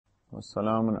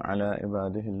والسلام على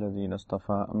عباده الذين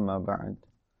اصطفى أما بعد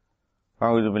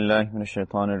أعوذ بالله من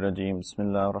الشيطان الرجيم بسم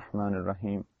الله الرحمن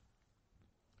الرحيم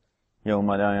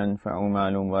يوم لا ينفع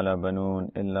مال ولا بنون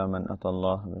إلا من أتى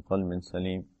الله بقلب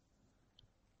سليم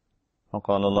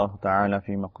وقال الله تعالى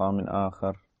في مقام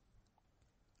آخر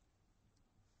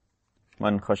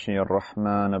من خشي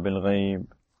الرحمن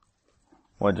بالغيب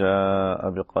وجاء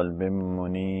بقلب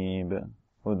منيب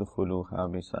ادخلوها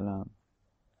بسلام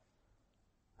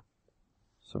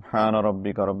سبحان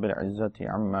ربك رب العزة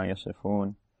عما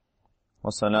يصفون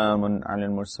وسلام على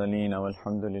المرسلين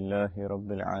والحمد لله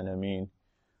رب العالمين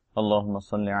اللهم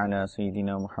صل على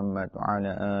سيدنا محمد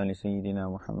وعلى آل سيدنا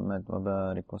محمد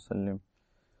وبارك وسلم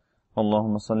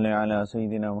اللهم صل على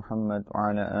سيدنا محمد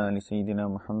وعلى آل سيدنا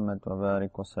محمد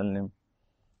وبارك وسلم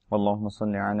اللهم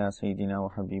صل على سيدنا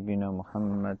وحبيبنا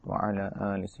محمد وعلى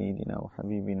آل سيدنا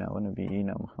وحبيبنا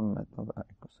ونبينا محمد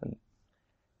وبارك وسلم.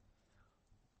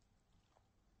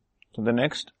 So the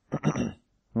next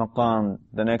maqam,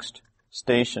 the next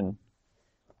station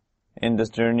in this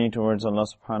journey towards Allah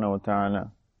subhanahu wa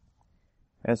ta'ala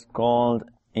is called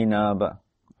Inaba,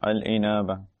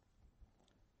 Al-Inaba.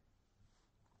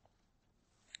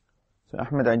 So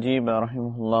Ahmad Ajiba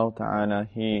rahimahullah ta'ala,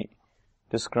 he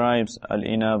describes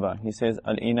Al-Inaba. He says,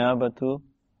 Al-Inabatu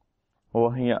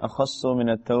وَهِيَ أَخَصُّ مِنَ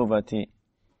التَّوْبَةِ,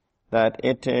 that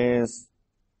it is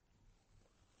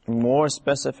more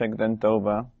specific than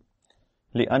Tawbah,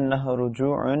 لِأَنَّهَا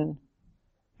رُجُوعٌ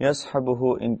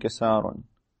يَصْحَبُهُ إِنْكِسَارٌ,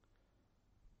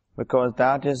 because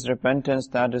that is repentance,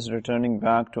 that is returning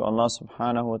back to Allah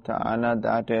subhanahu wa ta'ala,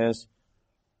 that is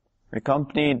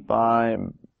accompanied by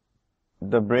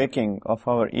the breaking of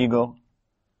our ego,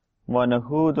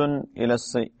 وَنَهُودٌ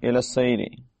إِلَى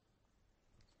السَّيْرِ,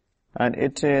 and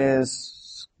it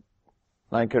is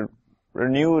like a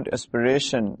renewed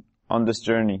aspiration on this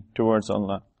journey towards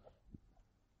Allah.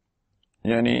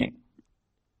 Yani,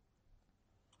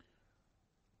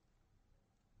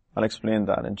 I'll explain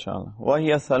that inshallah. وَهِيَ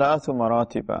ثَلَاثُ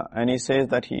مَرَاتِبَ, and he says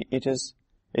that it is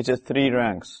three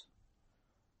ranks,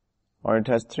 or it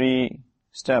has three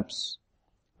steps.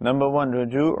 Number one,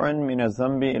 رُجُوعٌ مِنَ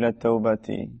الذَّنْبِ إِلَى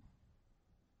التَّوْبَةِ,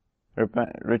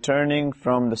 returning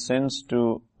from the sins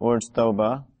towards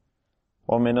tawbah.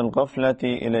 وَمِنَ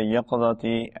الْغَفْلَةِ إِلَى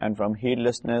الْيَقْظَةِ, and from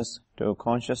heedlessness to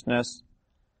consciousness.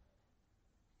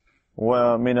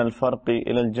 وَمِنَ الْفَرْقِ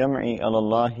إِلَى الْجَمْعِ عَلَى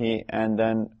اللَّهِ, and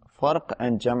then farq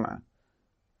and jam'.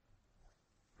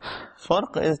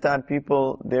 Farq is that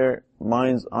people, their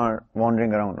minds are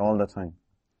wandering around all the time.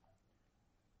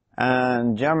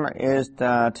 And jam' is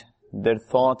that their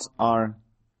thoughts are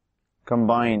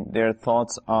combined, their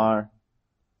thoughts are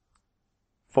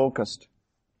focused,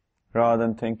 rather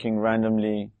than thinking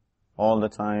randomly all the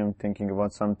time, thinking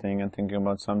about something and thinking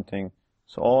about something.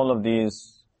 So all of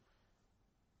these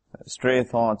stray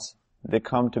thoughts, they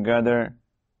come together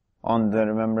on the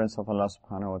remembrance of Allah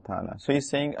subhanahu wa ta'ala. So he's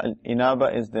saying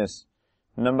Inaba is this.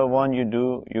 Number one,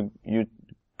 you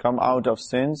come out of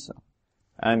sins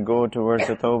and go towards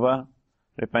the tawbah,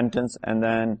 repentance, and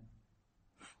then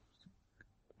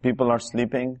people are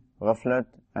sleeping, ghaflat,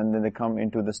 and then they come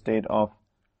into the state of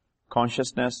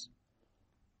consciousness,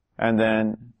 and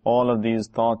then all of these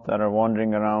thoughts that are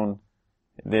wandering around,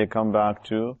 they come back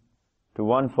to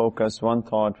one focus, one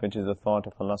thought, which is the thought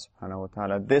of Allah subhanahu wa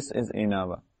ta'ala. This is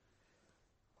Inaba.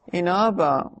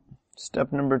 Inaba,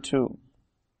 step number 2.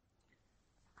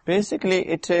 Basically,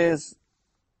 it is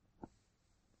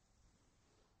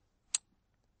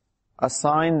a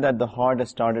sign that the heart has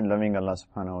started loving Allah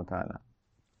subhanahu wa ta'ala.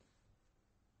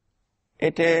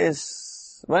 It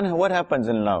is, what happens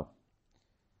in love?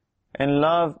 In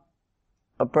love,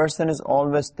 a person is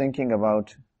always thinking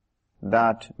about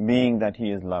that being that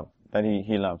he is loved, that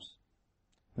he loves.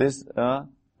 This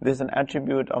is an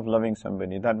attribute of loving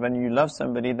somebody, that when you love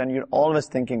somebody, then you're always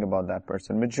thinking about that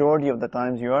person. Majority of the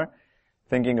times you are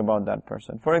thinking about that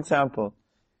person. For example,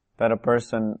 that a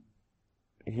person,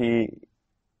 his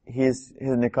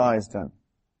nikah is done.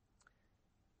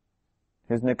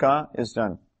 His nikah is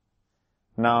done.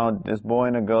 Now, this boy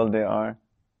and a girl, they are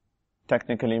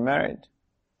technically married,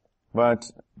 but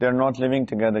they're not living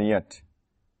together yet.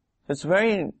 It's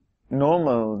very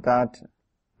normal that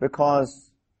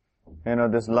because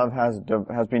this love has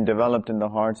been developed in the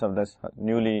hearts of this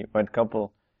newly wed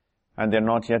couple, and they're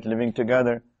not yet living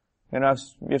together.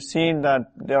 We've seen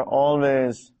that they're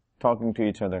always talking to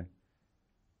each other.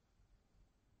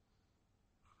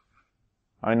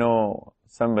 I know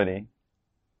somebody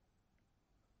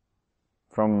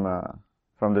from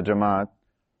the Jamaat,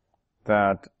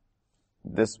 that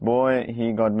this boy,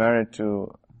 he got married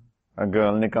to a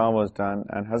girl, nikah was done,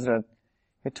 and Hazrat,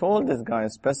 He told this guy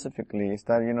specifically is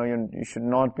that, you should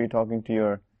not be talking to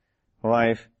your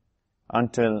wife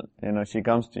until, she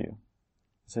comes to you.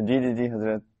 So, ji,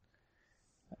 Hazrat.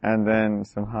 And then,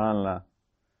 subhanallah,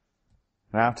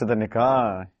 after the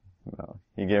nikah,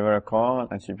 he gave her a call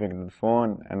and she picked up the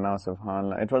phone, and now,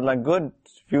 subhanallah, it was like good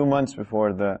few months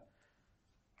before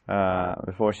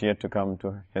before she had to come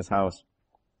to his house.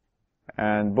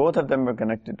 And both of them were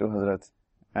connected to Hazrat.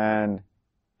 And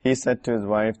he said to his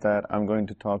wife that, I'm going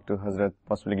to talk to Hazrat,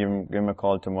 possibly give him a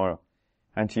call tomorrow.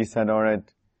 And she said, alright,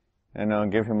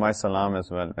 give him my salam as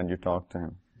well when you talk to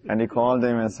him. And he called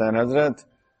him and said, Hazrat,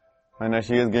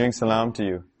 she is giving salam to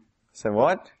you. He said,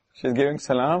 what? She's giving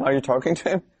salam? Are you talking to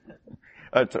him?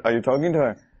 Are you talking to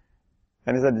her?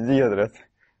 And he said, Ji Hazrat.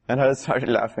 And Hazrat started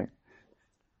laughing.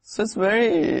 So it's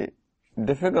very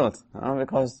difficult,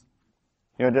 because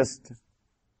you're just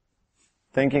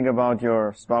thinking about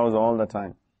your spouse all the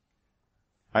time.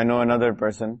 I know another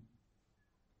person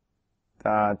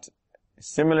that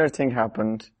similar thing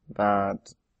happened,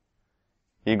 that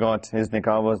his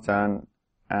nikah was done,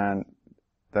 and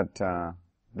that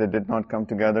they did not come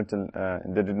together till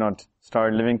they did not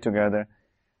start living together.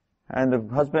 And the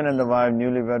husband and the wife,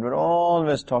 newlywed, were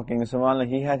always talking. SubhanAllah,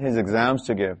 he had his exams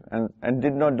to give and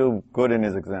did not do good in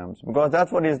his exams, because that's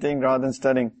what he's doing rather than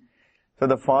studying. So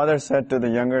the father said to the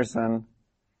younger son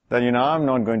that, I'm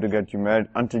not going to get you married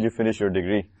until you finish your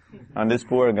degree. And this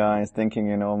poor guy is thinking,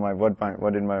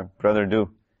 what did my brother do?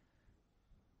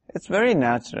 It's very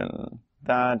natural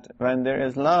that when there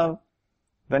is love,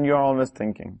 then you're always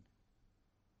thinking.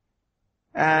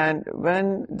 And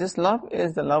when this love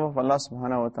is the love of Allah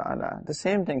subhanahu wa ta'ala, the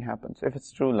same thing happens. If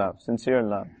it's true love, sincere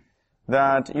love,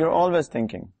 that you're always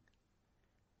thinking.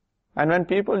 And when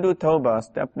people do tawbah,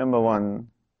 step number 1,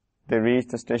 they reach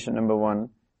the station number 1,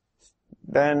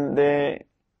 then they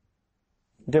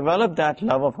develop that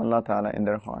love of Allah ta'ala in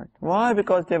their heart. Why?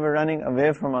 Because they were running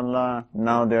away from Allah.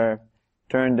 Now they're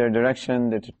turned their direction,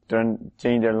 they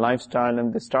changed their lifestyle,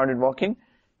 and they started walking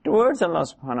towards Allah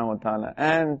subhanahu wa ta'ala.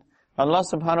 And Allah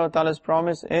subhanahu wa ta'ala's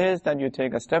promise is that you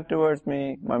take a step towards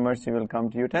me, my mercy will come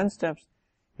to you 10 steps.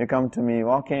 You come to me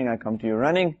walking, I come to you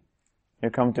running. You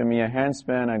come to me a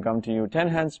handspan, I come to you 10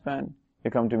 handspan. You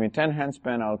come to me 10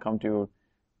 handspan, I'll come to you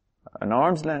an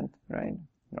arm's length, right?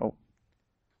 No.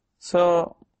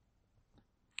 So,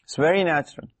 it's very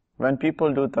natural. When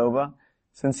people do tawbah,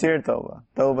 sincere tawbah,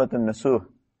 tawbatun nasuh.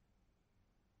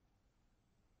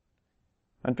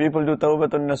 When people do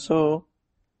tawbatun nasuh,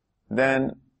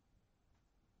 then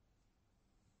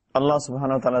Allah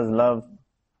subhanahu wa ta'ala's love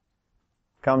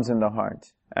comes in the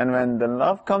heart. And when the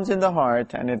love comes in the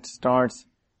heart and it starts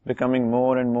becoming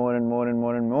more and more and more and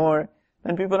more and more,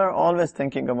 then people are always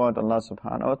thinking about Allah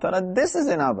subhanahu wa ta'ala. This is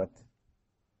inabat.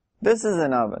 This is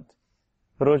inabat.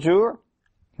 Rujuu'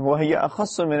 وهي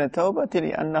أخص من التوبة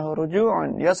لأنه رجوع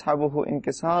يصحبه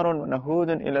انكسار ونهوض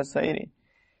إلى السير.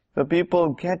 The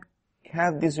people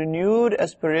have this renewed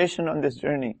aspiration on this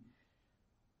journey.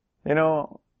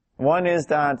 One is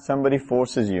that somebody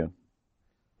forces you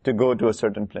to go to a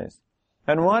certain place.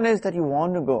 And one is that you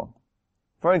want to go.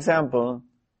 For example,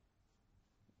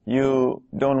 you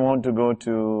don't want to go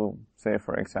to, say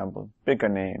for example, pick a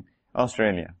name,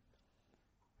 Australia.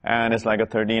 And it's like a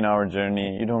 13-hour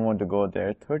journey. You don't want to go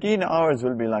there. 13 hours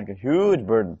will be like a huge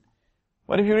burden.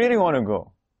 But if you really want to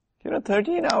go,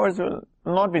 13 hours will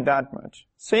not be that much.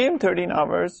 Same 13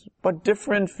 hours, but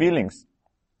different feelings.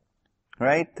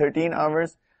 Right? 13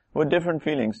 hours with different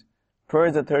feelings.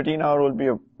 First, the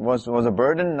 13-hour was a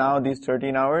burden. Now these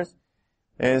 13 hours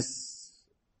is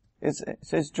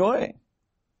joy.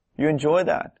 You enjoy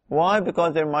that. Why?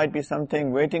 Because there might be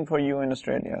something waiting for you in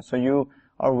Australia. So you're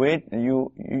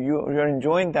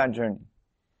enjoying that journey.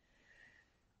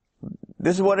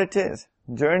 This is what it is.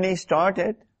 Journey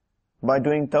started by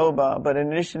doing tawbah, but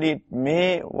initially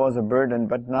it was a burden.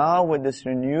 But now with this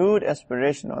renewed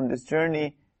aspiration on this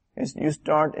journey, you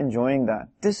start enjoying that.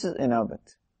 This is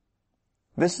inabat.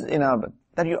 This is inabat.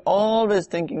 That you're always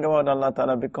thinking about Allah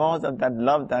Ta'ala because of that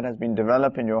love that has been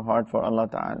developed in your heart for Allah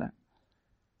Ta'ala.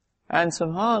 And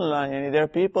subhanAllah, there are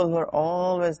people who are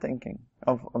always thinking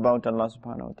about Allah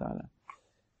subhanahu wa ta'ala.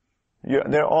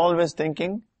 They're always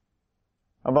thinking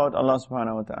about Allah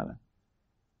subhanahu wa ta'ala.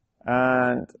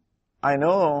 And I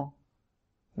know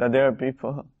that there are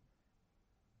people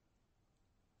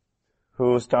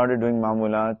who started doing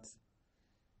mamulat,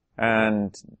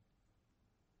 and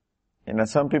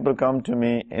some people come to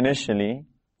me initially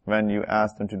when you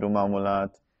ask them to do mamulat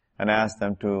and ask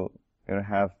them to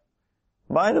have.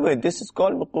 By the way, this is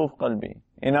called wuquf qalbi.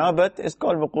 Inabat is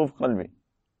called wuquf qalbi.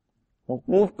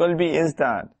 Wuquf qalbi is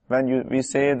that when we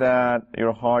say that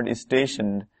your heart is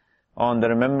stationed on the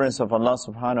remembrance of Allah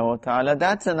subhanahu wa ta'ala,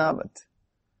 that's inabat.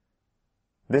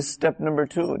 This is step number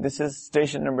 2. This is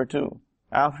station number 2.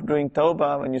 After doing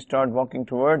tawbah, when you start walking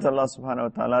towards Allah subhanahu wa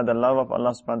ta'ala, the love of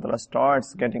Allah subhanahu wa ta'ala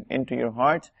starts getting into your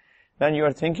heart, then you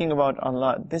are thinking about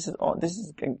Allah. This is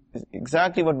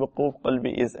exactly what wuquf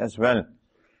qalbi is as well.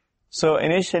 So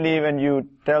initially when you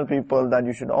tell people that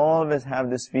you should always have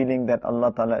this feeling that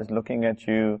Allah ta'ala is looking at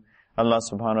you, Allah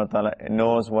subhanahu wa ta'ala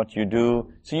knows what you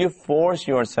do, so you force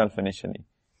yourself initially.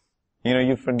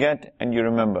 You forget and you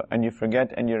remember, and you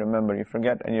forget and you remember, you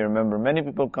forget and you remember. Many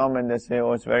people come and they say,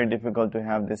 oh, it's very difficult to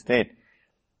have this state.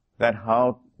 That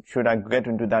how should I get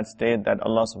into that state that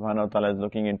Allah subhanahu wa ta'ala is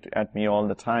looking at me all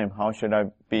the time? How should I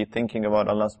be thinking about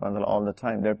Allah subhanahu wa ta'ala all the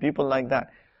time? There are people like that.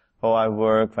 Oh, I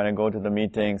work, when I go to the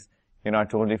meetings, I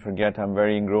totally forget, I'm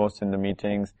very engrossed in the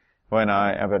meetings. When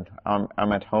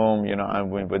I'm at home, I'm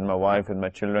with my wife, with my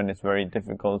children, it's very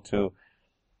difficult to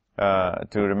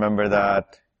remember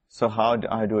that. So how do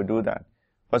I do that?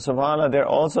 But subhanAllah, there are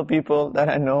also people that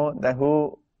I know that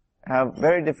who have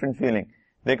very different feeling.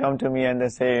 They come to me and they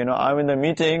say, I'm in the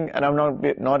meeting and I'm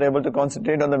not able to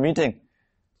concentrate on the meeting.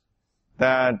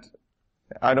 That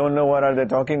I don't know what are they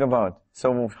talking about.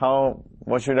 So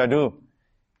what should I do?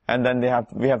 And then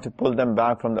we have to pull them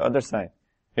back from the other side.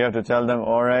 We have to tell them,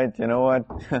 alright, you know what?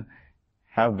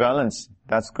 Have balance.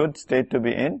 That's good state to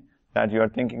be in, that you are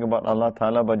thinking about Allah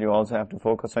Ta'ala, but you also have to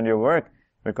focus on your work,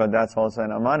 because that's also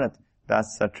an amanat.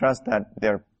 That's a trust that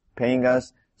they're paying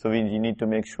us, so we need to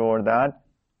make sure that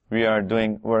we are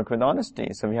doing work with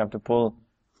honesty. So we have to pull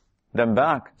them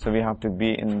back. So we have to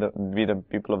be the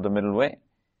people of the middle way.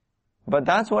 But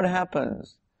that's what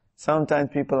happens. Sometimes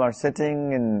people are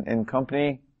sitting in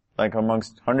company, like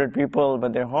amongst 100 people,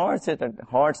 but their heart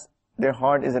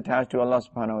is attached to Allah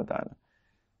subhanahu wa ta'ala.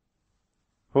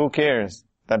 Who cares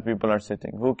that people are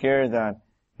sitting? Who cares that,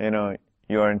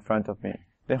 you are in front of me?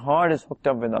 The heart is hooked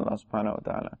up with Allah subhanahu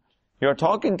wa ta'ala. You're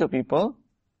talking to people,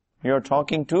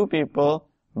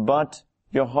 but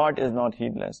your heart is not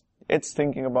heedless. It's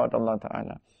thinking about Allah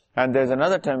ta'ala. And there's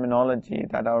another terminology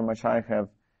that our mashayikh have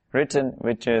written,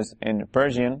 which is in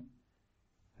Persian.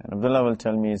 And Abdullah will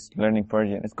tell me he's learning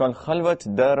Persian. It's called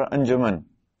Khalwat Dar Anjuman.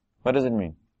 What does it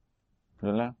mean?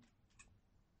 Abdullah?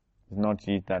 He's not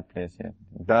reached that place yet.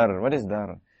 Dar. What is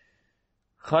Dar?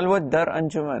 Khalwat Dar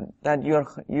Anjuman. That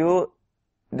you,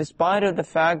 despite of the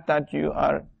fact that you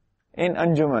are in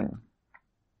Anjuman.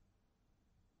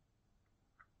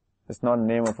 It's not the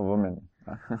name of a woman.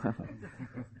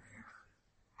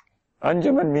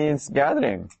 Anjuman means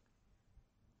gathering.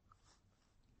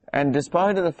 And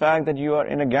despite of the fact that you are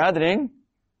in a gathering,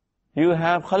 you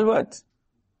have khalwat.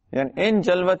 And in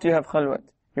jalwat you have khalwat.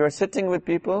 You are sitting with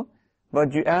people,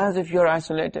 but as if you're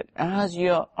isolated,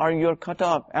 you're cut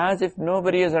off, as if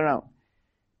nobody is around.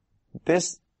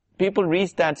 People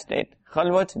reach that state.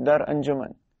 Khalwat dar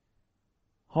anjuman.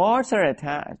 Hearts are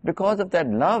attached because of that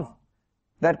love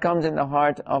that comes in the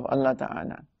heart of Allah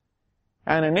Ta'ala.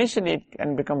 And initially it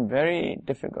can become very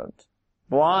difficult.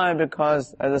 Why?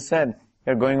 Because, as I said,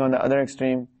 you're going on the other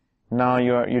extreme. Now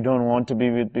you don't want to be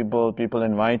with people. People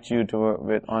invite you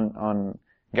on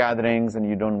gatherings, and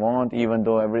you don't want, even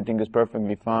though everything is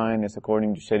perfectly fine. It's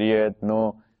according to Shariat,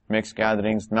 no mixed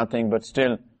gatherings, nothing, but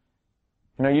still,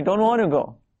 you don't want to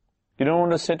go. You don't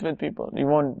want to sit with people. You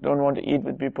don't want to eat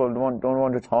with people. Don't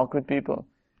want to talk with people.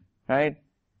 Right?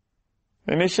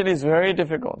 Initially it's very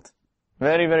difficult.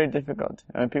 Very, very difficult.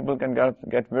 And people can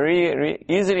get very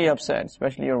easily upset,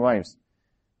 especially your wives.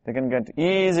 They can get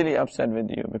easily upset with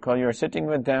you because you're sitting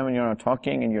with them and you're not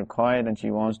talking and you're quiet, and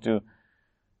she wants to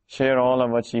share all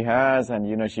of what she has,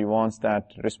 and she wants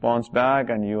that response back,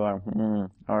 and you are,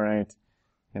 alright,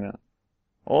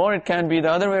 Or it can be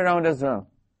the other way around as well.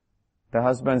 The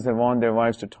husbands, they want their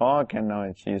wives to talk, and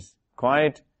now she's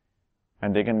quiet,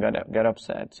 and they can get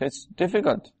upset. So it's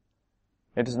difficult.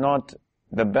 It is not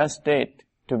the best state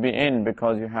to be in,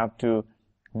 because you have to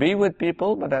be with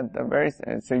people, but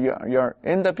so you're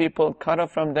in the people, cut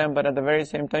off from them, but at the very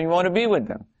same time you want to be with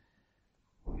them.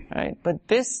 Right? But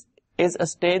this is a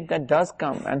state that does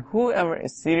come, and whoever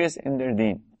is serious in their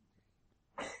deen,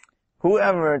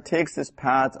 whoever takes this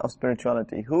path of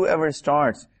spirituality, whoever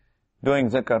starts doing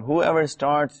zikr, whoever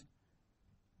starts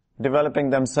developing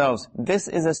themselves, this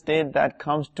is a state that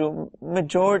comes to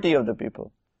majority of the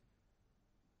people.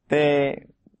 They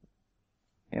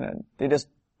just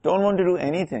don't want to do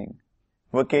anything.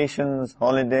 Vacations,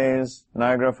 holidays,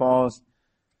 Niagara Falls,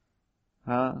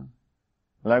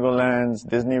 Legolands,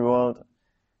 Disney World.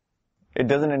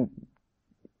 They're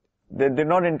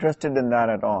not interested in that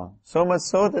at all. So much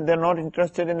so that they're not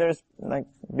interested in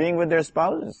being with their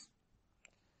spouses.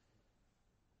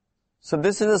 So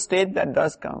this is a state that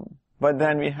does come. But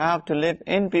then we have to live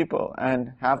in people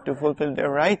and have to fulfill their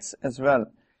rights as well.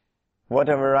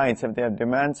 Whatever rights, if they have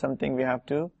demand something, we have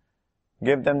to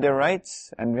give them their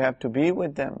rights, and we have to be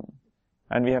with them.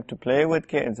 And we have to play with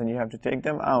kids, and you have to take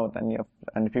them out,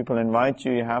 and people invite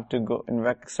you, you have to go and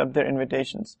accept their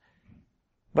invitations.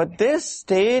 But this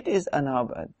state is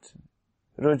anabat,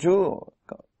 ruju,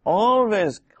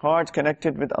 always heart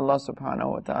connected with Allah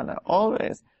subhanahu wa ta'ala,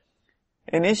 always.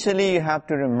 Initially, you have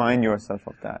to remind yourself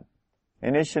of that.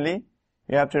 Initially,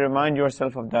 you have to remind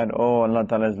yourself of that. Oh, Allah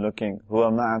ta'ala is looking.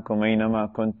 Huwa ma'akum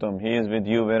aynama kuntum. He is with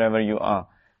you wherever you are.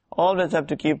 Always have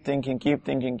to keep thinking,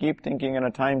 and a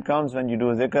time comes when you do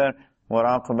zikr,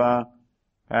 muraqabah,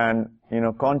 and,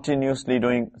 continuously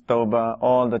doing tawbah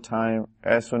all the time.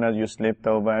 As soon as you sleep,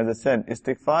 tawbah. As I said,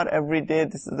 istighfar every day.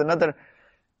 This is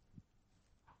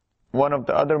one of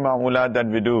the other ma'mulat that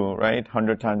we do, right?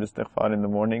 100 times istighfar in the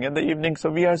morning and the evening.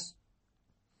 So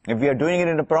if we are doing it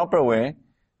in a proper way,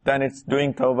 then it's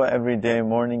doing tawbah every day,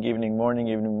 morning,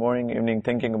 evening,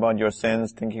 thinking about your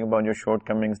sins, thinking about your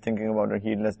shortcomings, thinking about your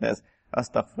heedlessness.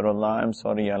 Astaghfirullah, I'm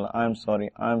sorry, Allah, I'm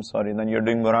sorry. Then you're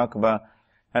doing muraqabah.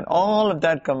 And all of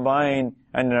that combined,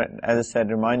 and as I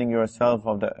said, reminding yourself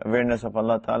of the awareness of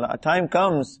Allah Ta'ala, a time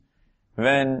comes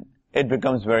when it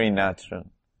becomes very natural.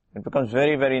 It becomes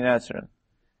very, very natural.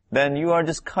 Then you are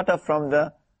just cut off from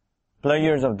the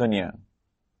pleasures of dunya.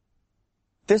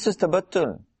 This is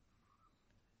tabattul.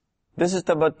 This is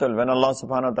tabattul. When Allah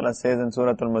subhanahu wa ta'ala says in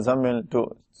Surah Al-Muzammil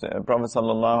to Prophet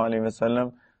sallallahu alayhi wa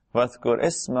sallam, وَاذْكُرْ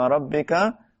إِسْمَ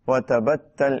رَبِّكَ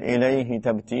وَتَبَتَّلْ إِلَيْهِ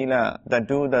تَبْتِيلًا, that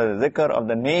do the zikr of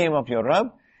the name of your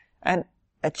Rabb and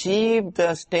achieve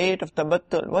the state of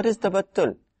tabattul. What is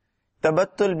tabattul?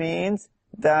 Tabattul means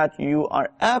that you are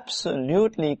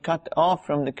absolutely cut off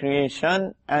from the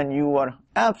creation and you are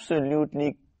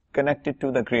absolutely connected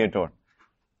to the Creator.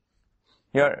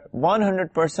 You're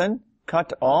 100%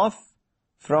 cut off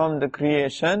from the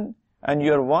creation and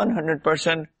you're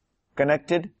 100%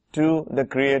 connected to the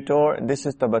Creator. This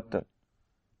is tabattul.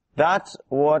 That's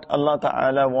what Allah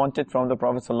Ta'ala wanted from the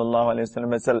Prophet Sallallahu Alaihi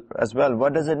Wasallam as well.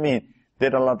 What does it mean?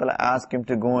 Did Allah Ta'ala ask him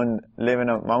to go and live in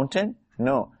a mountain?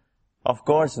 No. Of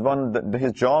course,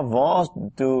 his job was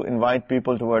to invite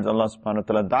people towards Allah Subhanahu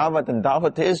wa Ta'ala. Dawat, and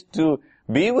dawat is to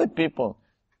be with people.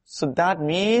 So that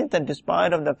means that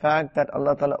despite of the fact that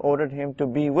Allah Ta'ala ordered him to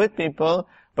be with people,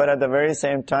 but at the very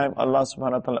same time, Allah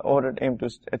Subhanahu wa Ta'ala ordered him to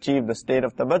achieve the state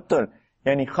of tabattul.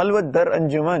 Yani khalwat dar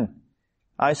anjuman.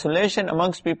 Isolation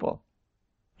amongst people.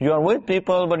 You are with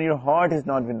people, but your heart is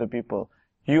not with the people.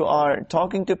 You are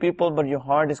talking to people, but your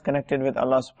heart is connected with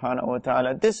Allah Subhanahu wa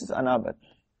Ta'ala. This is anabat,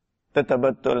 the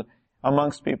tabattul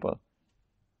amongst people.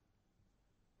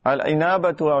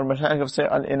 Al-inabatu, our Mashaykh say,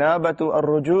 al-inabatu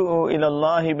ar-ruju'u ila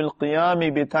Allahi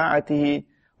bil-qiyami bi-ta'atihi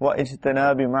wa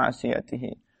ijtinabi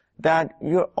ma'asiyatihi. That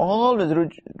you're always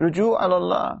ruju' ala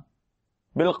Allah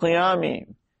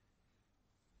bil-qiyami.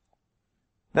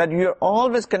 That you're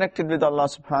always connected with Allah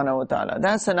Subhanahu wa Ta'ala.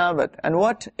 That's anabat. And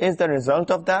what is the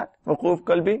result of that? Wuquf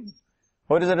qalbi.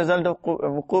 What is the result of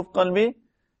wuquf qalbi?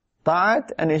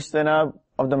 Ta'at and ijtinab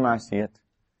of the ma'asiyat.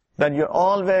 That you're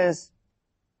always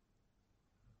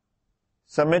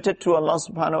submitted to Allah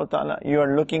Subhanahu wa Ta'ala. You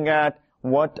are looking at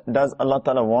what does Allah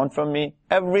Ta'ala want from me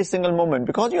every single moment.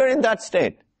 Because you're in that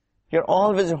state. Your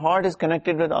heart is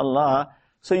connected with Allah.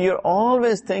 So you're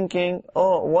always thinking,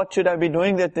 oh, what should I be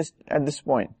doing at this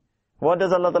point? What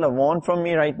does Allah Ta'ala want from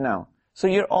me right now? So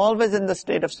you're always in the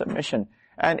state of submission.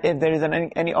 And if there is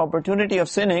any opportunity of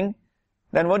sinning,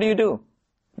 then what do?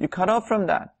 You cut off from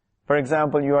that. For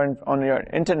example, you are on your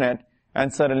internet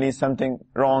and suddenly something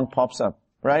wrong pops up,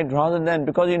 right? Rather than,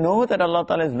 because you know that Allah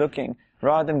Ta'ala is looking,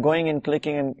 rather than going and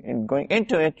clicking and going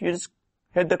into it, you just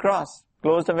hit the cross,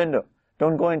 close the window,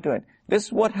 don't go into it. This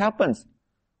is what happens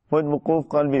with wuquf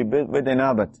qalbi, with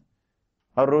inabat.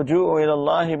 Ar-ruju'u ila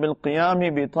Allahi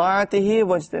bil-qiyami bi-ta'atihi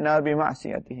wa ijtinabi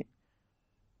ma'siyatihi.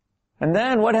 And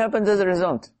then what happens as a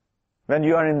result? When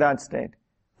you are in that state,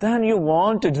 then you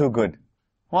want to do good.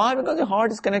 Why? Because your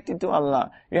heart is connected to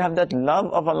Allah. You have that love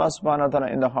of Allah subhanahu wa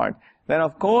ta'ala in the heart. Then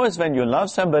of course when you love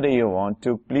somebody, you want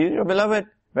to please your beloved.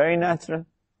 Very natural.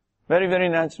 Very, very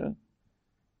natural.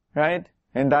 Right?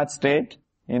 In that state,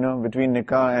 between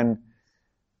nikah and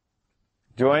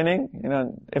joining,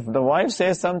 if the wife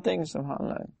says something,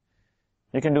 subhanAllah,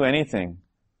 you can do anything.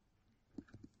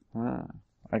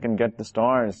 I can get the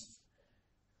stars.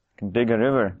 I can dig a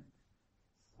river.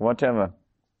 Whatever.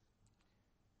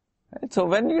 Right? So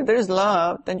when there is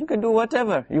love, then you can do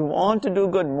whatever. You want to do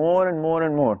good more and more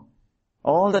and more.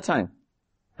 All the time.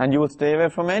 And you will stay away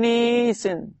from any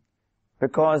sin.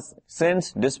 Because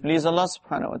sins displease Allah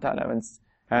subhanahu wa ta'ala.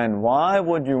 And why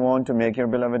would you want to make your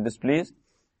beloved displeased?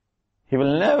 He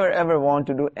will never ever want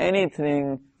to do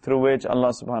anything through which Allah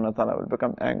subhanahu wa ta'ala will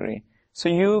become angry. So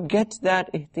you get that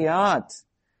ihtiyat,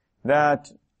 that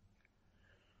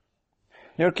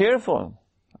you're careful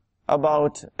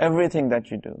about everything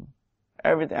that you do.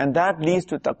 Everything. And that leads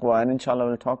to taqwa, and inshallah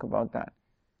we'll talk about that.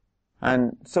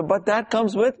 And so, but that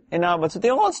comes with inabat. So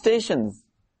they're all stations.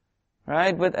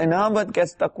 Right? With inabat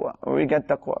gets taqwa. We get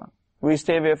taqwa. We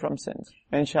stay away from sins.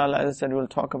 Inshallah, as I said, we'll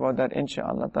talk about that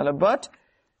inshallah ta'ala. But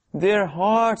their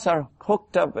hearts are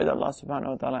hooked up with Allah subhanahu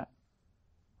wa ta'ala.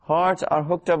 Hearts are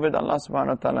hooked up with Allah subhanahu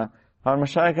wa ta'ala. Our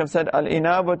Mashaykh have said,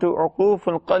 Al-inabatu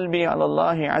uquful qalbi ala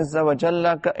Allahi azza wa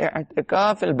jalla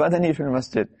ka'i'tikaf al-badani fil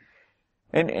masjid.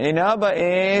 And inaba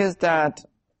is that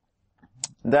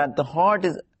the heart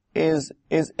is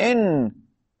in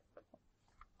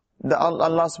the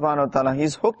Allah subhanahu wa ta'ala.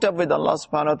 He's hooked up with Allah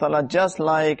subhanahu wa ta'ala, just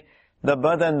like the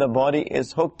badan, the body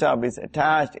is hooked up, is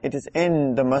attached, it is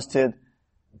in the masjid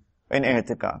in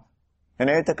i'tikaf. In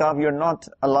i'tikaf, you're not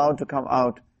allowed to come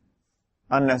out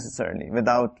unnecessarily,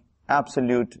 without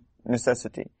absolute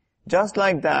necessity. Just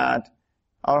like that,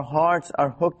 our hearts are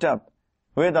hooked up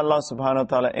with Allah subhanahu wa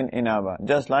ta'ala in inaba,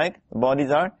 just like the bodies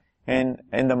are in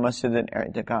the masjid in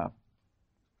i'tikaf.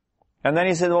 And then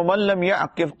he says, وَمَنْ لَمْ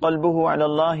يَعْقِفْ قَلْبُهُ عَلَى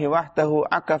اللَّهِ وَحْدَهُ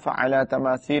عَكَفَ عَلَى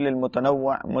تَمَاثِيلِ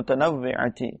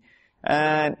الْمُتَنَوِّعَةِ.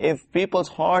 And if people's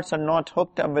hearts are not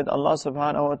hooked up with Allah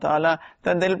subhanahu wa ta'ala,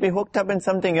 then they'll be hooked up in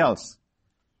something else.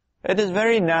 It is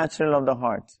very natural of the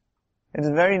heart. It is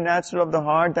very natural of the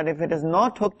heart that if it is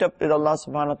not hooked up with Allah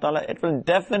subhanahu wa ta'ala, it will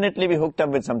definitely be hooked up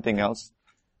with something else.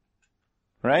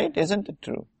 Right? Isn't it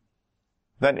true?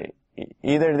 That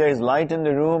either there is light in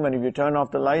the room, and if you turn off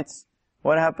the lights,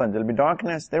 what happens? There'll be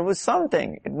darkness. There was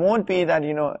something. It won't be that,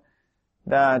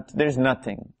 that there's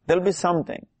nothing. There'll be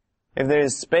something. If there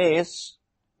is space,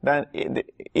 then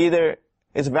either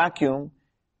it's vacuum,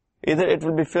 either it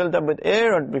will be filled up with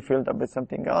air, or it will be filled up with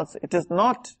something else. It is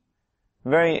not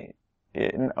a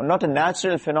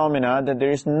natural phenomena that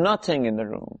there is nothing in the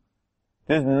room.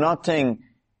 There's nothing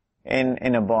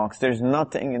in a box. There's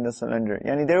nothing in the cylinder.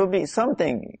 There will be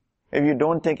something. If you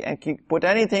don't put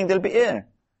anything, there'll be air.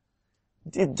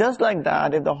 It's just like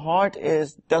that. If the heart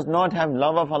does not have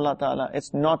love of Allah Ta'ala,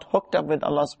 it's not hooked up with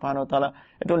Allah Subhanahu wa Ta'ala,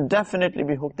 it will definitely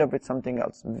be hooked up with something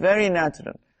else. Very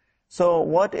natural. So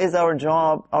what is our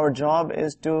job? Our job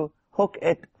is to hook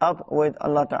it up with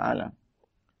Allah Ta'ala.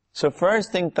 So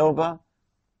first thing, tawbah.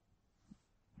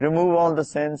 Remove all the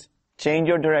sins. Change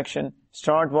your direction.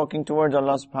 Start walking towards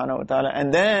Allah Subhanahu wa Ta'ala.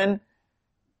 And then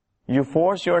you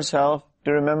force yourself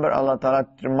to remember Allah Ta'ala.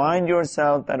 Remind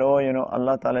yourself that,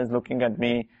 Allah Ta'ala is looking at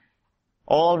me.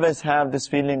 Always have this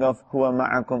feeling of huwa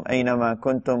ma'akum aynama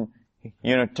kuntum.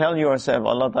 Tell yourself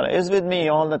Allah Ta'ala is with me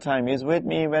all the time. He's with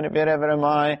me wherever am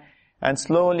I. And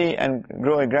slowly and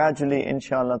gradually,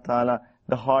 inshallah Ta'ala,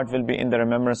 the heart will be in the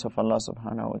remembrance of Allah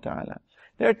Subhanahu wa Ta'ala.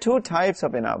 There are two types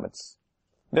of inabats.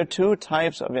 There are two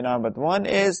types of inabat. One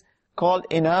is called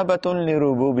inabatun li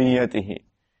rububiyyatihi.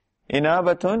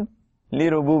 Inabatun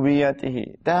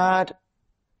li-rububiyyatihi. That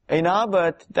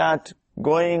inabat, that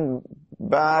going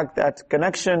back, that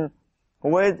connection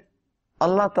with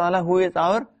Allah Ta'ala, who is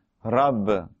our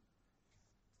Rabb.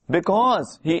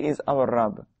 Because He is our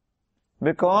Rabb.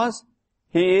 Because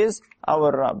He is our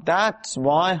Rabb. That's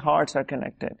why hearts are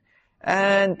connected.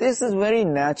 And this is very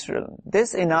natural.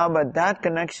 This inabat, that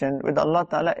connection with Allah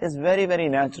Ta'ala is very, very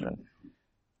natural.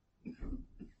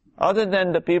 Other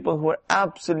than the people who are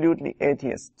absolutely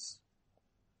atheists.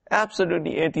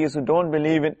 Absolutely atheists who don't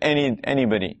believe in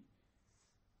anybody.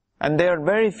 And there are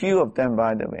very few of them,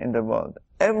 by the way, in the world.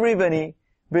 Everybody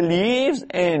believes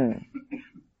in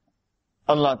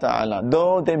Allah Ta'ala,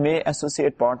 though they may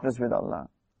associate partners with Allah.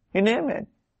 You name it.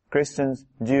 Christians,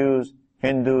 Jews,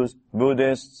 Hindus,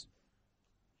 Buddhists.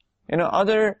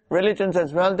 Other religions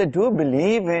as well, they do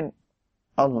believe in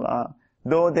Allah,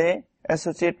 though they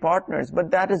associate partners.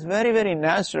 But that is very, very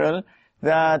natural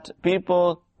that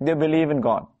people, they believe in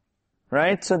God.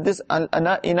 Right? So this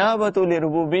inabatu li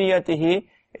rububiyyatihi,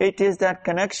 it is that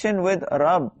connection with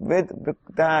Rabb, with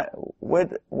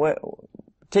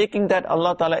taking that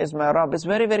Allah Ta'ala is my Rabb. It's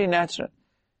very, very natural.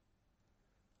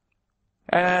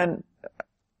 And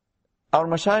our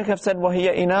Mashaykh have said,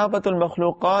 وَهِيَ إِنَابَةُ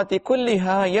الْمَخْلُوقَاتِ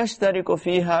كُلِّهَا يَشْتَرِكُ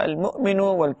فِيهَا الْمُؤْمِنُ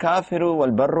وَالْكَافِرُ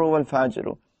وَالْبَرُّ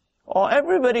وَالْفَاجِرُ.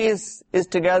 Everybody is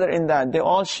together in that. They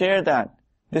all share that.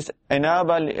 This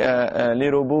inaba li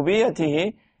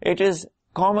rububiyyatihi, it is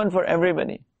common for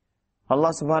everybody.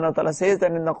 Allah subhanahu wa ta'ala says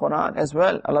that in the Quran as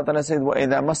well. Allah ta'ala says,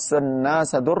 وَإِذَا مَسَّ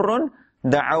النَّاسَ دُرٌّ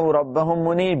دَعَوْا رَبَّهُمْ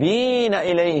مُنِيبِينَ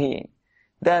إِلَيْهِ.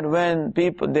 That when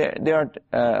people,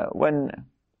 when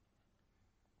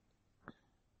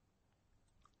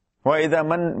وَإِذَا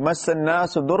مَسَّ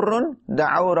النَّاسُ ضُرٌّ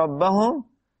دَعَوْا رَبَّهُمْ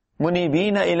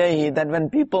مُنِيبِينَ إِلَيْهِ. That when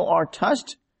people are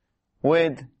touched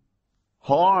with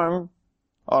harm,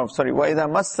 وَإِذَا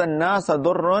مَسَّ النَّاسَ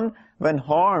ضُرٌّ, when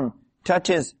harm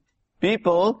touches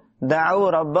people,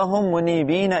 دَعَوْا رَبَّهُمْ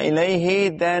مُنِيبِينَ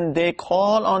إِلَيْهِ, then they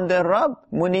call on their Rabb,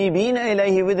 مُنِيبِينَ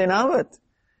إِلَيْهِ, with inabat.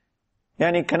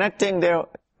 Yani connecting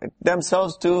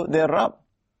themselves to their Rabb.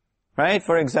 Right?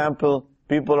 For example,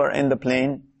 people are in the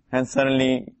plane and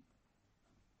suddenly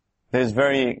there's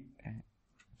very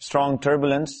strong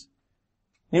turbulence.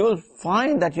 You will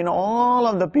find that, all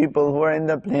of the people who are in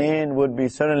the plane would be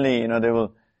suddenly,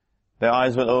 their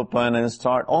eyes will open and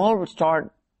all will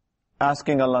start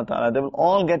asking Allah Ta'ala. They will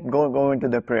all go into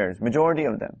their prayers. Majority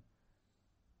of them.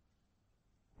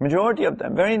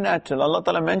 Very natural. Allah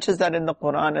Ta'ala mentions that in the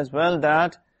Quran as well,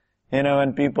 that,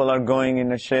 when people are going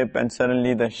in a ship and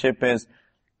suddenly the ship is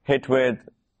hit with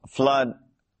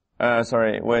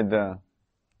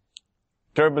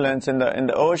turbulence in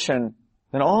the ocean,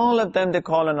 then all of them, they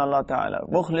call on Allah Ta'ala.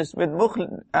 Mukhlis,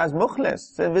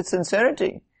 with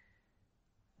sincerity.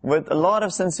 With a lot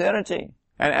of sincerity.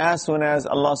 And as soon as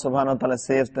Allah Subhanahu Wa Ta'ala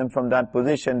saves them from that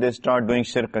position, they start doing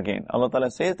shirk again. Allah Ta'ala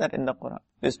says that in the Quran.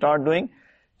 They start doing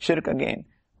shirk again.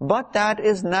 But that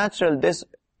is natural. This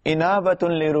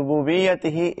inabatun li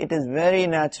rububiyyatihi, it is very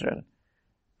natural.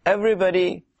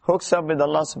 Everybody hooks up with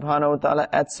Allah Subhanahu Wa Ta'ala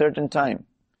at certain time.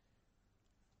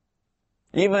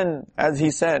 Even as he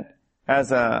said,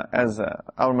 as our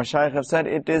Mashaykh have said,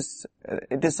 it is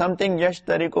something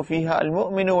yashtariku fiha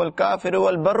al-mu'minu wal-kafiru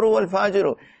wal-barru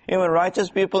wal-fajiru. Even righteous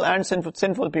people and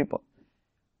sinful people.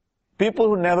 People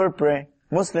who never pray,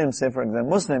 Muslims say for example,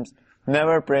 Muslims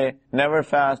never pray, never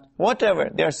fast, whatever,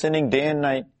 they are sinning day and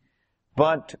night.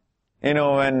 But,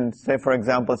 when, say for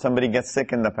example, somebody gets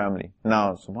sick in the family,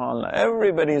 now, subhanAllah,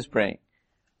 everybody is praying.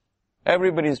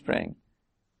 Everybody is praying.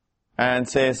 And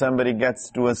say somebody gets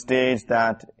to a stage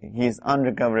that he's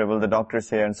unrecoverable, the doctors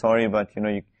say, I'm sorry, but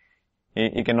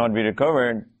he cannot be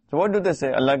recovered. So what do they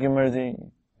say? Allah ki merzi.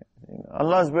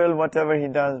 Allah's will, whatever He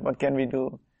does, what can we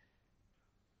do?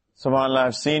 SubhanAllah,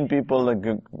 I've seen people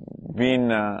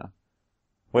being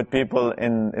with people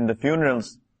in the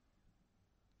funerals.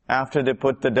 After they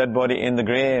put the dead body in the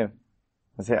grave,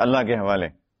 they say, Allah ke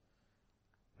hawale.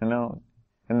 And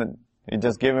then you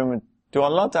just give him to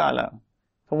Allah Ta'ala.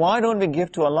 So why don't we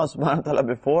give to Allah Subhanahu Wa Ta'ala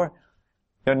before,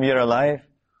 when we are alive?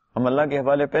 Hum Allah ke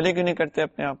hawale pehle kyun nahi karte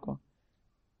apne aap ko?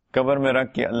 Kabar mein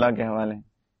rakh ke Allah ke hawale.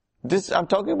 I'm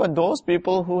talking about those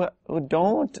people who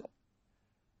don't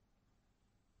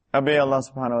obey Allah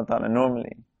Subhanahu Wa Ta'ala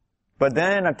normally. But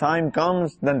then a time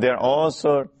comes, then they have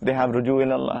ruju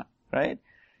ila Allah, right?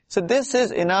 So this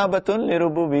is inabatun li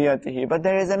rububiyyatihi. But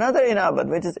there is another inabat,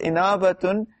 which is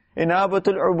inabatul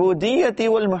ubudiyyati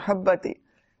wal muhabbati.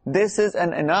 This is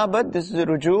an inabat, this is a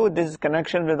ruju, this is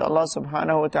connection with Allah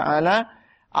Subhanahu Wa Ta'ala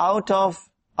out of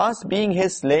us being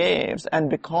His slaves, and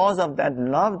because of that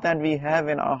love that we have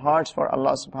in our hearts for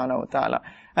Allah Subhanahu Wa Ta'ala.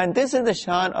 And this is the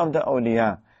shan of the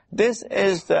awliya. This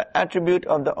is the attribute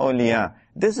of the awliya.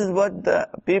 This is what the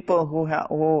people who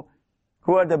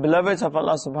are the beloveds of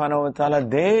Allah Subhanahu Wa Ta'ala,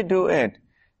 they do it.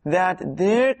 That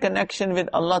their connection with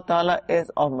Allah Ta'ala is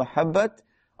of muhabbat,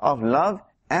 of love,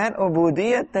 and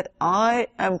ubudiyat, that I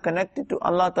am connected to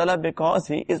Allah Ta'ala because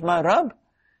He is my Rabb.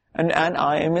 And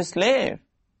I am His slave.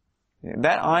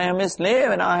 That I am His slave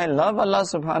and I love Allah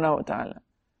Subhanahu Wa Ta'ala.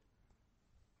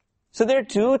 So there are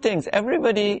two things.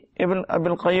 Everybody, Ibn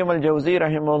Qayyim al-Jawzi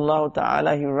rahimahullah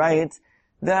ta'ala, he writes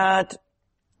that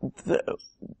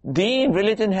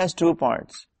religion has two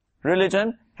parts.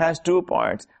 Religion has two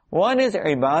parts. One is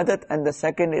ibadat and the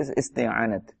second is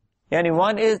isti'anat. Yani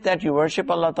one is that you worship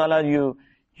Allah Ta'ala, you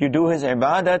do His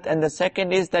ibadat, and the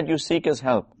second is that you seek His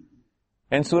help.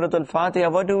 In Surah Al-Fatiha,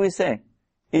 what do we say?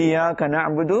 Iyaka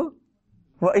na'budu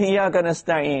wa iyaka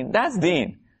nasta'een. That's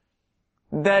deen.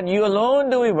 That you alone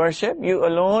do we worship, you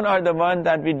alone are the one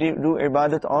that we do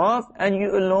ibadat of, and you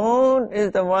alone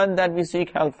is the one that we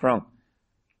seek help from.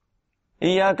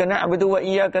 Iyaka na'budu wa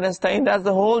iyaka nasta'een. That's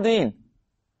the whole deen.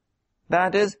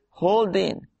 That is whole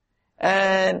deen.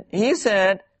 And he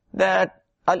said that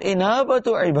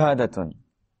al-inabatu ibadatun.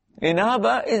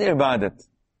 Inaba is ibadat.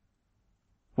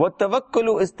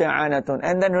 وَالتَّوَكُّلُ إِسْتِعَانَةٌ.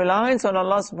 And then reliance on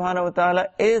Allah Subhanahu Wa Ta'ala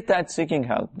is that seeking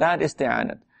help. That is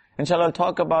isti'anat. Inshallah, I'll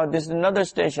talk about this in another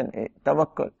station,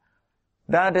 tawakkul.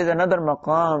 That is another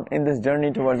maqam in this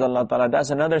journey towards Allah Ta'ala.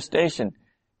 That's another station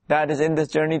that is in this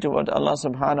journey towards Allah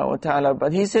Subhanahu Wa Ta'ala.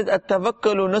 But he says, التَّوَكُّلُ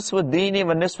نُصْفُ الدِّينِ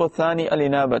وَالنِّصْفُ الثَّانِي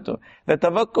الْإِنَابَةُ. The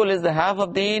tawakkul is the half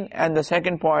of deen, and the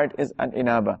second part is an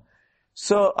inaba.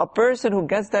 So a person who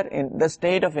gets that in the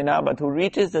state of inabat, who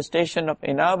reaches the station of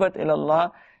inabat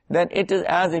ilallah, then it is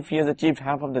as if he has achieved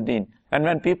half of the deen. And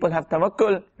when people have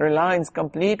tawakkul, reliance,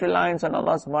 complete reliance on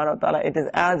Allah subhanahu wa ta'ala, it is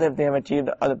as if they have achieved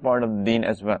the other part of the deen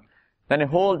as well. Then a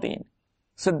whole deen.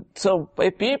 So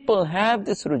if people have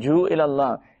this ruju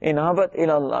ilallah, inabat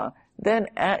ilallah, then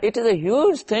it is a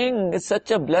huge thing. It's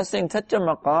such a blessing, such a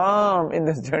maqam in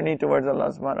this journey towards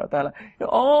Allah subhanahu wa ta'ala. You're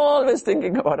always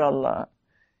thinking about Allah.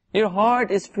 Your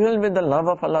heart is filled with the love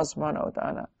of Allah subhanahu wa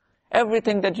ta'ala.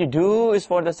 Everything that you do is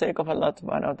for the sake of Allah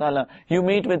subhanahu wa ta'ala. You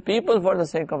meet with people for the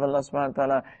sake of Allah subhanahu wa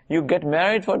ta'ala. You get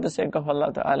married for the sake of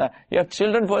Allah ta'ala. You have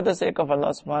children for the sake of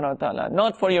Allah subhanahu wa ta'ala.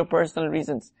 Not for your personal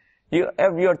reasons.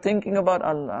 You're thinking about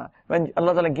Allah. When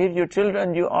Allah ta'ala gives you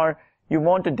children, you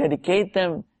want to dedicate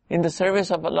them in the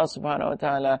service of Allah subhanahu wa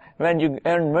ta'ala. When you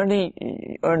earn money,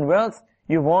 you earn wealth,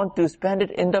 you want to spend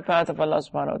it in the path of Allah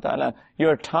subhanahu wa ta'ala.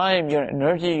 Your time, your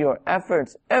energy, your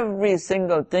efforts, every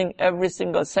single thing, every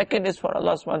single second is for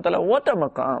Allah subhanahu wa ta'ala. What a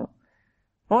maqam.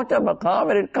 What a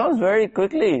maqam. And it comes very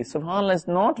quickly. SubhanAllah, it's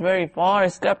not very far.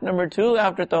 Step number 2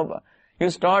 after tawbah. You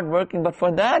start working, but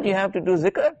for that you have to do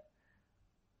zikr.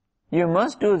 You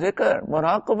must do zikr.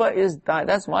 Muraqabah is that.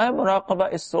 That's why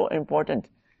muraqabah is so important.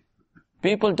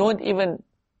 People don't even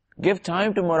give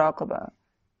time to muraqabah.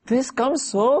 This comes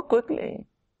so quickly.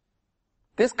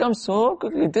 This comes so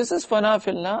quickly. This is fana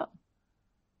fillah.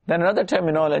 Then another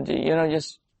terminology,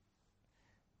 just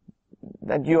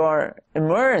that you are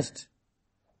immersed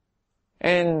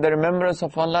in the remembrance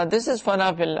of Allah. This is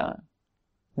fana fillah.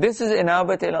 This is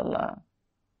inabat ilallah.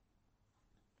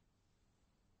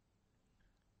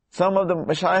 Some of the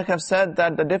mashayikh have said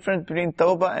that the difference between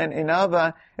tawbah and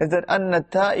inaba is that أَنَّ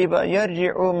التَّائِبَ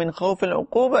يَرْجِعُ مِنْ خَوْفِ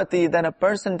الْعُقُوبَةِ. Then a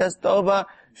person does tawbah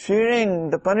fearing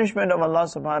the punishment of Allah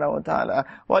subhanahu wa ta'ala.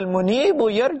 وَالْمُنِيبُ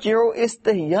يَرْجِعُ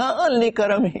إِسْتِهْيَاءً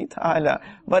لِكَرَمِهِ ta'ala.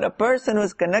 But a person who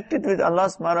is connected with Allah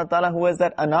subhanahu wa ta'ala, who has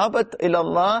that anabat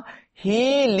ilallah,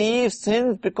 he leaves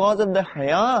sins because of the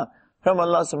haya from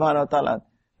Allah subhanahu wa ta'ala.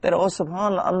 That, oh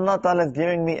subhanAllah, Allah ta'ala is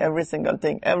giving me every single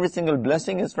thing. Every single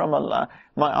blessing is from Allah.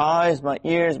 My eyes, my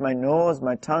ears, my nose,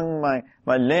 my tongue, my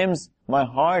limbs, my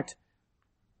heart,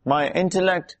 my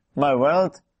intellect, my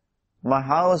wealth, my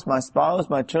house, my spouse,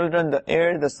 my children, the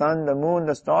air, the sun, the moon,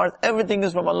 the stars. Everything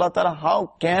is from Allah ta'ala.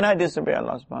 How can I disobey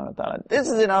Allah subhanahu wa ta'ala? This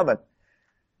is inabat.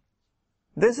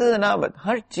 This is inabat.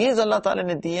 Har cheez Allah ta'ala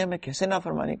ne di hai, main kaise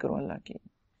nafarmani karu Allah ki?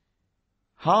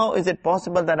 How is it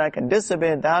possible that I can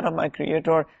disobey that of my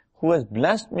Creator who has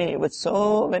blessed me with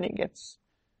so many gifts?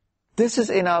 This is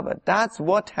inabat. That's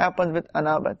what happens with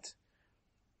anabat.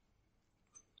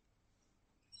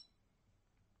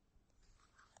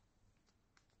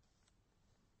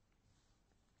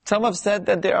 Some have said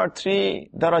that there are 3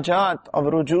 darajat of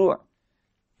ruju',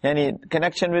 yani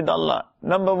connection with Allah.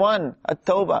 Number 1,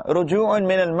 at-tawbah, ruju'un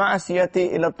min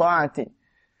al-ma'asiyati ila ta'ati.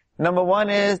 Number 1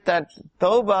 is that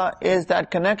tawbah is that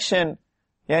connection,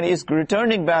 and is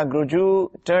returning back,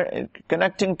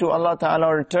 connecting to Allah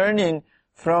Ta'ala, returning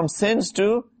from sins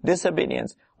to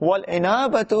disobedience.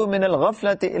 وَالْإِنَابَةُ مِنَ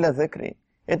الْغَفْلَةِ إِلَى الذِّكْرِ.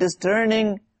 It is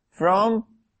turning from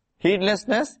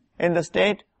heedlessness in the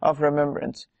state of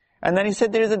remembrance. And then he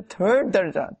said there is a 3rd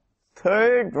darajat,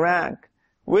 3rd rank,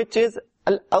 which is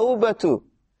al-awbatu.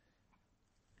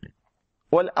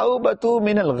 وَالْأَوْبَةُ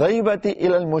مِنَ الْغَيْبَةِ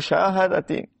إِلَى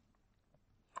الْمُشَاهَدَةِ.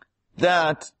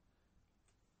 That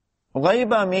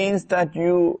ghaiba means that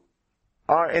you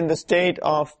are in the state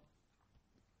of,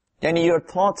 and your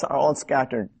thoughts are all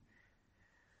scattered.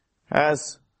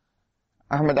 As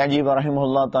Ahmad Ajib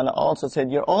rahimahullah ta'ala also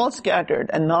said, you're all scattered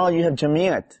and now you have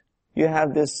jamiyat. You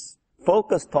have this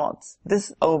focused thoughts. This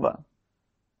is awba.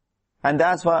 And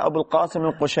that's why Abu al-Qasim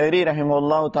al-Qushayri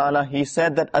rahimahullah ta'ala, he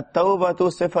said that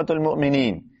at-tawbatu sifatul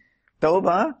mu'mineen.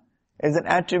 Tawbah is an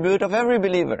attribute of every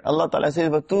believer. Allah ta'ala says,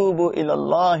 وَتُوبُوا إِلَى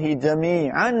اللَّهِ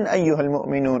جَمِيعًا أَيُّهَا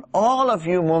الْمُؤْمِنُونَ. All of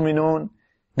you mu'minun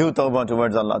do tawbah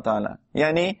towards Allah ta'ala.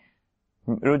 Yani,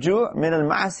 ruju' min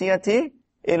al-ma'asiyati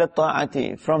ila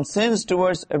ta'ati. From sins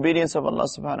towards obedience of Allah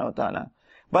subhanahu wa ta'ala.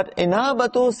 But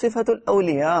inabatu sifatul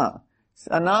awliya.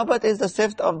 Inabat is the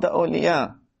sift of the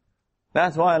awliya.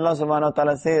 That's why Allah subhanahu wa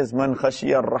ta'ala says, مَنْ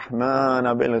خَشِيَ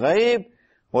الرَّحْمَنَ بِالْغَيْبِ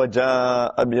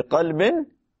وَجَاءَ بِقَلْبٍ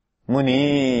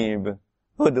مُنِيبٍ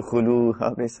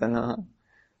وَدْخُلُوهَا بِسَلَامٍ.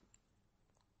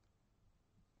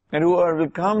 And whoever will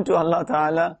come to Allah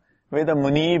ta'ala with a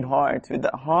munib heart, with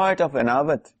the heart of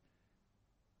inabat,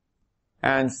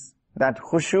 and that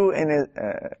khushu in his,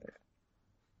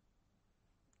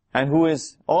 and who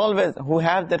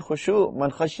have that khushu,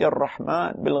 مَنْ خَشِيَ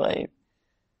الرَّحْمَنَ بِالْغَيْبِ,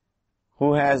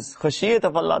 who has khashiyat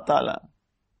of Allah Ta'ala,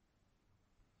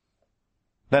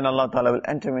 then Allah Ta'ala will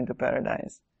enter him into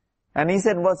paradise. And he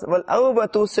said, وَالْأَوْبَةُ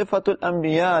صِفَةُ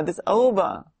الْأَنْبِيَاءِ. This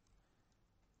awbah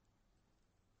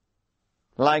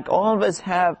Like always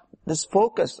have this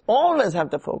focus, always have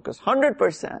the focus,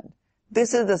 100%.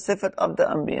 This is the sifat of the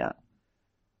Anbiya.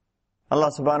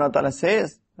 Allah subhanahu wa ta'ala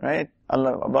says, right,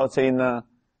 Allah about Sayyidina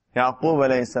Yaqub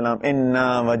alayhi salam,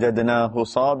 Inna wajadnahu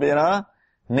sabira,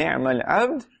 ni'mal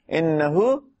abd,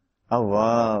 innahu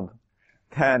awwab.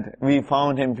 That we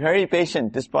found him very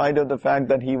patient, despite of the fact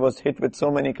that he was hit with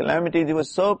so many calamities. He was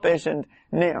so patient.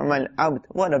 Ni'mal abd.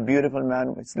 What a beautiful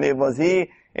man, slave was he.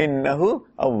 Innahu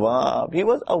awwab. He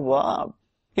was awwab.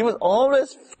 He was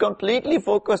always completely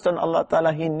focused on Allah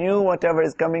Ta'ala. He knew whatever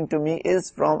is coming to me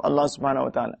is from Allah Subhanahu wa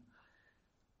Ta'ala.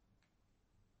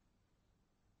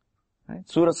 Right?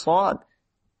 Surah Sad.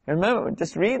 Remember,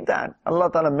 just read that. Allah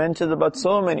Ta'ala mentions about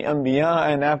so many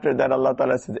Anbiya, and after that Allah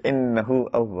Ta'ala says, Innahu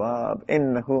awwab,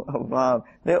 Innahu awwab.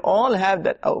 They all have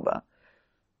that awwab.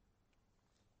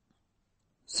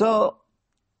 So,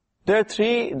 there are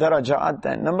three darajat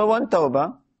then. Number one,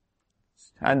 tawbah.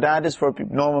 And that is for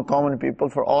normal, common people,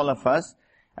 for all of us.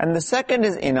 And the second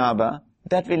is inaba,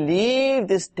 that we leave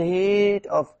this state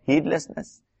of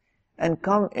heedlessness and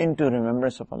come into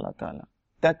remembrance of Allah Ta'ala.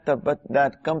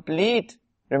 That complete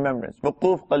remembrance,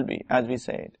 wuquf qalbi, as we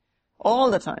say it,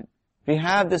 all the time. We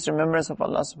have this remembrance of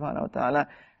Allah Subhanahu wa Ta'ala.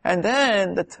 And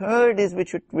then the third is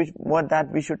that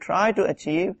we should try to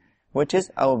achieve, which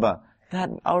is awbah. That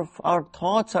our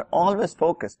thoughts are always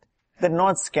focused. They're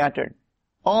not scattered.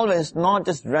 Always, not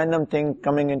just random thing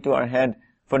coming into our head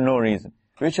for no reason.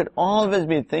 We should always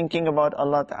be thinking about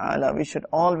Allah Ta'ala. We should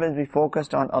always be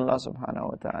focused on Allah Subhanahu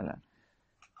wa Ta'ala.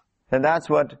 And that's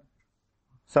what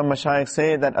some mashayikh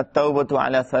say, that at-tawbatu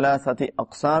ala thalathati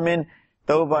aqsamin.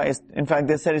 Tawbah is, in fact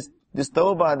they said this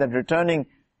tawbah, that returning,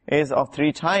 is of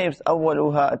three types.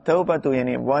 Awwaluha at-tawbatu,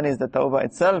 yani one is the tawbah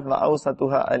itself, wa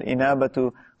awsatuha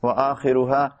al-inabatu, wa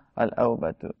akhiruha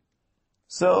al-awbatu.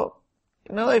 So,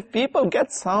 if people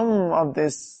get some of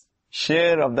this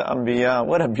share of the Anbiya,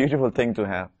 what a beautiful thing to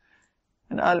have.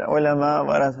 And al-ulama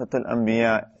warathatul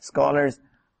Anbiya, scholars,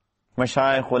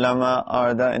 mashayikh, ulama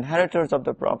are the inheritors of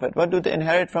the Prophet. What do they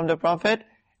inherit from the Prophet?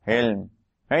 Ilm.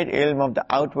 Right? Ilm of the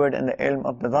outward and the ilm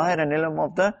of the zahir and ilm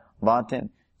of the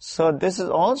batin. So this is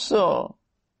also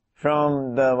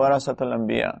from the warasatul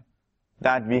Anbiya,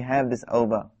 that we have this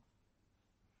awbah.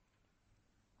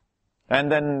 And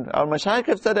then our mashayikh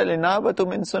have said, al-inabatu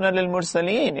min sunnah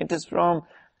al-mursaleen. It is from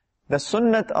the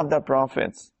sunnat of the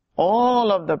prophets.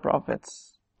 All of the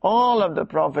prophets,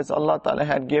 Allah Ta'ala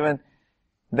had given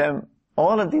them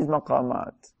all of these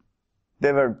maqamat.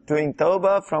 They were doing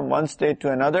tawbah from one state to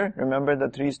another. Remember the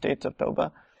three states of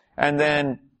tawbah. And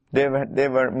then they were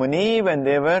munib and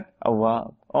they were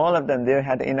awwab. All of them, they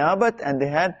had inabat and they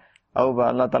had awbah.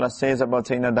 Allah Ta'ala says about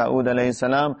Sayyidina Dawood alayhi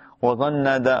salam,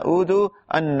 وَظَنَّ دَاوُودُ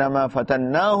أَنَّمَا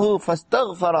فَتَنَّاهُ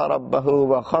فَاسْتَغْفَرَ رَبَّهُ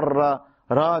وَخَرَّ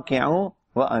رَاكِعُ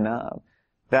وَأَنَابَ.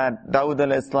 That Dawood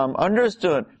alayhi salam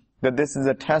understood that this is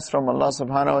a test from Allah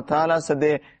Subhanahu wa Ta'ala, so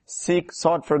they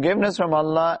sought forgiveness from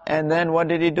Allah, and then what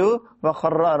did he do?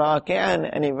 وَخَرَّ رَاكِعًا,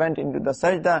 and he went into the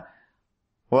sajda,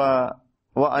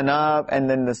 وَأَنَابَ, and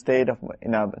then the state of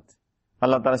inabat.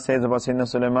 Allah Ta'ala says about Sayyidina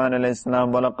Sulaiman alayhi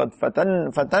salam, وَلَقَدْ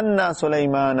فَتَنَّا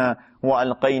سُلَيْمَانَ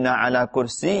وَأَلْقَيْنَا عَلَى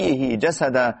كُرْسِيِّهِ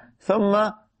جَسَدًا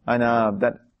ثُمَّ أَنَابَ.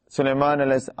 That Sulaiman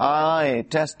alayhi salam, I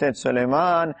tested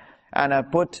Sulaiman, and I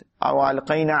put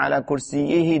وَأَلْقَيْنَا عَلَى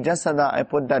كُرْسِيِّهِ جَسَدًا, I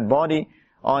put that body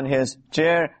on his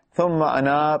chair, ثُمَّ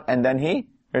أَنَابَ, and then he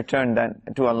returned then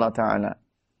to Allah Ta'ala.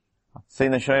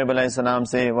 Sayyidina Shuaib alayhi salam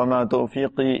say, وَمَا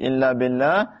تَوْفِيقِي إِلَّا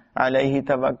بِاللَّهِ عَلَيْهِ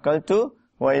تَوَكَّلْتُ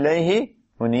وَإِلَيْهِ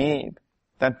أُنِيبُ.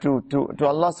 That to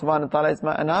Allah Subhanahu wa Ta'ala is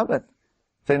my anabat.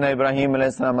 Sayyidina Ibrahim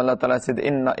alayhi salam, Allah Ta'ala said,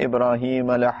 Inna Ibrahim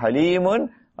la halimun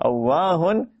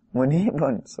awwahun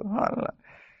munibun. Subhanallah.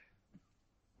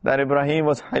 That Ibrahim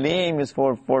was halim, is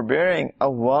forbearing.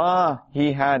 Awwah,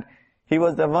 he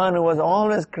was the one who was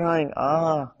always crying,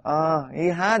 he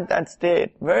had that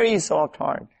state, very soft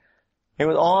heart. He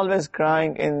was always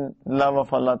crying in love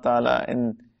of Allah Ta'ala,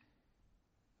 and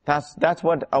that's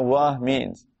what awwah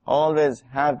means. Always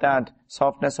have that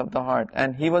softness of the heart.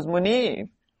 And he was munib.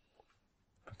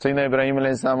 Sayyidina Ibrahim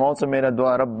alayhi salam also made a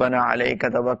dua, Rabbana alayka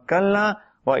tawakkalna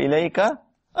wa ilayka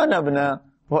anabna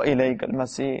wa ilayka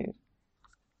al-masir.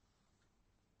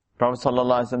 Prophet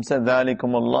sallallahu alaihi wasallam said, ذَلِكُمُ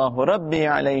اللَّهُ رَبِّي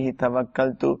عَلَيْهِ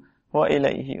تَوَكَّلْتُ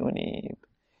وَإِلَيْهِ أُنِيبُ.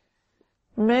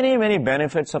 Many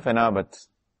benefits of inabat,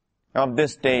 of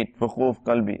this state, wuquf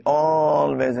qalbi,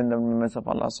 always in the remembrance of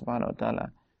Allah Subhanahu wa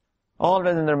Ta'ala.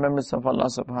 Always in the remembrance of Allah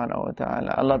Subhanahu wa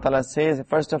Ta'ala. Allah Ta'ala says,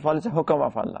 first of all, it's a hukam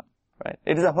of Allah. Right?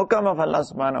 It is a hukam of Allah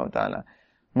Subhanahu wa Ta'ala.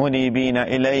 مُنِيبِينَ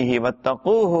إِلَيْهِ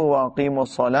وَاتَّقُوهُ وَأَقِيمُوا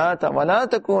الصَّلَاةَ وَلَا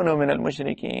تَكُونُوا مِنَ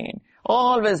الْمُشْرِكِينَ.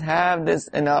 Always have this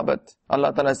inabat.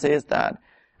 Allah Ta'ala says that.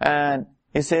 And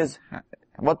He says,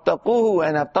 وَاتَّقُوهُ,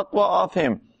 and have taqwa of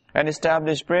him, and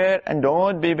establish prayer, and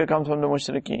don't become from the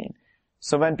mushrikeen.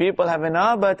 So when people have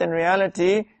inabat, in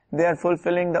reality, they are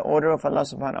fulfilling the order of Allah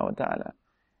subhanahu wa ta'ala.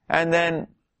 And then,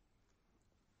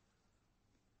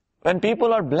 when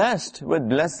people are blessed with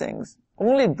blessings,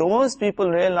 only those people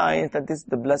realize that this is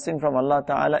the blessing from Allah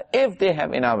ta'ala if they have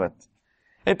inabat.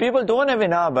 If people don't have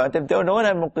inabat, if they don't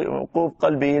have muqoof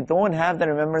qalbi, don't have the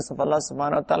remembrance of Allah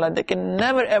subhanahu wa ta'ala, they can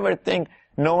never ever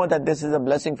know that this is a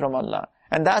blessing from Allah.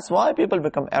 And that's why people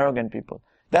become arrogant people.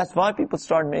 That's why people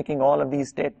start making all of these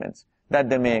statements that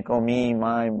they make, oh me,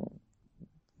 my,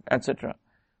 etc.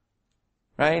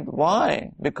 Right?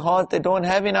 Why? Because they don't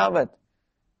have inabat.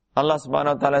 Allah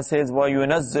subhanahu wa ta'ala says,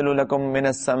 وَيُنَزِّلُ لَكُم مِّنَ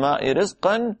السَّمَاءِ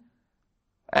رِزْقًا,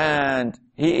 and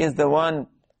He is the one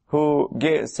who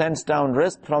sends down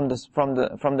risk from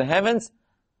the heavens.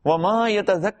 وَمَا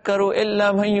يَتَذَكَّرُ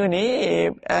إِلَّا مَن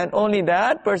يُنِيبُ, and only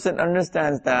that person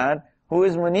understands that, who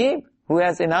is munib, who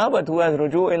has inabat, who has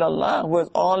ruju' ila Allah, who is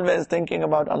always thinking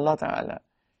about Allah ta'ala.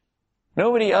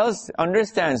 Nobody else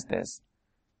understands this.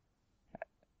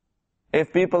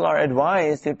 If people are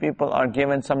advised, if people are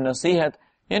given some nasihat,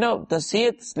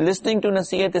 nasihat, listening to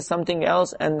nasihat is something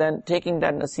else, and then taking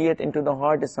that nasihat into the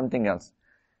heart is something else.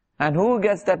 And who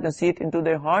gets that nasihat into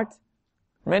their heart?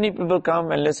 Many people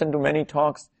come and listen to many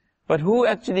talks, but who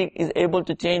actually is able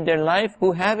to change their life?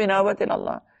 Who have inabat in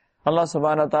Allah. Allah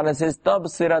subhanahu wa ta'ala says,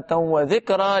 تَبْصِرَةً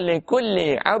وَذِكْرَى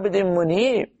لِكُلِّ عَبْدٍ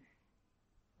مُنِيبٍ.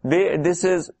 This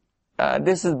is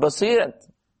basirat.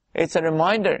 It's a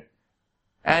reminder.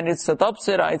 And it's a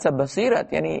tabsira, it's a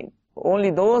basirat. Yani, only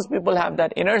those people have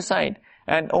that inner sight,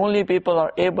 and only people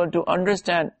are able to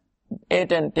understand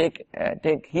it and take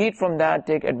heed from that,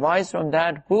 take advice from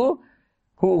that. Who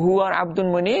are Abdul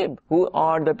Munib, who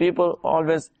are the people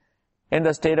always in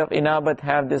the state of inabat,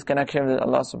 have this connection with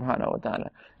Allah subhanahu wa ta'ala.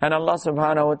 And Allah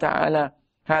subhanahu wa ta'ala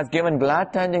has given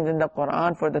glad tidings in the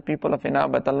Quran for the people of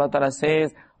inabat. Allah ta'ala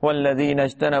says, وَالَّذِينَ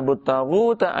اجْتَنَبُوا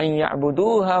الطَّاغُوتَ أَن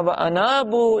يَعْبُدُوهَا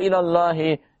وَأَنَابُوا إِلَى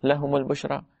اللَّهِ لَهُمُ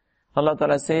الْبُشْرَى. Allah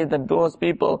ta'ala says that those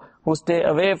people who stay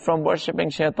away from worshipping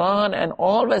shaitan and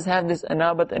always have this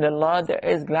inabat in Allah, there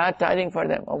is glad tidings for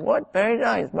them. Of what?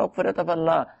 Paradise, maghfirat of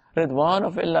Allah, ridwan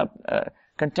of Allah,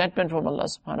 contentment from Allah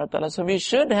subhanahu wa ta'ala. So we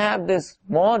should have this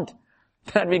want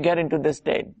that we get into this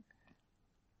state.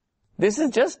 This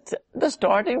is just the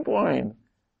starting point.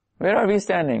 Where are we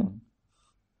standing?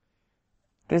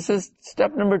 This is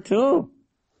step number 2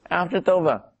 after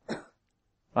tawbah.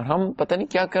 और हम पता नहीं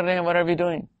क्या कर रहे हैं, what are we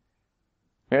doing?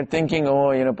 We are thinking,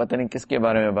 पता नहीं किसके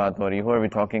बारे में बात हो रही, who are we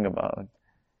talking about?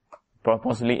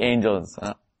 Possibly angels.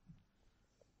 Huh?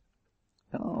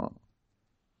 No.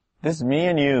 This is me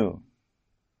and you.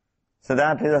 So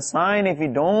that is a sign, if we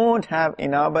don't have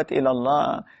inabat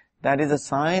ilallah, that is a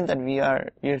sign that we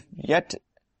are yet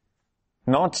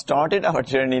not started our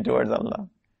journey towards Allah.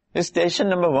 It's station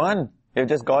number 1. We've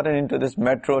just gotten into this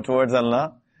metro towards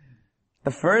Allah.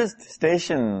 The first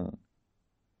station,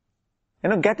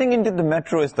 getting into the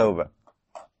metro is tawbah.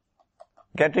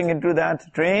 Getting into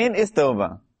that train is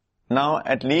tawbah. Now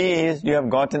at least you have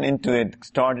gotten into it,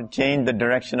 started, changed the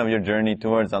direction of your journey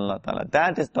towards Allah Ta'ala.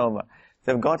 That is tawbah.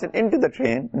 So you've gotten into the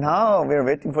train. Now we're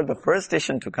waiting for the first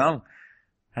station to come.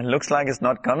 And looks like it's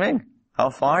not coming. How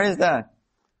far is that?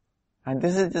 And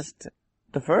this is just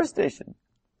the first station.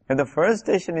 If the first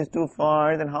station is too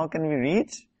far, then how can we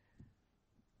reach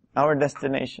our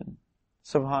destination?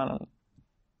 Subhanallah.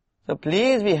 So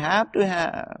please, we have to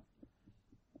have.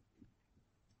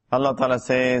 Allah Ta'ala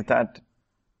says that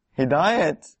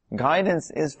hidayat,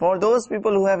 guidance, is for those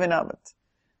people who have inabat.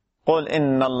 قُلْ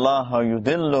إِنَّ اللَّهَ يُضِلُّ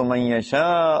مَنْ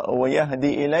يَشَاءُ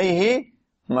وَيَهْدِي إِلَيْهِ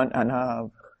مَنْ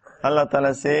أَنَابَ. Allah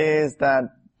Ta'ala says that,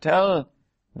 tell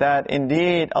that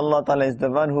indeed Allah Ta'ala is the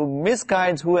one who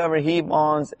misguides whoever He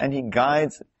wants, and He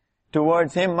guides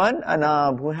towards Him man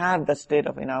anab, who have the state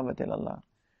of inabat ilallah.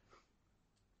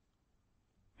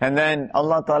 And then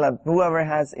Allah Ta'ala, whoever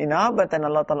has inabat, and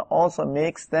Allah Ta'ala also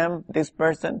makes them, this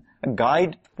person, a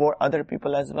guide for other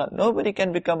people as well. Nobody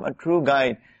can become a true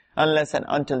guide unless and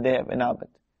until they have inabat.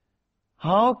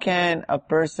 How can a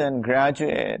person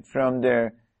graduate from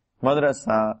their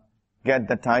madrasa, get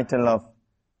the title of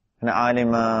an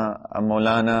alima, a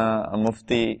maulana, a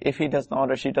mufti, if he does not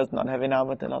or she does not have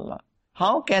inabat ilallah?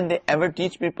 How can they ever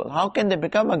teach people? How can they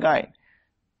become a guide?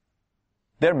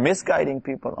 They're misguiding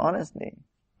people, honestly.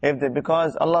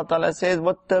 Because Allah Ta'ala says,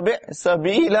 وَاتَّبِعْ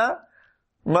سَبِيلَ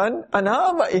مَنْ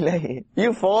أَنَابَ إِلَيْهِ.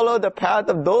 You follow the path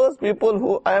of those people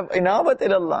who have inabat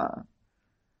ilallah.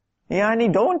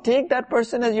 Yani, don't take that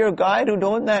person as your guide who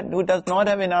does not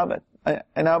have inabat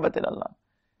ilallah.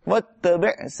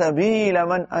 وَاتَّبِعْ سَبِيلَ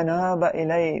مَنْ أَنَابَ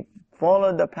إِلَيْهِ.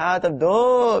 follow the path of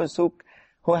those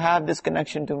who have this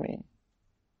connection to me,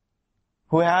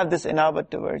 who have this inabat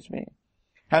towards me.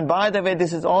 And by the way,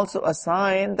 this is also a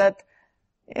sign that,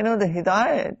 the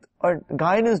hidayat or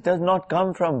guidance does not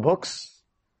come from books.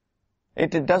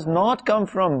 It does not come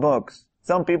from books.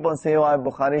 Some people say, I have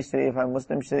Bukhari Sharif, I have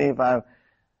Muslim Sharif, I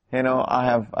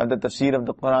have the tafsir of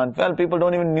the Quran. Well, people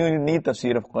don't even need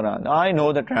tafsir of Quran. I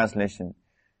know the translation.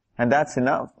 And that's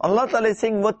enough. Allah Ta'ala is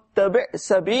saying, وَاتَّبِعْ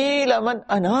سَبِيلَ مَنْ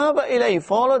أَنَابَ إِلَيْهِ.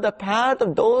 Follow the path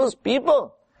of those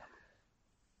people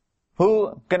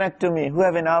who connect to me, who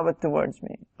have inabat towards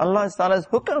me. Allah Ta'ala's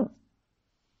hukam.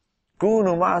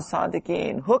 كُونُوا مَعَ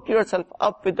الصَّادِقِينَ. Hook yourself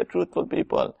up with the truthful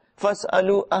people.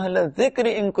 فَاسْأَلُوا أَهْلَ الذِّكْرِ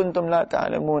إِن كُنْتُمْ لَا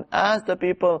تَعْلَمُونَ. Ask the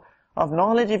people of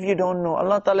knowledge if you don't know.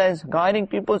 Allah Ta'ala is guiding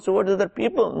people towards other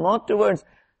people, not towards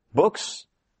books.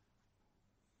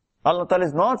 Allah Ta'ala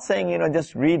is not saying,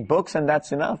 just read books and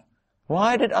that's enough.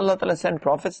 Why did Allah Ta'ala send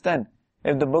prophets then,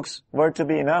 if the books were to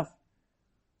be enough?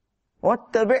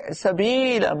 وَاتَّبِعْ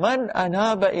سَبِيلَ مَنْ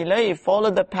أَنَابَ إِلَيْهِ.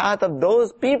 Follow the path of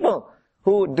those people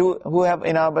who have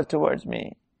inabat towards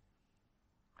me.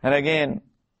 And again,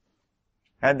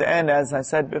 at the end, as I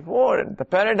said before, the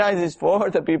paradise is for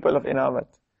the people of inabat.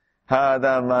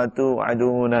 هَذَا مَا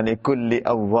تُوعَدُونَ لِكُلِّ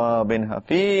أَوَّابٍ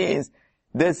حَفِيظٍ.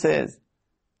 This is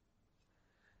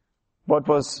what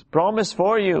was promised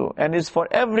for you, and is for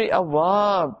every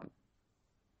awwab,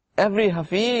 every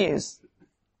hafiz.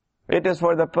 It is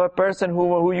for the person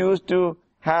who used to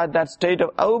have that state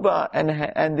of awba,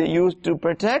 and they used to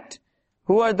protect.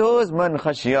 Who are those? Man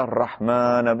khashiyar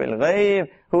rahman bil ghaib.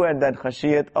 Who had that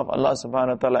khashiyat of Allah subhanahu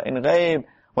wa ta'ala in ghaib.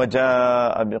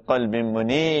 وَجَاءَ بِقَلْبٍ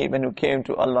مُنِيبٍ. And who came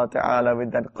to Allah ta'ala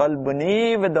with that qalb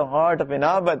munib, with the heart of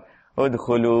inabat.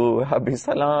 Udkhulu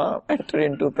bisalam. Enter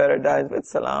into paradise with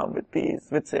salam, with peace,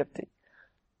 with safety.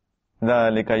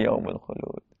 ذَلِكَ يَوْمُ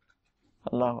الْخُلُودِ.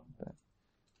 Allahu Akbar.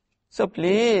 So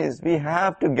please, we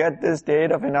have to get this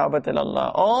state of inabat ila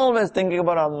Allah. Always thinking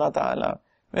about Allah Ta'ala.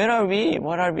 Where are we?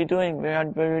 What are we doing?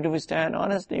 Where do we stand?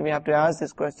 Honestly, we have to ask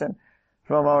this question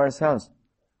from ourselves.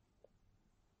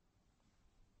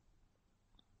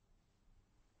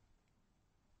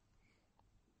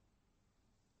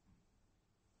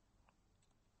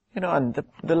 And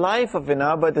the life of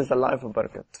inabat is the life of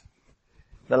barakat.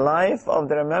 The life of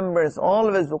the remembrance,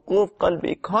 always wuquf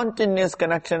qalbi, continuous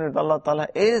connection with Allah Ta'ala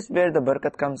is where the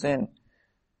barakat comes in.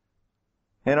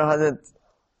 Hazrat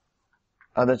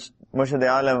Murshid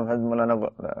Alam, Hazrat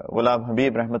Maulana Ghulam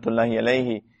Habib Rahmatullahi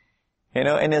Alayhi,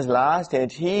 in his last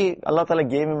age, Allah Ta'ala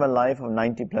gave him a life of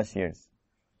 90 plus years.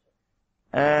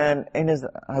 And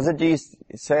Hazrat Ji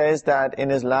says that in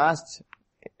his last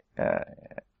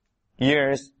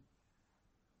years,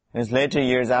 in his later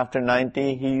years after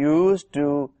 90, he used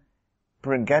to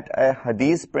get a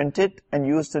hadith printed and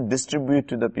used to distribute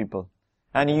to the people.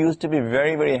 And he used to be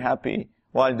very, very happy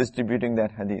while distributing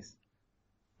that hadith.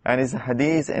 And his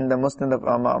hadith in the Musnad of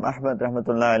Imam Ahmad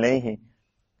Rahmatullah Alayhi,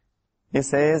 he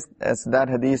says, as that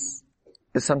hadith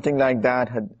is something like that,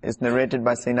 is narrated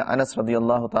by Sayyidina Anas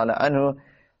radiyallahu ta'ala anhu,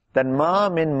 that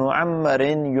مَا مِن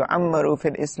مُعَمَّرٍ يُعَمَّرُ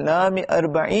فِي الْإِسْلَامِ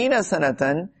 40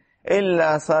 سَنَةً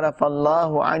إِلَّا صَرَفَ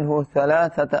اللَّهُ عَنْهُ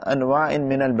 3 أَنْوَاءٍ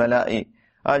مِنَ الْبَلَاءِ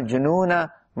الْجُنُونَ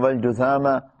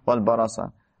وَالْجُذَامَ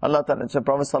وَالْبَرَصَ. Allah Ta'ala, so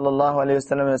Prophet sallallahu alayhi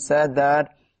wa sallam has said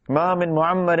that مَا مِن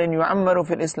مُعَمَّرٍ يُعَمَّرُ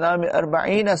فِي الْإِسْلَامِ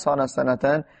 40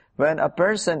 سَنَةً. When a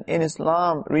person in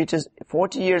Islam reaches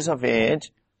 40 years of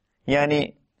age,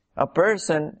 yani a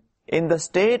person in the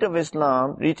state of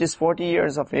Islam reaches 40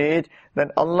 years of age, then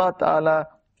Allah Ta'ala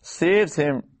saves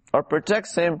him or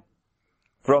protects him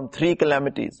from 3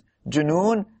 calamities.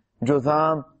 Junoon,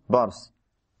 Judham, Bars.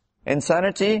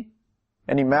 Insanity,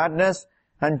 any madness,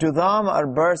 and Judham or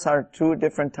Bars are 2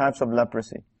 different types of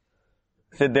leprosy.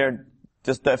 So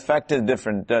just the effect is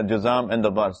different, the Judham and the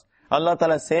Bars. Allah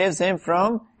Ta'ala saves him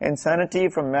from insanity,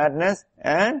 from madness,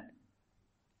 and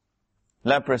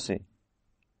leprosy.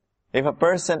 If a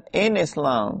person in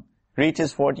Islam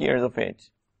reaches 40 years of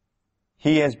age,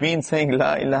 he has been saying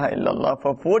La ilaha illallah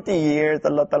for 40 years,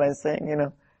 Allah Ta'ala is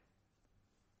saying,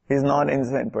 he's not an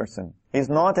insane person. He's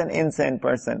not an insane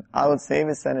person. I will save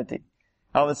his sanity.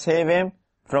 I will save him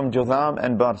from Judham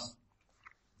and Bars.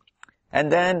 And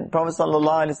then Prophet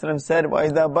sallallahu alaihi wasallam said,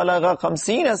 وَإِذَا بَلَغَ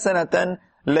 50 سَنَةً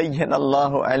لَيَّنَ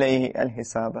اللَّهُ عَلَيْهِ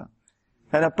الْحِسَابَ.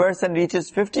 When a person reaches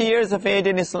 50 years of age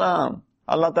in Islam,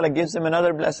 Allah Ta'ala gives him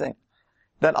another blessing,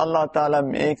 that Allah Ta'ala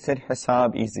makes his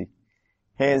hisab easy,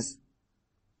 his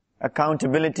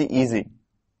accountability easy.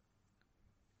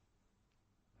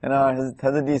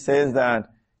 Hazrat says that,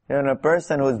 a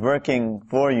person who is working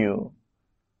for you,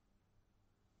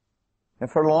 and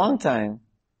for a long time,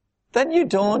 then you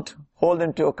don't hold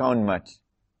him to account much.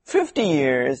 50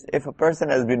 years, if a person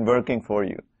has been working for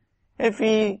you, if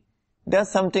he does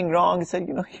something wrong, he said,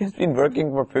 he's been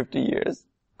working for 50 years.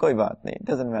 Koi baat nahi, it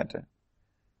doesn't matter.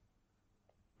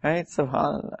 Right?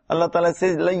 Subhanallah. Allah Ta'ala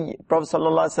says, Prophet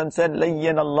Sallallahu Alaihi Wasallam said,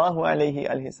 Layyan Allahu alayhi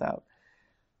al-hisab.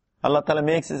 Allah Ta'ala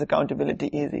makes his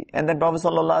accountability easy. And then Prophet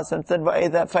Sallallahu Alaihi Wasallam said,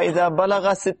 فَإِذَا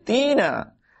بَلَغَ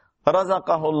سِتِّينَ رَزَقَهُ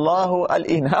اللَّهُ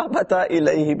الْإِنَابَةَ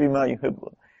إِلَيْهِ بِمَا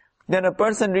يُحِبُّ. Then a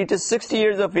person reaches 60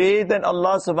 years of age, then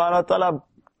Allah Subhanahu Wa Ta'ala,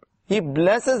 He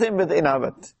blesses him with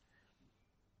inabat.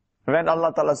 When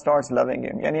Allah Ta'ala starts loving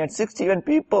him. Yani at 60, when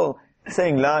people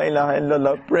saying La ilaha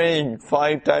illallah, praying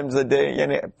 5 times a day,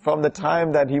 yani from the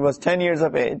time that he was 10 years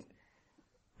of age,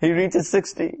 he reaches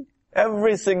 60.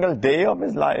 Every single day of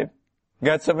his life,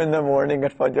 gets up in the morning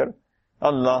at Fajr.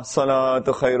 Allah,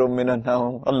 salatu khairum minan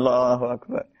naum. Allahu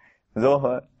Akbar.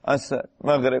 Zohar, Asr,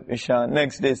 Maghrib, Isha.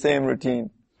 Next day, same routine.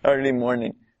 Early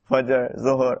morning. Fajr,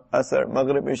 Zohar, Asr,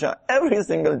 Maghrib, Isha. Every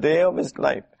single day of his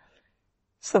life.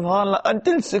 Subhanallah,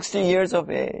 until 60 years of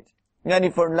age.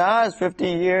 And for last 50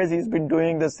 years, he's been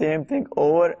doing the same thing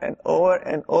over and over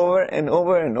and over and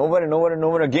over and over and over and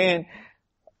over again.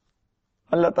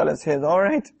 Allah Ta'ala says,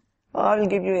 alright, I will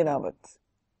give you inabat.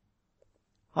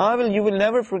 You will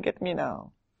never forget me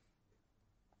now.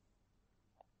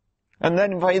 And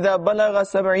then, فَإِذَا بَلَغَ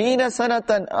سَبْعِينَ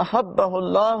سَنَةً أَحَبَّهُ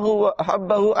اللَّهُ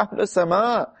وَأَحَبَّهُ أَهْلُ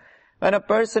السَّمَاءِ. When a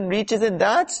person reaches in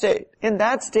that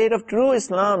state of true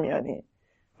Islam, yani,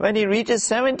 when he reaches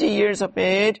 70 years of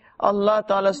age, Allah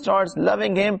Ta'ala starts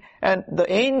loving him, and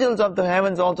the angels of the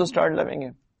heavens also start loving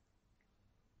him.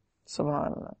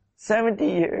 Subhanallah. 70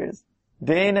 years,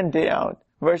 day in and day out,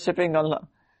 worshipping Allah,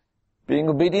 being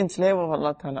obedient slave of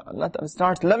Allah Ta'ala. Allah Ta'ala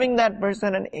starts loving that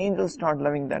person, and angels start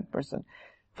loving that person.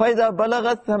 فَإِذَا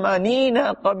بَلَغَتْ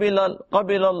ثَمَانِينَ قَبِلَ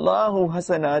اللَّهُ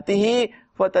حَسَنَاتِهِ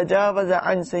وَتَجَاوَزَ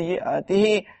عَنْ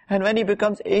سَيِّئَاتِهِ. And when he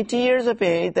becomes 80 years of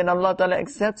age, then Allah Ta'ala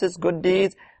accepts his good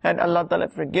deeds, and Allah Ta'ala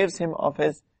forgives him of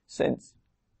his sins.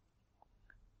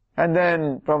 And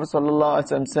then Prophet Sallallahu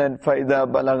Alaihi Wasallam said,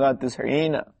 فَإِذَا بَلَغَ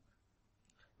تِسْعِينَ.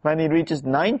 When he reaches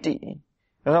 90,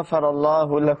 غَفَرَ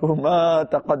اللَّهُ لَهُ مَا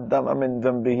تَقَدَّمَ مِنْ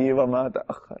ذَنْبِهِ وَمَا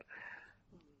تَأَخَّرَ.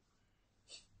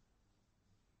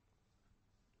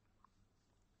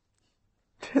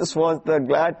 This was the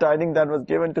glad tidings that was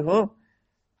given to whom?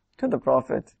 To the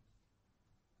Prophet.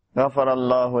 غَفَرَ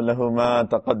اللَّهُ لَهُ مَا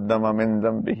تَقَدَّمَ مِنْ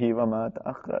ذَنْبِهِ وَمَا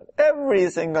تَأَخَّرَ. Every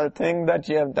single thing that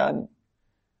you have done,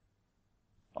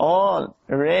 all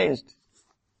erased.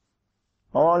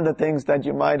 All the things that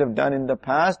you might have done in the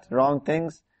past, wrong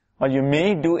things, or you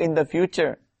may do in the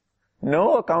future.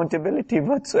 No accountability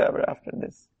whatsoever after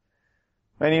this.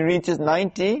 When he reaches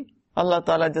 90, Allah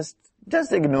Ta'ala just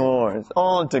ignores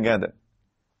altogether.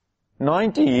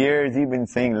 90 years he's been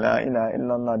saying La ilaha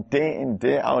illallah, day in,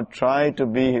 day out, try to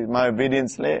be my obedient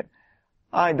slave.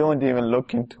 I don't even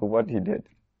look into what he did.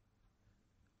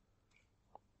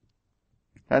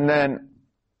 And then,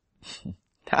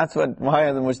 that's what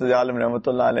Muhammad Murshid Alam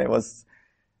Rahmatullah Alayhi was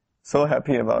so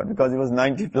happy about, because he was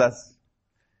 90 plus.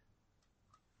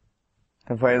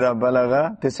 فَإِذَا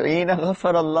بَلَغَ تِسْعِينَ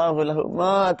غَفَرَ اللَّهُ لَهُ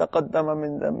مَا تَقَدَّمَ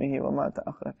مِنْ ذَنْبِهِ وَمَا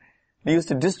تَأَخَّرَ. He used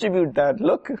to distribute that.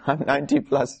 Look, I'm 90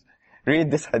 plus.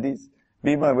 Read this hadith.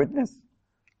 Be my witness.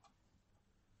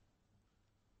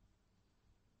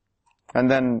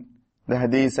 And then the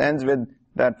hadith ends with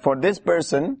that for this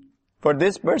person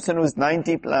who's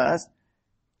 90 plus,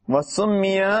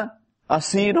 وَسُمِّيَ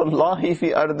أَسِيرُ اللَّهِ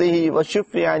فِي أَرْضِهِ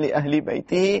وَشُفِّعَ لِأَهْلِ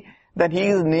بَيْتِهِ. That he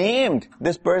is named,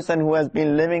 this person who has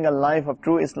been living a life of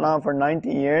true Islam for 90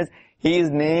 years, he is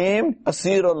named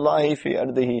Asirullahi fi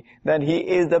ardihi, that he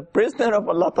is the prisoner of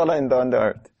Allah Ta'ala on the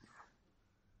earth.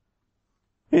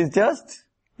 He's just,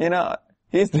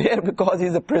 he's there because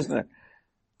he's a prisoner.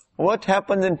 What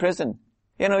happens in prison?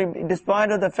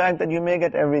 Despite of the fact that you may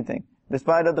get everything,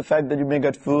 despite of the fact that you may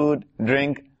get food,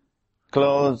 drink,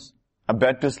 clothes, a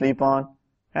bed to sleep on,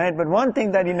 right? But one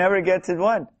thing that he never gets is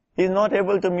what? He's not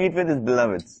able to meet with his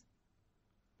beloveds.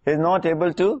 He's not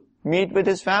able to meet with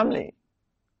his family.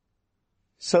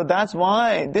 So that's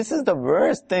why this is the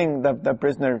worst thing that the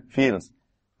prisoner feels.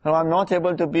 So I'm not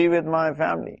able to be with my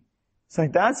family. So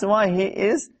that's why he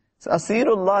is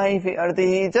Asirullahi fi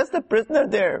ardihi. He's just a prisoner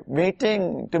there,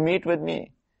 waiting to meet with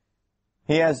me.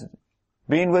 He has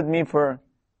been with me for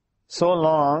so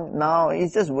long, now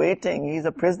he's just waiting. He's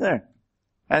a prisoner.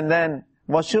 And then,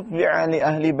 وَشُفِّعَ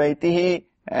لِأَهْلِ بَيْتِهِ.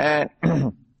 And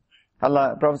Prophet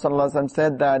Sallallahu Alaihi Wasallam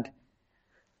said that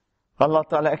Allah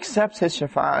Ta'ala accepts his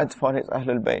shafa'at for his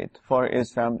Ahlul Bayt, for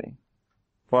his family,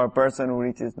 for a person who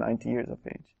reaches 90 years of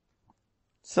age.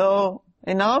 So,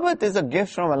 Inabat is a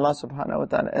gift from Allah Subhanahu Wa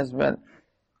Ta'ala as well.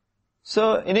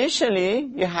 So initially,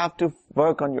 you have to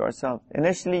work on yourself.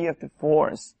 Initially, you have to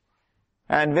force.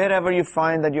 And wherever you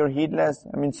find that you're heedless,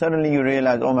 suddenly you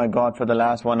realize, oh my God, for the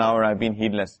last 1 hour I've been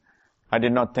heedless. I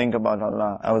did not think about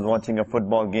Allah. I was watching a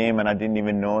football game and I didn't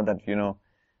even know that,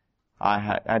 I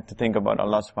had to think about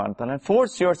Allah subhanahu wa ta'ala. And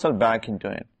force yourself back into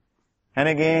it. And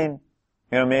again,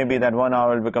 maybe that 1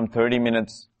 hour will become 30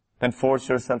 minutes. Then force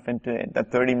yourself into it.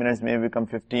 That 30 minutes may become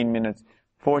 15 minutes.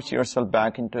 Force yourself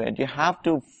back into it. You have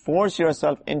to force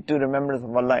yourself into remembrance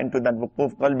of Allah, into that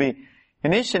wuquf qalbi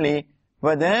initially.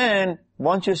 But then,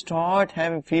 once you start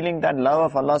feeling that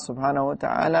love of Allah subhanahu wa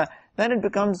ta'ala, then it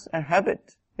becomes a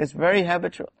habit. It's very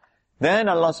habitual. Then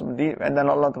Allah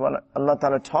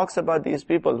Ta'ala talks about these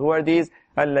people. Who are these?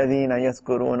 الَّذِينَ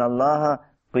يَذْكُرُونَ اللَّهَ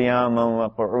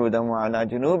قِيَامًا وَقُعُودًا وَعَلَى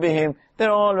جُنُوبِهِمْ.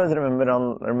 They're always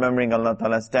remembering Allah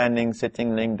Ta'ala, standing,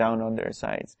 sitting, laying down on their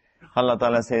sides. Allah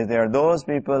Ta'ala says they are those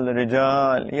people, the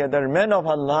rijal, they're men of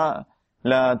Allah.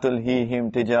 لَا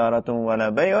تُلْهِيهِمْ تِجَارَةٌ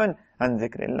وَلَا بَيْعٌ عَنْ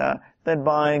ذِكْرِ اللَّهِ. That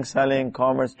buying, selling,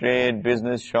 commerce, trade,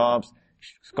 business, shops,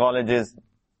 colleges,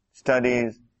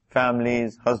 studies,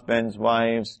 families, husbands,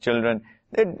 wives, children,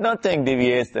 nothing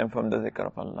deviates them from the zikr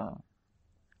of Allah.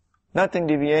 Nothing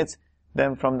deviates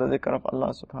them from the zikr of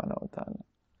Allah subhanahu wa ta'ala.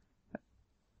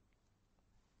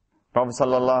 Prophet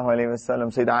sallallahu alayhi wa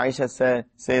sallam, Sayyidah Aisha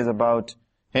says about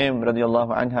him,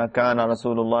 radiyallahu anha, kana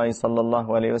Rasulullah sallallahu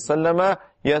alayhi wa sallam,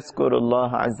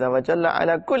 yazkurullah azza wa jalla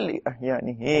ala kulli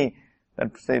ahyanihi.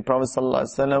 That Prophet sallallahu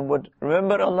alayhi wa sallam would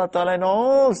remember Allah ta'ala in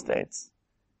all states.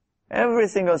 Every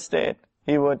single state,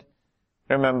 he would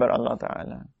remember Allah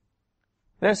ta'ala.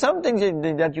 There are some things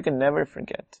that you can never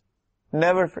forget.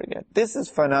 Never forget. This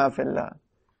is fana fillah.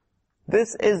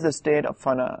 This is the state of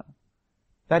fana.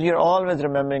 That you're always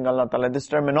remembering Allah ta'ala. This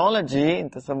terminology in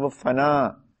tasawwuf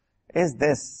fana is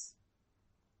this.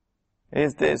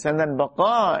 Is this. And then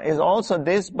baqa is also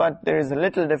this, but there is a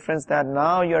little difference that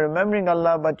now you're remembering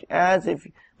Allah,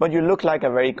 but you look like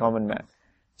a very common man.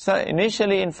 So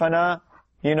initially in fana,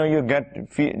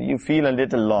 you feel a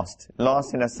little lost.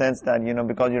 Lost in a sense that,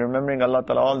 because you're remembering Allah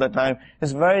Ta'ala all the time,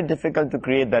 it's very difficult to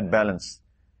create that balance.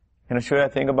 Should I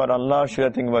think about Allah or should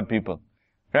I think about people?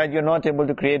 Right? You're not able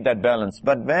to create that balance.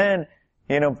 But when,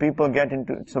 people get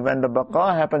into, so when the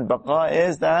baqa happens, baqa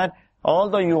is that,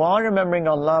 although you are remembering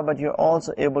Allah, but you're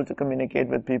also able to communicate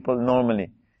with people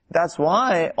normally. That's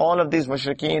why all of these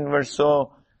mushrikeen were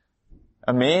so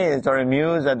amazed or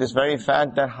amused at this very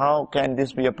fact that how can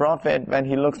this be a prophet when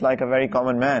he looks like a very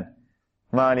common man?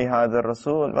 Mali hadha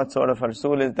Rasul. What sort of a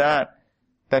Rasul is that?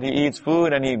 That he eats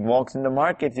food and he walks in the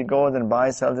market, he goes and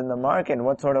buys, sells in the market.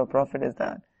 What sort of prophet is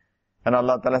that? And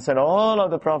Allah Ta'ala said all of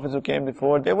the prophets who came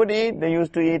before, they would eat, they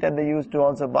used to eat and they used to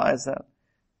also buy and sell.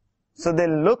 So they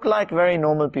look like very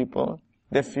normal people.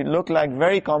 They look like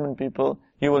very common people.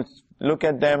 You will look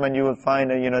at them and you will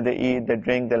find, they eat, they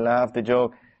drink, they laugh, they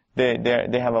joke. They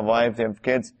have a wife, they have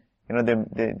kids,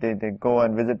 they go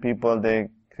and visit people, they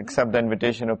accept the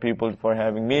invitation of people for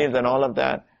having meals and all of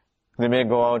that. They may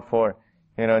go out for,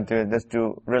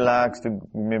 to relax, to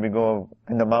maybe go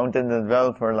in the mountains as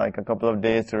well for like a couple of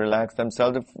days to relax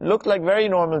themselves. They look like very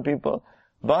normal people.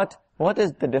 But what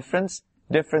is the difference?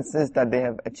 Difference is that they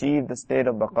have achieved the state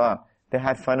of baqa. They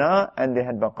had fana and they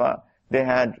had baqa. They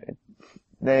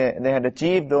had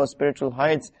achieved those spiritual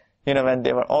heights, when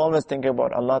they were always thinking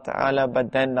about Allah Ta'ala,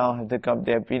 but then now they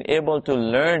have been able to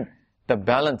learn the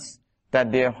balance,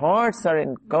 that their hearts are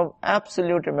in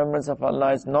absolute remembrance of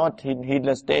Allah, is not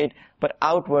heedless state, but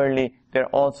outwardly they're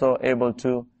also able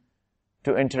to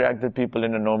interact with people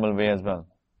in a normal way as well.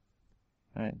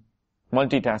 Right?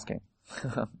 Multitasking.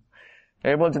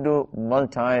 Able to do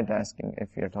multitasking if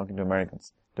you're talking to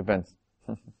Americans. Depends.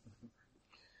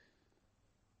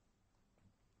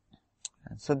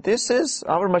 So this is,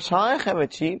 our mashayikh have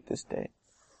achieved this state.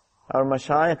 Our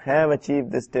mashayikh have achieved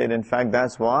this state. In fact,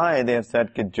 that's why they have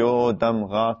said, ki jo dam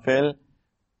ghafil,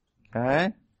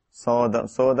 so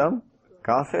dam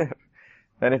kafir.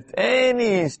 That if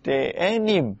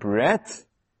any breath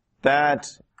that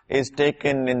is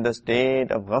taken in the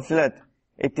state of ghaflat,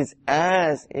 it is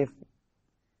as if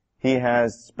he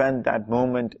has spent that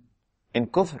moment in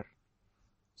kufr.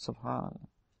 Subhanallah.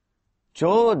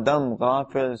 Jo dam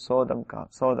ghafil, so dam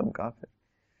kafir.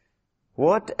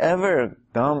 Whatever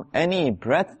any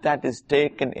breath that is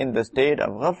taken in the state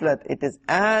of ghaflat, it is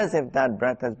as if that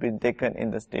breath has been taken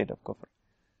in the state of kufr.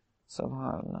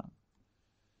 Subhanallah.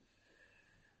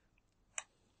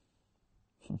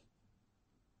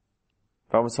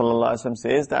 Prophet sallallahu alaihi wasallam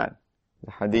says that,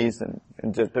 the hadith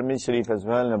in Tirmidhi Sharif as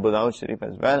well, and Abu Dawud Sharif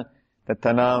as well, that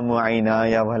tanamu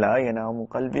aynaya wa la yanamu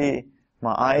qalbi.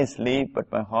 My eyes sleep,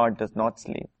 but my heart does not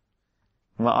sleep.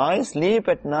 My eyes sleep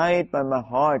at night, but my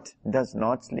heart does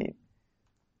not sleep.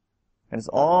 It is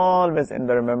always in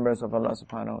the remembrance of Allah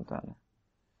subhanahu wa ta'ala.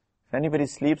 If anybody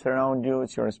sleeps around you,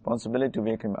 it's your responsibility to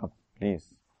wake him up,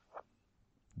 please.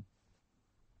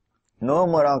 No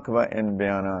muraqabah in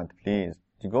bayanat, please.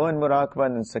 You go in muraqabah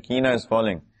and sakina is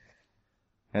falling.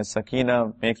 And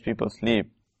sakina makes people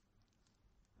sleep.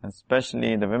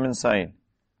 Especially the women's side.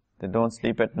 They don't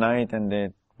sleep at night and they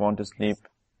want to sleep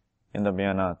in the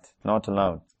bayanat. Not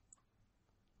allowed.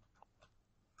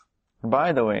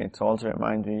 By the way, it also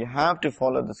reminds me, you have to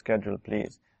follow the schedule,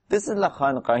 please. This is la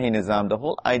khanqahi nizam. The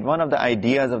whole, one of the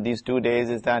ideas of these 2 days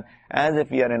is that as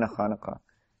if we are in a khanqah.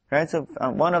 Right? So,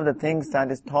 one of the things that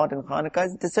is taught in khanqah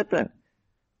is discipline.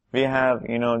 We have,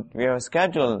 we have a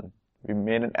schedule. We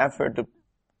made an effort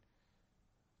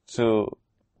to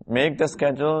make the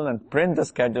schedule and print the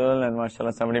schedule, and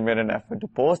mashallah, somebody made an effort to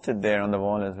post it there on the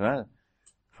wall as well.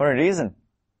 For a reason.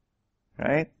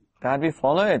 Right? That we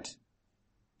follow it.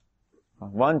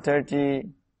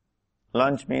 1:30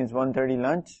 lunch means 1:30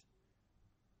 lunch.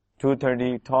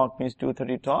 2:30 talk means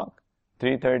 2:30 talk.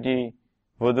 3:30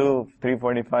 wudu,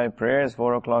 3:45 prayers,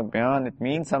 4 o'clock bayan. It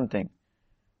means something.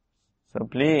 So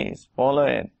please, follow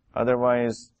it.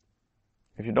 Otherwise,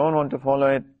 if you don't want to follow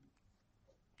it,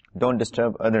 don't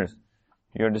disturb others.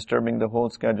 You're disturbing the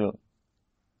whole schedule.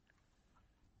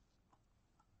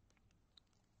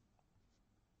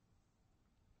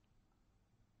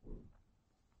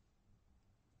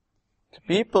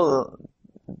 People,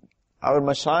 our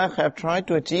mashayikh have tried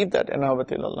to achieve that Inabat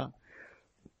ilallah.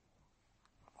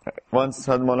 Once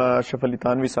Had Maulana Ashraf Ali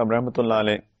Thanvi Sahib Rahmatullah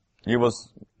alayh,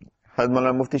 Had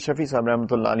Maulana Mufti Shafi Sahib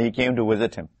Rahmatullah alayh, he came to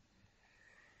visit him.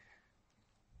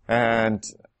 And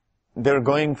they were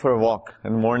going for a walk, a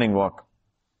morning walk,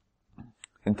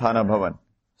 in Thana Bhavan.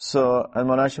 So, Had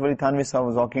Maulana Ashraf Ali Thanvi Sahib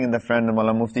was walking in the front, and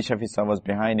Maulana Mufti Shafi Sahib was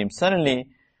behind him. Suddenly,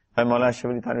 Had Maulana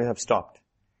Ashraf Ali Thanvi Sahib stopped.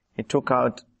 He took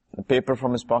out a paper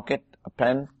from his pocket, a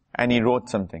pen, and he wrote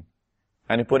something.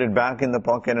 And he put it back in the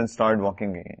pocket and started walking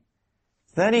again.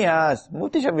 Then he asked,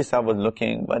 Mufti Shafi Sahib was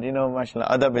looking, but mashallah,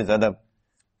 adab is adab.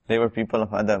 They were people of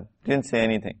adab. Didn't say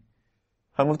anything.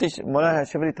 Mufti Maulana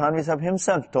Ashraf Ali Thanvi Sahib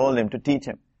himself told him to teach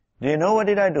him. Do you know what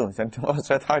did I do? He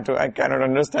said, I cannot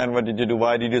understand. What did you do?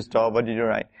 Why did you stop? What did you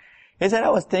write? He said, I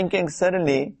was thinking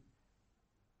suddenly,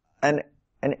 an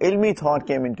ilmi thought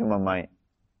came into my mind.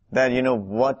 That,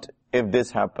 what if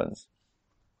this happens?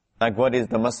 Like, what is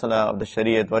the masala of the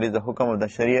Shariat? What is the hukam of the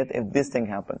Shariat if this thing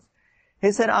happens?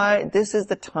 He said, this is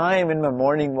the time in my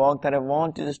morning walk that I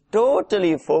want to just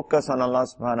totally focus on Allah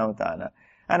subhanahu wa ta'ala.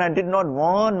 And I did not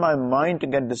want my mind to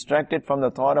get distracted from the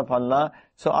thought of Allah.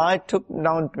 So I took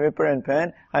down paper and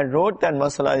pen. I wrote that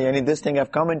masala, this thing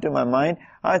have come into my mind.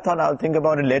 I thought I'll think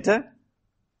about it later.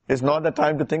 It's not the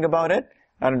time to think about it.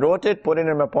 And wrote it, put it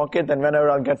in my pocket, then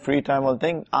whenever I'll get free time, I'll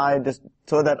think,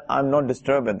 so that I'm not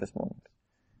disturbed at this moment.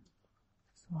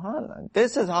 SubhanAllah.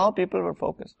 This is how people were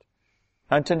focused.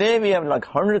 And today we have like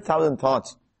 100,000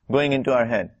 thoughts going into our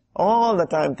head. All the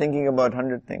time thinking about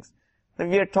 100 things. If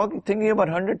we are thinking about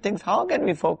 100 things, how can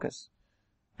we focus?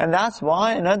 And that's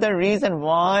why, another reason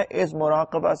why is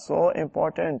muraqabah so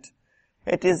important.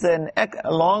 It is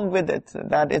along with it,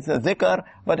 that it's a zikr,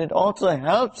 but it also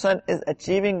helps and is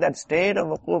achieving that state of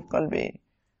wuquf qalbi.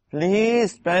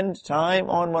 Please spend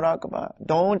time on muraqabah.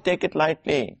 Don't take it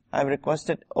lightly. I've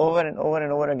requested over and over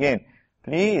and over again.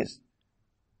 Please.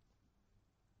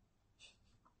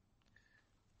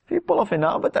 People of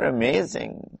Inabat are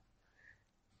amazing.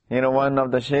 One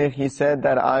of the Shaykh, he said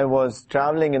that I was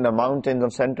traveling in the mountains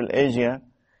of Central Asia.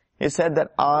 He said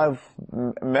that I've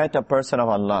met a person of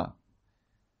Allah.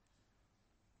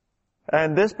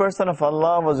 And this person of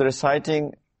Allah was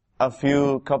reciting he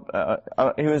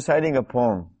was reciting a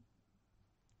poem.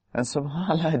 And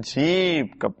subhanAllah,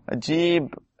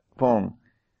 ajeeb poem.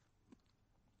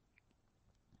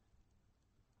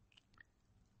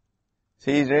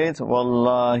 So he reads,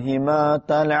 Wallahi ma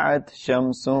tal'at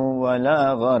shamsun wa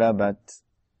la gharabat,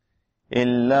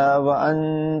 illa wa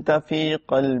anta fi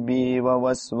qalbi wa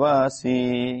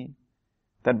waswasi.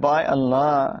 That by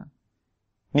Allah,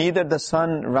 neither the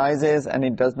sun rises and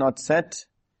it does not set,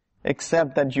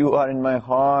 except that you are in my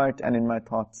heart and in my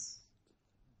thoughts.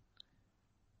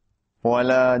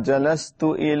 وَلَا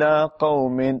جَلَسْتُ إِلَىٰ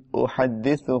قَوْمٍ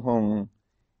أُحَدِّثُهُمْ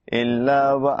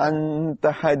إِلَّا وَأَنْتَ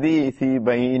حَدِيثِي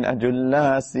بَيْنَ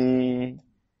جُلَّاسِي.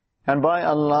 And by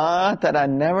Allah, that I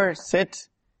never sit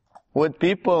with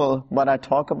people, but I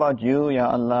talk about you, Ya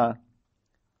Allah.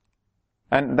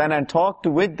 And then I talk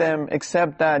with them,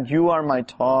 except that you are my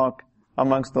talk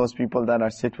amongst those people that I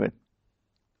sit with.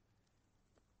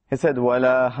 He said,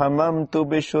 وَلَا هَمَمْتُ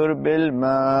بِشُرْبِ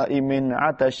الْمَاءِ مِنْ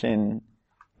عَطَشٍ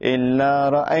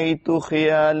إِلَّا رَأَيْتُ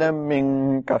خِيَالًا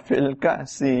مِّنْكَ فِي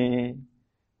الْكَأْسِ.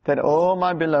 That, oh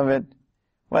my beloved,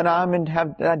 when I'm in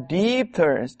have that deep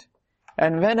thirst,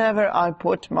 and whenever I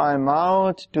put my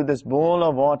mouth to this bowl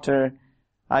of water,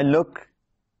 I look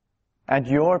at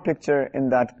your picture in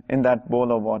that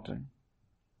bowl of water.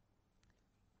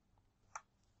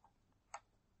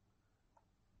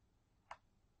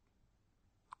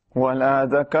 وَلَا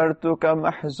ذَكَرْتُكَ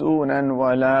مَحْزُونًا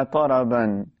وَلَا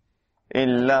طَرَبًا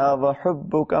إِلَّا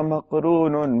وَحُبُّكَ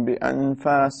مَقْرُونٌ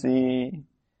بِأَنفَاسِي.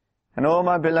 And oh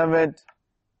my beloved,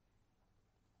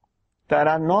 that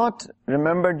I have not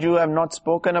remembered you, I have not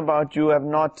spoken about you, I have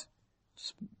not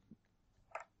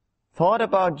thought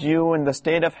about you in the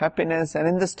state of happiness and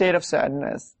in the state of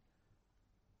sadness.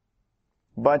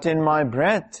 But in my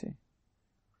breath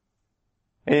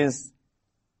is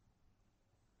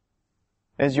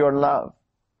your love.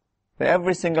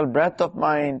 Every single breath of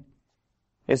mine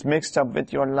is mixed up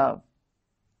with your love.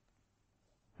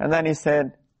 And then he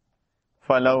said,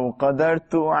 فَلَوْ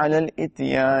قَدَرْتُ عَلَى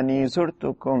الْإِتْيَانِ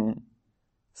زُرْتُكُمْ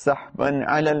سَحْبًا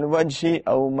عَلَى الْوَجْهِ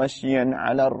أَوْ مَشْيًا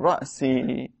عَلَى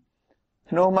الرَّأْسِ.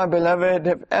 And oh my beloved,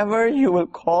 if ever you will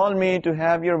call me to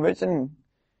have your vision,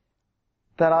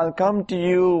 that I'll come to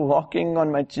you walking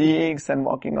on my cheeks and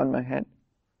walking on my head.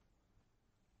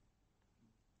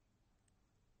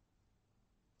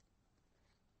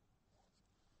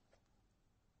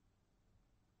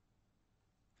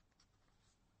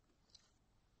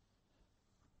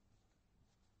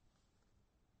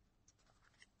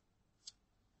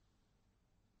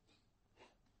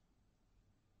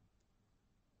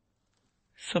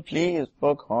 So please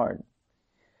work hard.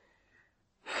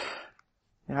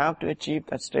 You have to achieve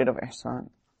that state of ihsan.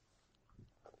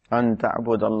 أَن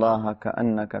تَعْبُدَ اللَّهَ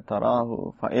كَأَنَّكَ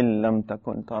تَرَاهُ فَإِن لَمْ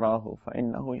تَكُنْ تَرَاهُ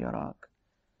فَإِنَّهُ يَرَاكَ.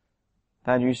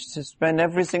 That you should spend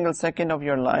every single second of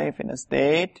your life in a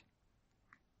state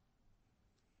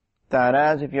that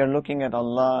as if you're looking at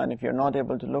Allah, and if you're not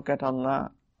able to look at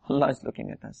Allah, Allah is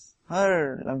looking at us.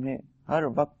 Har lamhe, har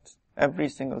waqt, every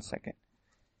single second.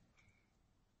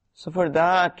 So for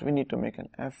that, we need to make an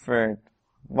effort.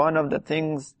 One of the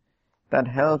things that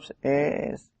helps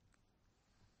is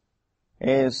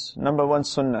number one,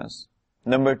 sunnahs.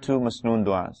 Number two, masnoon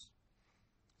du'as.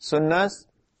 Sunnahs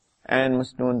and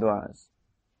masnoon du'as.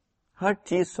 Har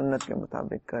cheez sunnat ke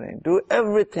mutabik kare. Do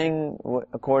everything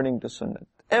according to sunnat.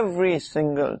 Every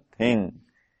single thing.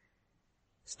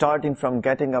 Starting from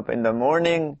getting up in the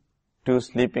morning to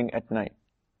sleeping at night.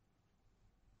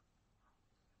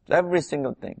 Every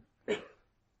single thing.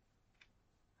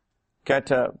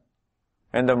 Get up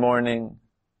in the morning.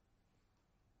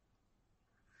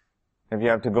 If you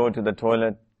have to go to the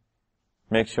toilet,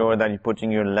 make sure that you're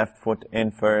putting your left foot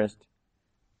in first.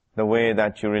 The way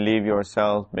that you relieve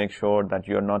yourself, make sure that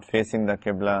you're not facing the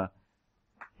Qibla.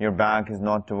 Your back is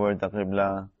not toward the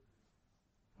Qibla.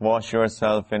 Wash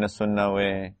yourself in a sunnah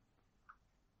way.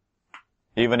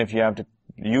 Even if you have to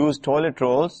use toilet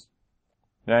rolls,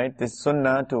 right? This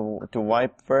sunnah to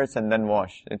wipe first and then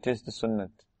wash. It is the sunnah.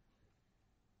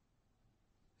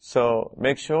 So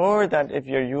make sure that if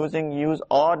you're use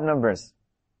odd numbers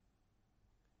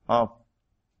of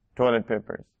toilet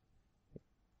papers.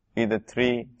 Either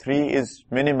three is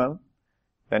minimum,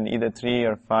 then either 3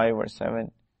 or 5 or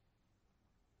 7.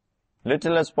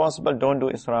 Little as possible, don't do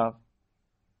israf.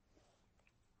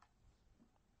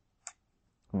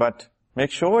 But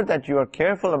make sure that you are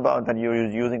careful about that you're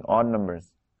using odd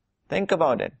numbers. Think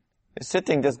about it. You're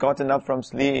sitting, just gotten up from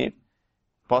sleep,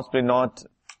 possibly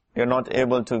you're not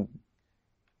able to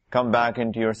come back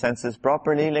into your senses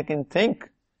properly. Think.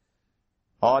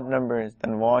 Odd numbers,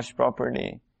 then wash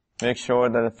properly. Make sure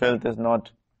that the filth is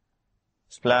not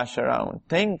splashed around.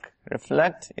 Think,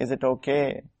 reflect, is it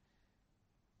okay?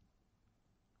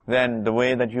 Then the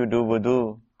way that you do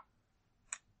wudu,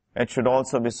 it should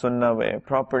also be sunnah way,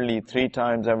 properly 3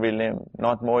 times every limb,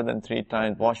 not more than 3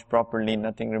 times, wash properly,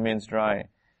 nothing remains dry.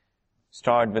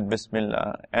 Start with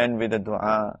Bismillah, end with a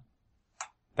dua.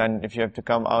 Then if you have to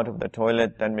come out of the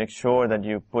toilet, then make sure that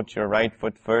you put your right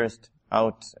foot first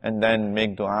out and then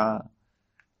make dua.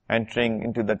 Entering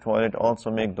into the toilet,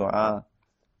 also make dua.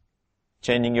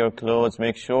 Changing your clothes,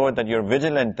 make sure that you're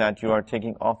vigilant that you are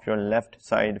taking off your left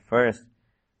side first.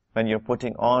 When you're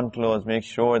putting on clothes, make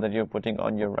sure that you're putting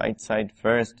on your right side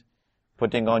first.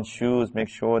 Putting on shoes, make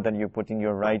sure that you're putting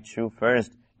your right shoe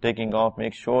first. Taking off,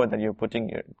 make sure that you're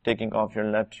taking off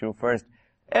your left shoe first.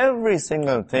 Every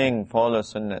single thing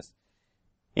follows sunnahs.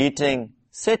 Eating,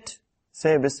 sit,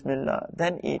 say Bismillah,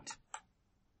 then eat.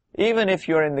 Even if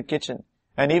you're in the kitchen,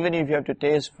 and even if you have to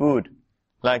taste food,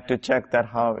 like to check that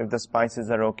if the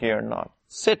spices are okay or not.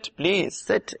 Sit, please,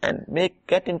 sit and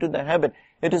get into the habit.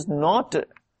 It is not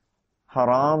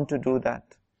haram to do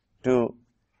that, to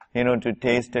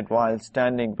taste it while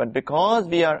standing. But because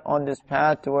we are on this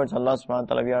path towards Allah subhanahu wa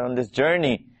ta'ala, we are on this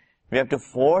journey, we have to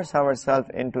force ourselves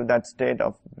into that state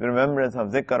of remembrance, of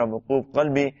zikr, of wuquf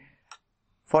qalbi.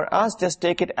 For us, just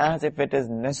take it as if it is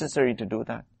necessary to do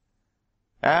that.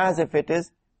 As if it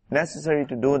is necessary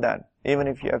to do that. Even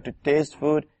if you have to taste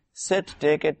food,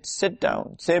 take it, sit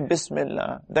down, say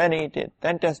Bismillah, then eat it,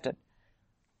 then taste it.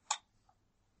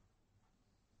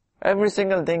 Every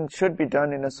single thing should be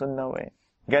done in a sunnah way.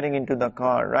 Getting into the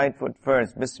car, right foot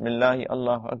first, Bismillahi,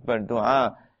 Allahu Akbar,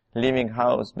 dua. Leaving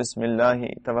house,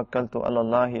 Bismillahi, Tawakkaltu ala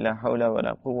Allahi, la hawla wa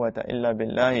la quwwata illa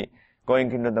billahi.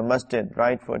 Going into the masjid,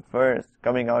 right foot first.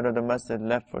 Coming out of the masjid,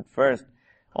 left foot first.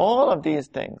 All of these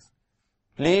things,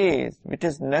 please, which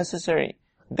is necessary.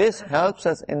 This helps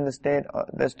us in the state of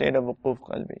wuquf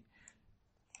qalbi.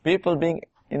 People being,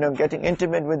 getting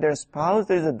intimate with their spouse,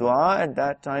 there is a dua at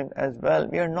that time as well.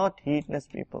 We are not heedless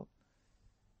people.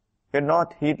 We are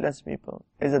not heedless people.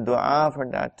 There is a dua for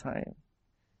that time.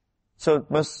 So,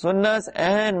 sunnahs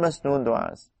and masnoon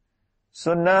du'as.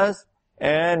 Sunnahs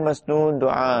and masnoon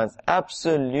du'as.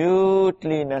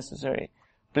 Absolutely necessary.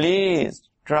 Please,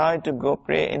 try to go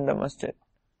pray in the masjid.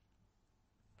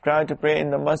 Try to pray in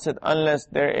the masjid unless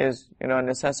there is, a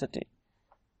necessity.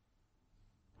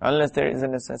 Unless there is a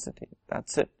necessity.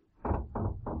 That's it.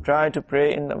 Try to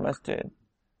pray in the masjid.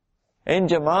 In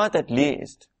Jamaat at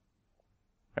least.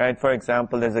 Right? For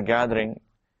example, there's a gathering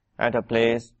at a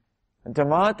place.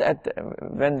 Jamaat,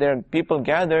 when there are people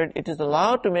gathered, it is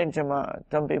allowed to make Jamaat.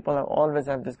 Some people always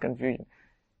have this confusion.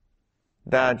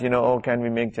 That, can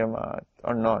we make Jamaat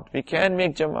or not? We can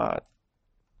make Jamaat.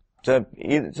 So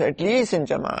at least in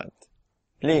Jamaat.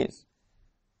 Please.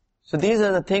 So these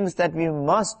are the things that we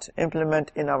must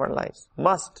implement in our lives.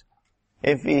 Must.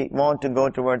 If we want to go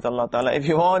towards Allah Ta'ala. If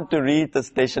you want to reach the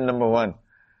station number 1.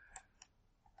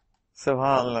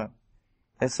 SubhanAllah.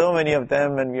 There's so many of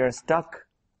them and we are stuck.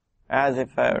 As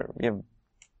if our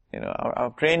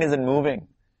train isn't moving.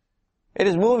 It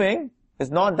is moving.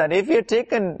 It's not that if we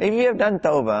have done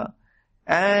tawbah,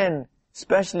 and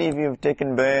especially if we have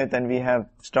taken birth and we have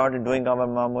started doing our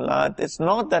maamulat, it's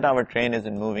not that our train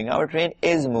isn't moving. Our train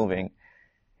is moving.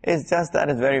 It's just that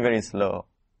it's very, very slow.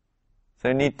 So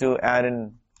you need to add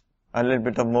in a little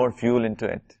bit of more fuel into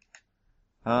it.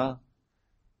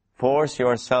 Force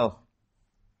yourself.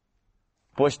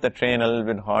 Push the train a little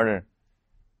bit harder.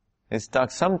 It's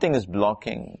stuck. Something is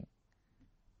blocking.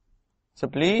 So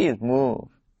please move.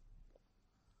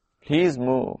 Please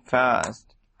move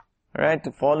fast. Right?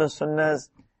 To follow sunnahs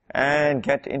and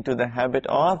get into the habit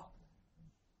of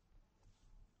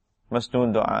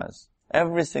masnoon du'as.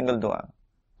 Every single dua.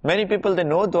 Many people, they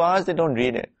know du'as, they don't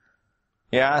read it.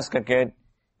 You ask a kid,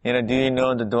 do you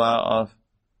know the dua of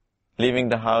leaving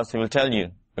the house? He will tell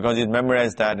you. Because he's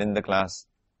memorized that in the class.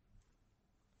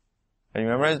 Have you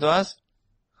memorized du'as?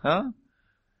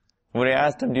 Would I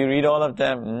ask him, do you read all of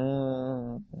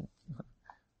them?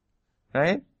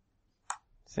 Right?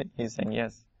 See, he's saying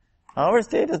yes. Our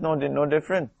state is no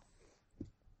different.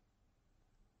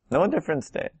 No different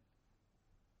state.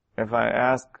 If I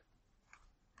ask,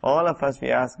 all of us,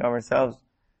 we ask ourselves,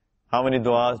 how many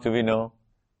du'as do we know?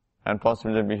 And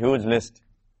possibly there'll be a huge list.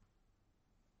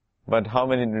 But how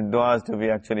many du'as do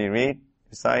we actually read,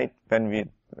 recite,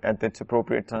 at its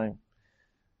appropriate time?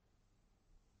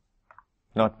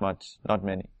 Not much, not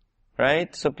many.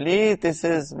 Right? So please, this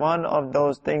is one of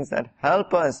those things that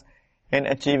help us in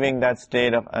achieving that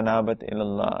state of anabat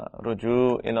ilallah,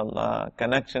 ruju ilallah,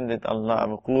 connection with Allah,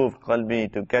 wuquf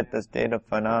qalbi, to get the state of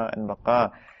fana and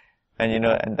baqa. And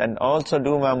and then also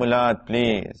do maamulat,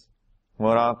 please.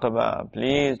 Muraqabah,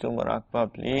 please do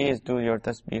muraqabah, please do your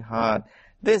tasbihat.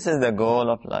 This is the goal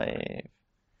of life.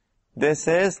 This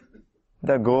is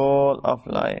the goal of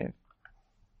life.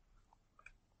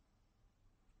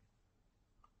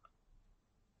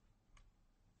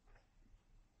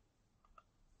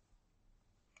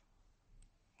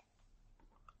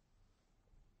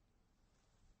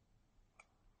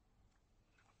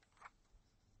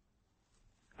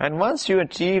 And once you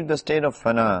achieve the state of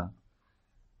fana,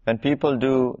 when people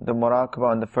do the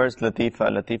muraqabah on the first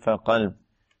latifa qalb,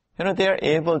 they are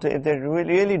able to, if they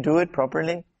really do it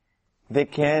properly, they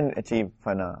can achieve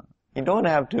fana. You don't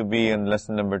have to be in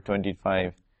lesson number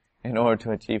 25 in order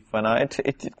to achieve fana.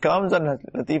 It comes on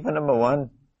latifa number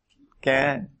 1.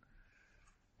 Can.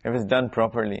 If it's done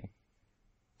properly.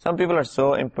 Some people are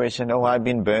so impatient. Oh, I've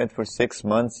been birthed for 6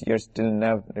 months. You've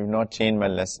not changed my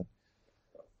lesson.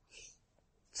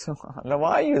 SubhanAllah,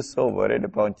 why are you so worried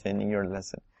about changing your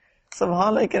lesson?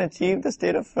 SubhanAllah, you can achieve the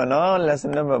state of fana on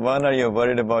lesson number 1, or you're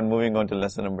worried about moving on to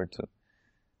lesson number 2.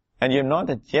 and you've not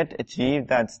yet achieved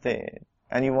that state,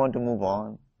 and you want to move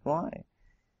on. Why?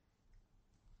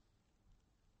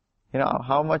 You know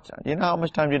how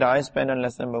much time did I spend on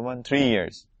lesson number 1? 3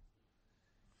 years.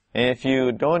 If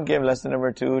you don't give lesson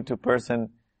number 2 to person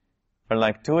for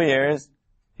like 2 years,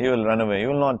 he will run away. He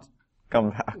will not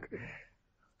come back.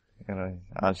 You know,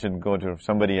 I should go to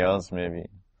somebody else maybe.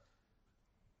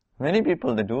 Many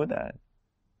people, they do that.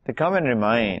 They come and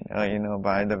remind, you know,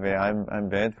 by the way, I'm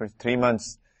bed for 3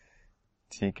 months.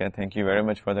 Tika, thank you very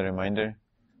much for the reminder.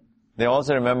 They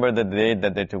also remember the date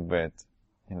that they took bed.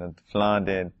 You know, the flan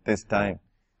date, this time.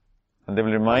 And they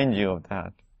will remind you of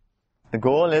that. The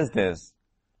goal is this.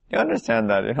 You understand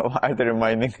that, you know, why they're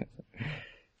reminding?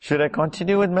 Should I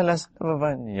continue with my lesson number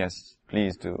 1? Yes,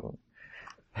 please do.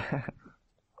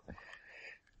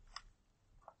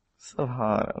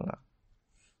 Subhanallah.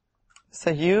 It's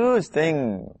a huge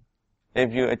thing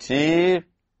if you achieve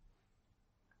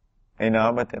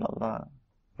Inabat ilallah.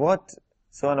 What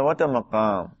a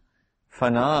maqam.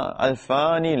 Fana,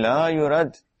 al-fani la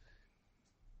yurad.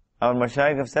 Our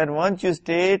Mashaykh have said, once you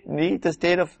reach the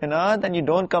state of fana, then you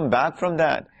don't come back from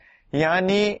that.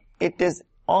 Yani, it is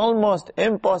almost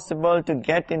impossible to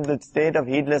get into the state of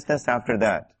heedlessness after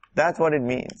that. That's what it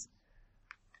means.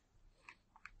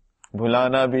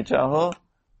 Bhulana bhi chaho,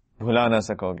 bhula na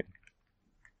sakoge.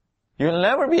 You'll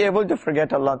never be able to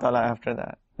forget Allah Ta'ala after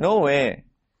that. No way.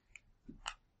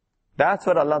 That's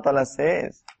what Allah Ta'ala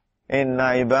says. Inna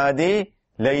ibadi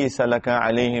laysa laka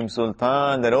alayhim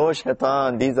sultan. That, oh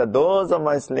shaitan, these are those of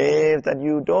my slaves that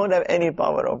you don't have any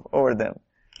power over them.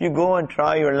 You go and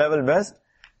try your level best.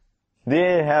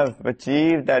 They have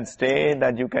achieved that state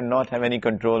that you cannot have any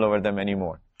control over them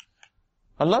anymore.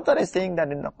 Allah Ta'ala is saying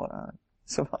that in the Quran.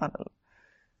 Subhanallah.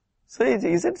 So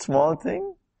is it small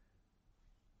thing?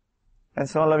 And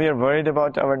so all of you are worried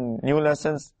about our new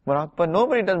lessons. Muraqabah,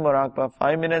 nobody does muraqabah.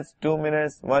 5 minutes, 2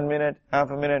 minutes, 1 minute, half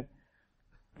a minute,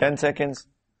 10 seconds.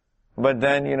 But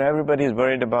then, you know, everybody is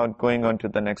worried about going on to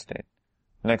the next state,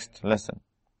 next lesson.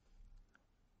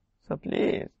 So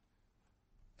please,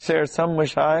 share some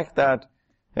Mashaykh that,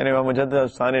 you know, Imam Mujaddid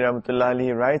al-Sani Rahmatullah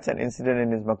alayhi writes an incident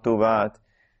in his Maktubat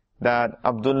that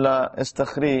Abdullah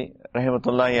Istakhri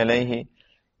Rahmatullahi alayhi,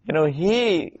 you know,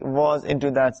 he was into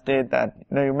that state that,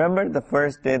 you know, you remember the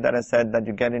first day that I said that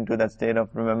you get into that state of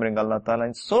remembering Allah Ta'ala.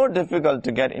 It's so difficult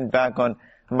to get in back on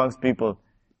amongst people,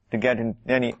 to get in,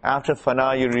 after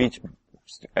fana you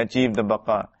achieve the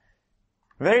baqa.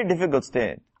 Very difficult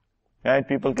state. Right?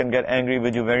 People can get angry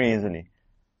with you very easily.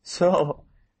 So,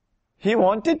 he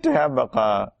wanted to have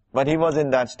baqa, but he was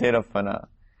in that state of fana.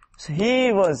 So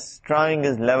he was trying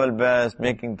his level best,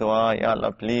 making dua, Ya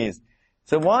Allah, please.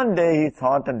 So one day he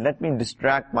thought that let me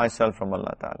distract myself from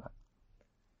Allah Ta'ala.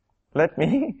 Let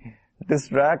me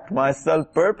distract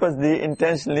myself purposely,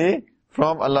 intentionally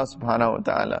from Allah Subhanahu wa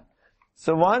Ta'ala.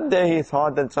 So one day he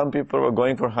thought that some people were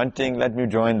going for hunting, let me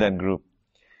join that group.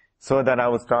 So that I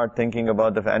would start thinking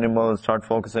about the animals, start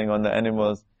focusing on the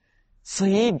animals. So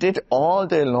he did all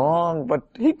day long, but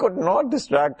he could not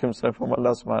distract himself from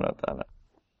Allah Subhanahu wa Ta'ala.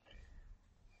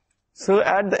 So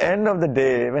at the end of the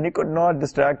day, when he could not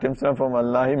distract himself from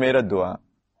Allah, he made a dua.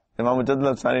 Imam Mujaddid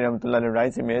al-Sani Rahmatullah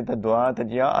writes, he made the dua that,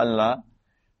 Ya Allah,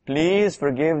 please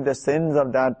forgive the sins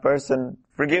of that person,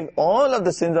 forgive all of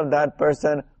the sins of that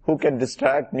person who can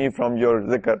distract me from your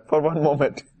zikr for one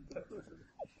moment.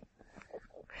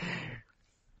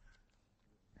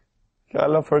 Ya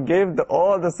Allah, forgive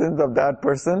all the sins of that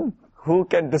person who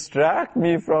can distract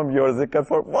me from your zikr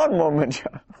for one moment, Ya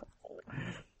Allah.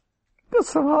 But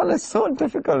subhanAllah, it's so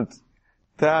difficult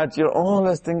that you're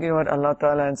always thinking about Allah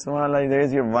Ta'ala, and subhanAllah, there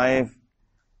is your wife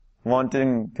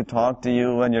wanting to talk to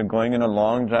you when you're going on a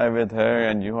long drive with her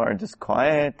and you are just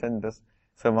quiet and just,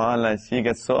 subhanAllah, she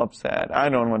gets so upset. I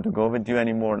don't want to go with you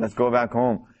anymore. Let's go back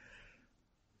home.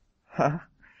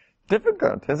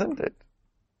 Difficult, isn't it?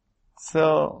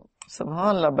 So,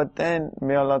 subhanAllah, but then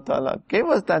may Allah Ta'ala give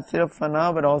us that state of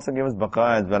fana, but also give us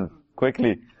baqa as well,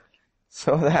 quickly.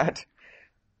 So that,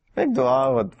 make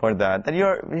dua for that. That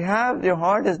your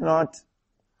heart is not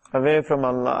away from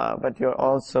Allah, but you're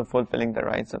also fulfilling the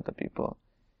rights of the people.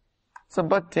 So,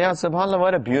 but yeah, subhanAllah,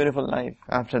 what a beautiful life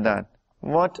after that.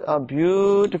 What a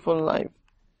beautiful life.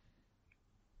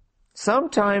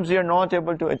 Sometimes we are not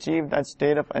able to achieve that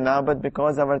state of inabat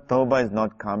because our tawbah is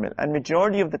not kamil. And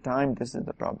majority of the time, this is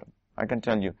the problem. I can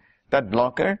tell you. That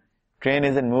blocker, train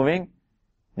isn't moving.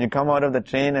 You come out of the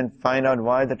train and find out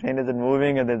why the train isn't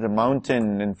moving, and there's a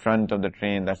mountain in front of the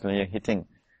train that's you're hitting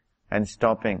and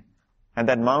stopping. And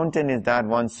that mountain is that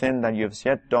one sin that you've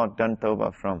yet not done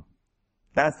tawbah from.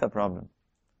 That's the problem.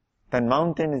 That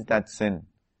mountain is that sin.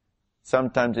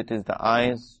 Sometimes it is the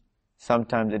eyes,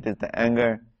 sometimes it is the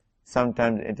anger,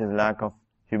 sometimes it is lack of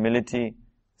humility,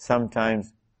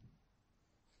 sometimes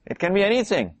it can be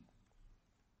anything.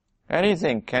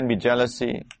 Anything can be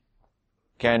jealousy,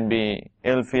 can be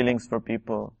ill feelings for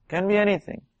people, can be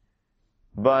anything.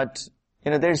 But,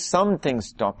 there's something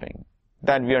stopping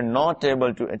that we are not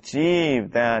able to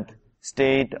achieve that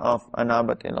state of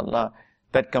anabat in Allah,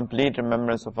 that complete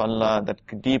remembrance of Allah, that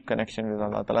deep connection with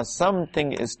Allah Ta'ala.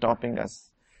 Something is stopping us.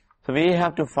 So we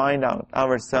have to find out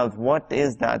ourselves, what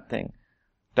is that thing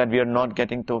that we are not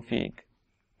getting tawfiq.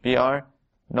 We are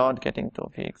not getting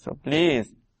tawfiq. So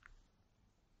please,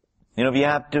 we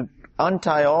have to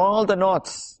untie all the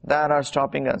knots that are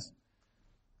stopping us.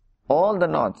 All the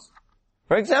knots.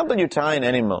 For example, you tie an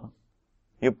animal.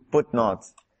 You put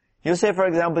knots. You say, for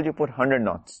example, you put 100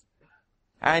 knots.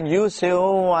 And you say,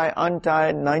 oh, I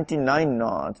untied 99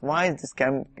 knots. Why is this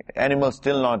animal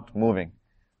still not moving?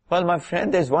 Well, my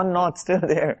friend, there's one knot still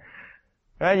there.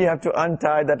 Right? You have to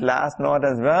untie that last knot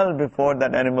as well before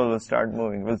that animal will start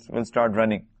moving, will start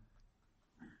running.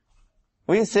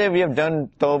 We say we have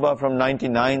done tawbah from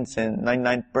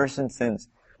 99% sins.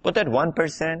 But that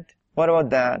 1%, what about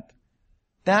that?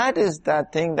 That is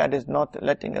that thing that is not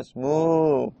letting us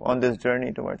move on this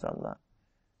journey towards Allah.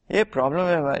 Ye problem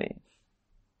hai hamari.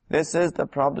 This is the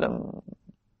problem.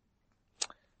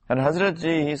 And Hazrat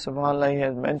Ji, subhanAllah, he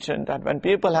has mentioned that when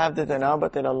people have this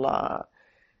inabat in Allah,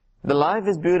 the life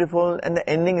is beautiful and the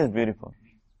ending is beautiful.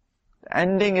 The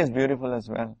ending is beautiful as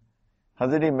well.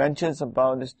 Hazrat Ji mentions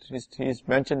about this, he's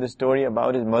mentioned the story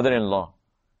about his mother-in-law.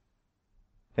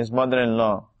 His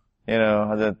mother-in-law,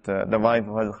 Hazrat, the wife of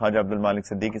Hazrat Khaja Abdul Malik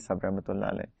Siddiqui Sahib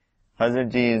Rahmatullah Alayh. Hazrat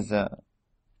Ji's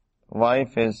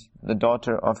wife is the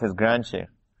daughter of his grand Shaykh.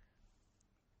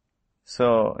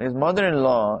 So, his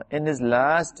mother-in-law, in his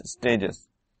last stages,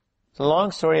 it's a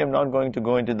long story, I'm not going to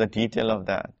go into the detail of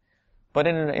that. But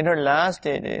in her last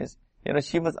stages,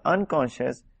 she was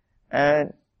unconscious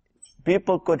and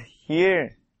people could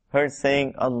hear her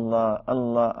saying, Allah,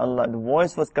 Allah, Allah. The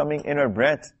voice was coming in her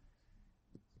breath.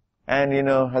 And,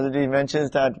 Hazrat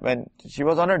mentions that when she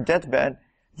was on her deathbed,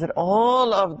 that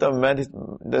all of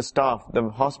the staff, the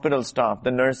hospital staff,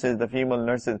 the nurses, the female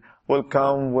nurses, will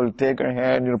come, will take her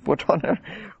hand, put on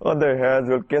their hands,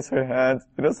 will kiss her hands.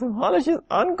 SubhanAllah, she's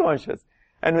unconscious.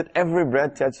 And with every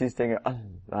breath that she's taking,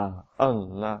 Allah,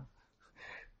 Allah.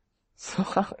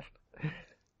 SubhanAllah.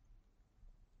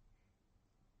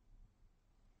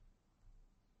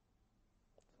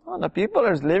 The people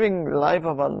are living the life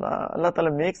of Allah. Allah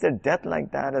Ta'ala makes their death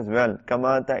like that as well.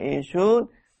 Kama ta'ishun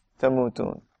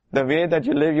tamutun. The way that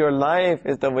you live your life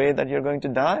is the way that you're going to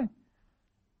die.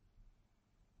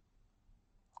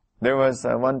 There was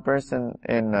one person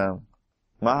in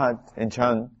Mahad in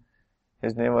Chang.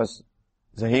 His name was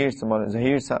Zahir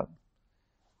Sahib.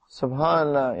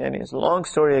 SubhanAllah, it's a long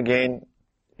story again.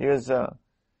 He was,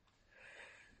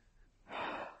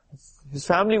 his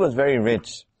family was very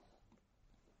rich.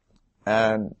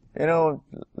 And,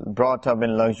 brought up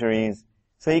in luxuries.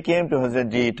 So he came to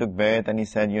Hazrat Ji, took bayat, and he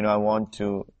said,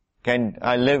 can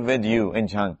I live with you in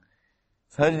Jhang?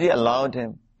 So Hazrat Ji allowed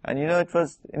him. And it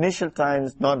was initial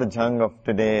times, not the Jhang of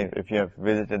today, if you have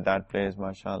visited that place,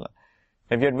 mashallah.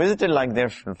 If you had visited like there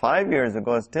 5 years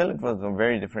ago, still it was a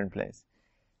very different place.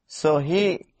 So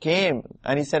he came,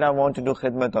 and he said, I want to do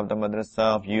khidmat of the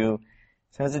madrasa of you.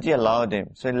 So Hazrat Ji allowed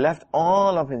him. So he left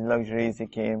all of his luxuries, he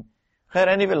came.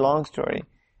 Anyway, long story.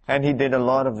 And he did a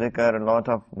lot of zikr, a lot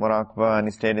of muraqabah, and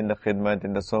he stayed in the khidmat,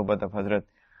 in the sohbat of Hazrat.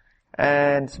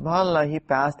 And subhanAllah, he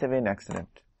passed away in accident.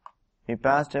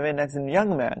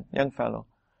 Young man, young fellow.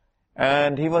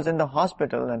 And he was in the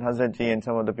hospital, and Hazrat Ji and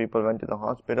some of the people went to the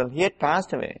hospital. He had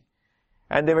passed away.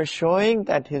 And they were showing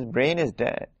that his brain is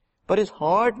dead. But his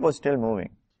heart was still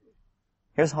moving.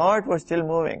 And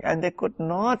they could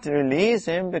not release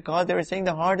him because they were saying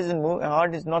the heart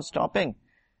is not stopping.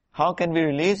 How can we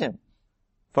release him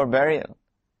for burial?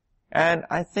 And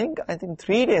I think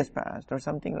 3 days passed or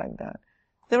something like that.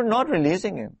 They were not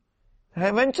releasing him.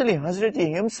 Eventually, Hazrat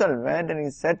Ji himself went and he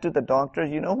said to the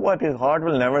doctors, his heart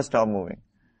will never stop moving.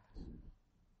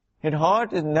 His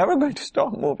heart is never going to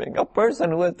stop moving. A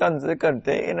person who has done zikr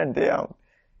day in and day out,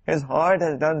 his heart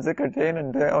has done zikr day in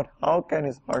and day out, how can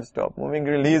his heart stop moving?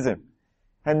 Release him.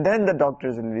 And then the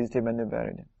doctors released him and they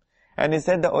buried him. And he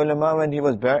said the ulama, when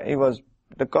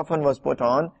the coffin was put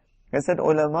on, he said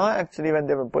ulama actually when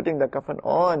they were putting the coffin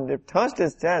on, they touched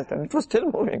his chest and it was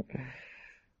still moving.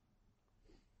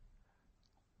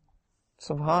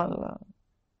 SubhanAllah.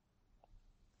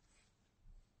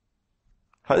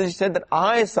 Hazrat said that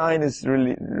I sign his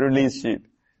release sheet.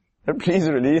 But please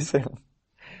release him.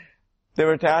 They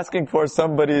were asking for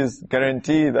somebody's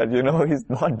guarantee that, he's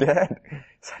not dead.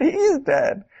 So he is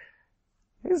dead.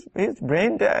 He's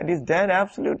brain dead. He's dead,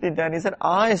 absolutely dead. He said,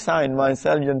 I signed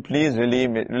myself, and please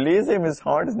release him. His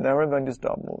heart is never going to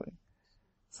stop moving.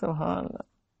 SubhanAllah.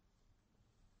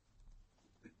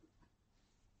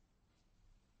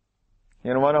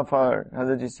 One of our,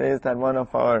 Hazrat says that one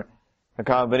of our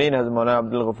Akabirin, Hazrat Maulana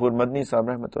Abdul Ghafoor Madni Sahib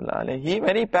Rahmatullah Alayhi,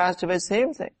 when he passed away,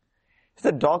 same thing.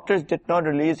 The doctors did not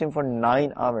release him for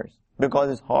 9 hours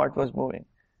because his heart was moving.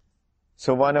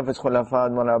 So one of his khulafa,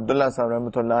 Maulana Abdullah Sahib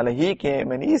Rahmatullah Alayhi, he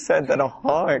came and he said that a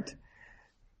heart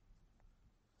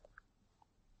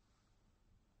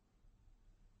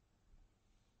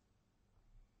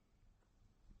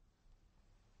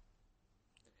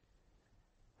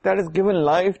that has given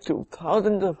life to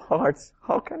thousands of hearts,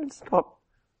 how can it stop?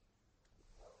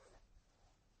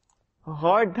 A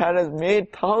heart that has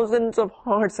made thousands of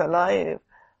hearts alive,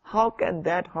 how can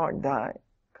that heart die?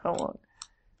 Come on.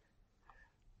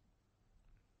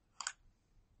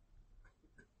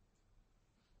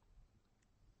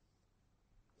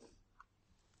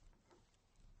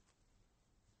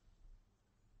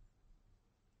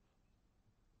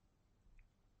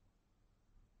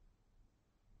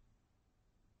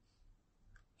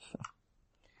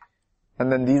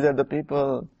 And then these are the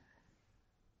people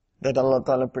that Allah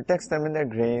Ta'ala protects them in their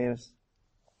graves.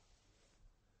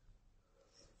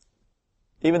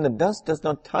 Even the dust does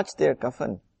not touch their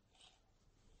coffin.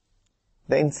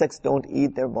 The insects don't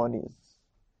eat their bodies.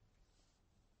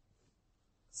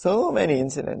 So many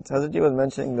incidents. Hazrat was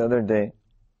mentioning the other day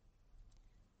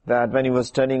that when he was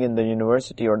studying in the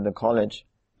university or the college,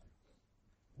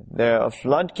 a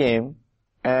flood came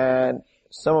and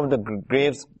some of the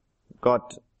graves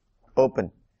got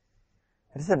open.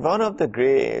 He said one of the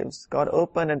graves got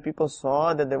open and people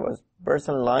saw that there was a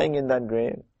person lying in that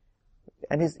grave.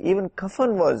 And his even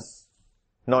coffin was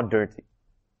not dirty.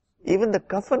 Even the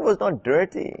coffin was not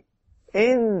dirty.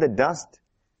 In the dust.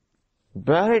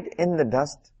 Buried in the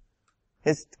dust.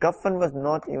 His coffin was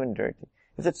not even dirty.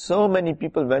 He said so many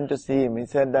people went to see him. He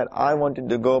said that I wanted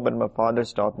to go but my father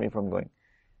stopped me from going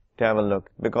to have a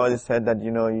look. Because he said that,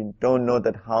 you don't know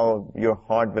that how your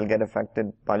heart will get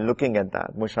affected by looking at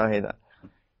that, mushahida.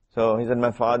 So he said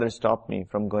my father stopped me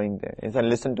from going there. He said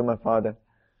listen to my father.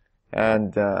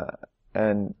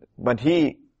 But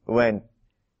he went.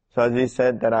 So as he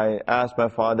said that I asked my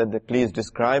father that please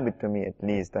describe it to me at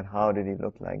least, that how did he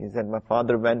look like. He said my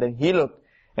father went and he looked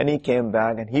and he came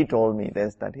back and he told me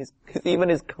this, that even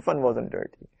his coffin wasn't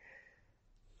dirty.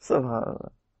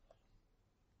 SubhanAllah.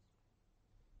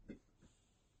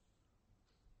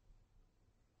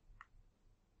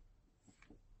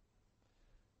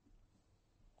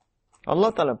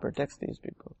 Allah Ta'ala protects these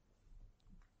people.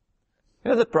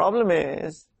 The problem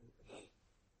is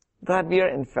that we are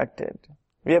infected.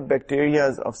 We have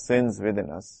bacteria of sins within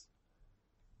us.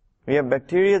 We have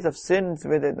bacteria of sins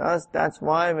within us. That's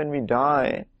why when we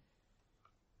die,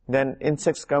 then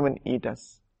insects come and eat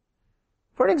us.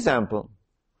 For example,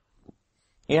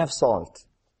 you have salt,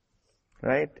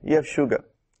 right? You have sugar.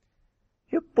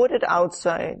 You put it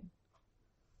outside.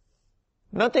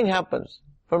 Nothing happens.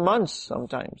 For months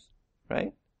sometimes,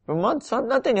 right? For months,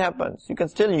 nothing happens. You can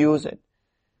still use it.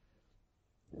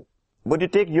 But you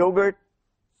take yogurt,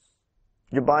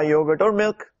 you buy yogurt or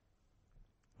milk,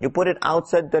 you put it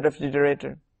outside the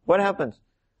refrigerator. What happens?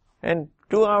 In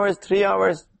 2 hours, 3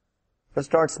 hours, it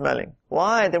starts smelling.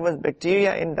 Why? There was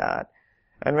bacteria in that.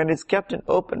 And when it's kept in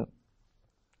open,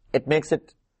 it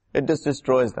just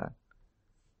destroys that.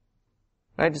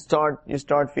 Right? You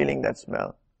start feeling that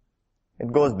smell.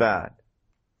 It goes bad.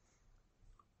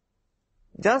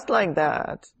 Just like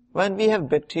that, when we have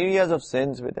bacteria of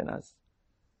sins within us,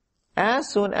 as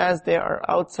soon as they are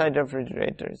outside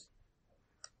refrigerators,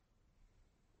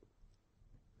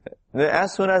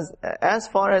 as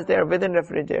far as they are within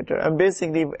refrigerator, and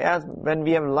basically when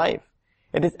we have life,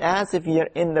 it is as if we are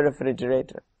in the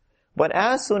refrigerator. But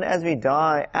as soon as we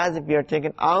die, as if we are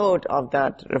taken out of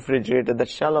that refrigerator, the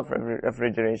shell of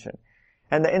refrigeration,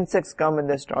 and the insects come and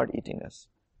they start eating us,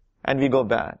 and we go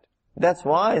bad. That's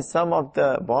why some of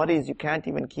the bodies, you can't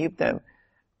even keep them,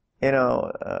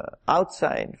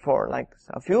 outside for like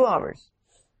a few hours.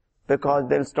 Because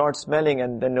they'll start smelling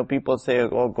and then people say,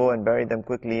 oh, go and bury them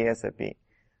quickly ASAP.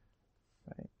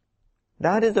 Right?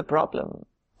 That is the problem.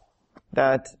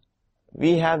 That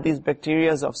we have these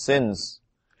bacteria of sins.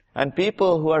 And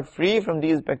people who are free from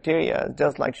these bacteria,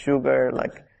 just like sugar,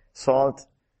 like salt,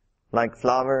 like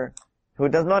flour, who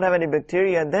does not have any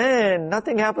bacteria, then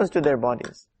nothing happens to their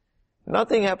bodies.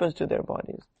 Nothing happens to their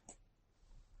bodies.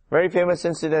 Very famous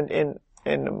incident in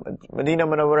Medina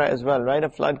Munawwara as well, right? A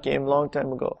flood came long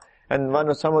time ago.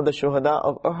 And some of the shuhada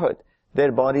of Uhud,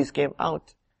 their bodies came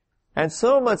out. And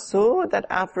so much so that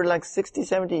after like 60,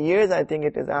 70 years, I think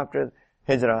it is after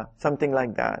Hijrah, something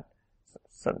like that.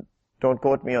 So don't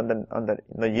quote me on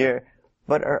the year,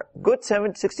 but a good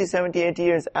 60, 70, 80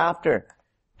 years after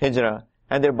Hijrah,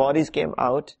 and their bodies came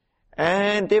out,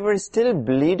 and they were still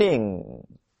bleeding.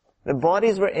 The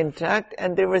bodies were intact,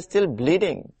 and they were still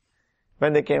bleeding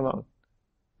when they came out.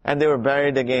 And they were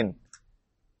buried again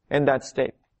in that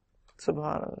state.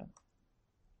 Subhanallah.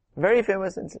 Very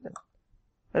famous incident.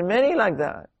 And many like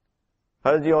that.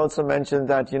 Haji also mentioned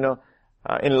that,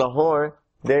 in Lahore,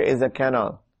 there is a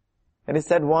canal. And he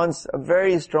said once a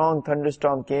very strong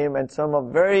thunderstorm came and some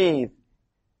of very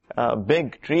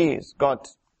big trees got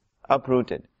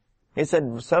uprooted. He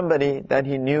said somebody that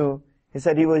he knew, he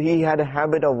said he had a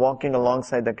habit of walking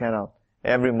alongside the canal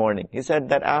every morning. He said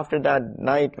that after that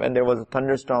night when there was a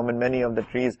thunderstorm and many of the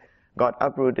trees got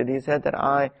uprooted, he said that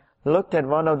I looked at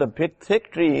one of the big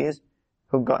thick trees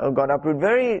who got uprooted,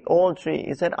 very old tree.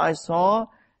 He said, I saw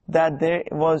that there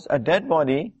was a dead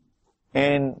body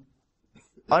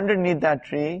underneath that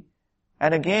tree,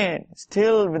 and again,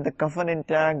 still with the coffin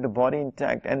intact, the body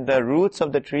intact, and the roots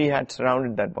of the tree had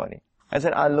surrounded that body. I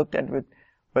said, I looked at it with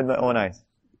my own eyes.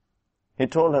 He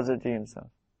told Hazrat himself.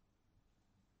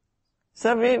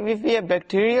 So if we have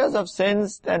bacteria of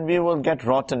sins, then we will get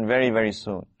rotten very, very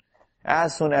soon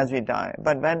as we die.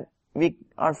 But when we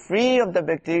are free of the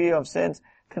bacteria of sins,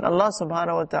 then Allah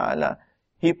subhanahu wa ta'ala,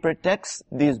 He protects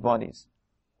these bodies.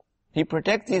 He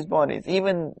protects these bodies.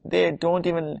 Even they don't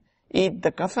even eat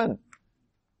the coffin.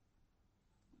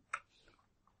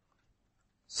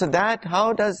 So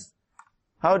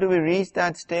how do we reach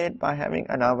that state? By having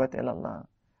anabat ilallah.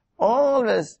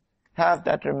 Always have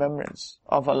that remembrance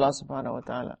of Allah subhanahu wa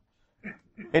ta'ala.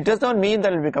 It does not mean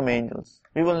that we'll become angels.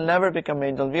 We will never become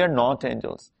angels. We are not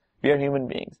angels. We are human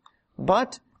beings.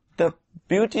 But the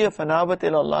beauty of anabat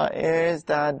ilallah is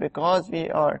that because we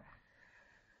are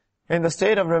in the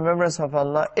state of remembrance of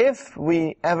Allah, if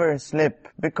we ever slip,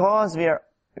 because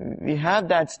we have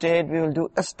that state, we will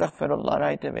do astaghfirullah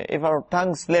right away. If our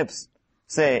tongue slips,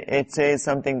 it says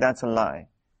something that's a lie,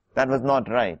 that was not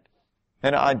right,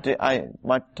 then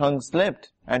my tongue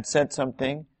slipped and said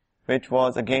something which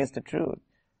was against the truth,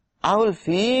 I will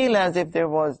feel as if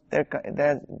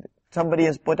somebody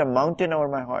has put a mountain over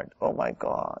my heart. Oh my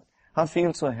God, I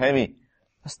feel so heavy.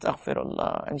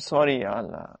 Astaghfirullah, I'm sorry, Ya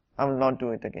Allah. I will not do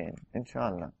it again,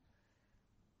 inshallah.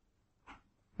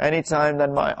 Anytime that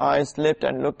my eyes slipped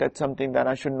and looked at something that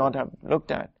I should not have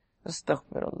looked at,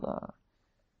 astaghfirullah.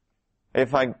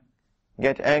 If I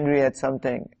get angry at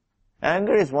something,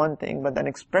 anger is one thing, but an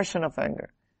expression of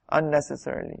anger,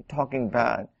 unnecessarily, talking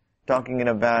in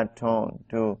a bad tone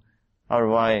to our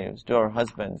wives, to our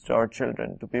husbands, to our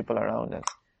children, to people around us.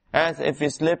 As if we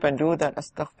slip and do that,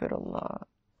 astaghfirullah.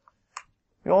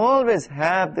 We always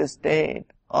have this state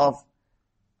of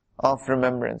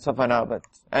remembrance, of anabat.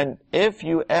 And if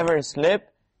you ever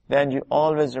slip, then you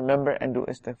always remember and do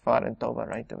istighfar and tawbah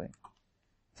right away.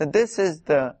 So this is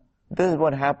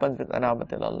what happens with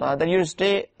anabat ilallah, that you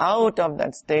stay out of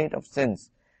that state of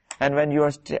sins. And when you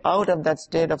are out of that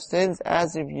state of sins,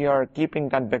 as if you are keeping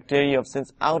that bacteria of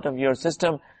sins out of your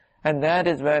system, and that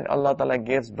is when Allah Ta'ala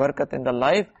gives barakat in the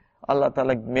life, Allah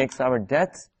Ta'ala makes our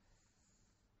death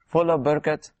full of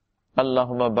barakat.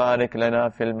 Allahumma barik lana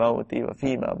fil mawti wa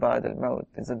fima ba'd al mawt.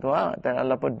 It's a dua that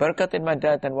Allah put barakat in my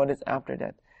death and what is after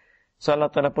death. So Allah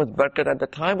Ta'ala puts barakat at the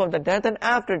time of the death and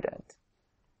after death.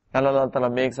 And Allah Ta'ala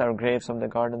makes our graves from the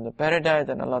garden of paradise,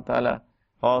 and Allah Ta'ala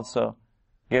also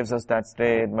gives us that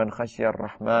state, man khashya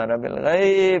ar-rahmana bil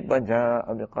ghayb wa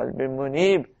ja'a bi qalbin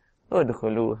munib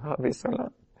udkhuluha bi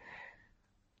salam.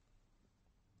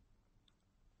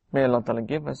 May Allah Ta'ala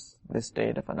give us this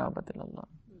state of anabat ilallah.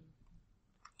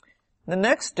 The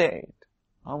next state,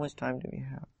 how much time do we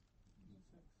have?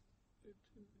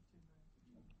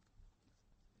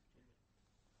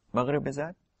 Maghrib is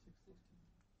at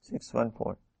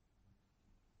 6:14.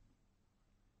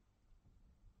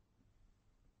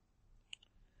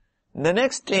 The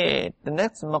next state, the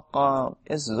next maqam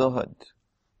is zuhud.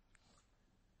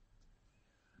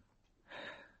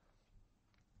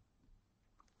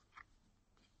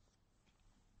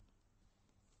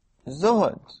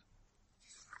 Zuhud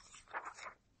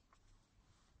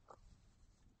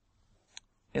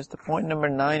is the point number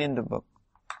 9 in the book.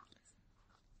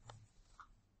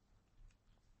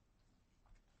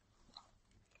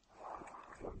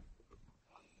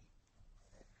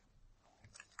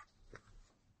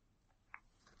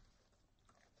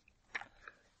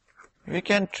 We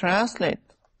can translate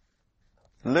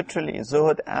literally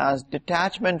zuhud as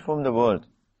detachment from the world.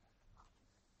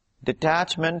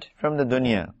 detachment from the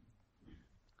dunya.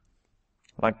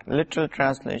 Like literal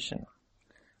translation.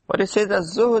 But it says,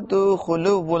 الزهد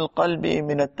خلو القلب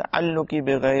من التعلق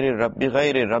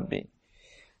بغير ربي.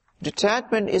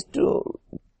 Detachment is to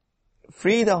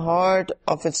free the heart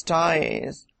of its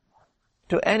ties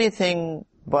to anything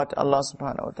but Allah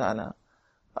subhanahu wa ta'ala.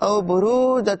 أو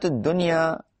برودة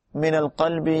الدنيا من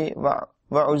القلب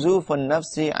وعزوف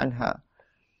النفس عنها.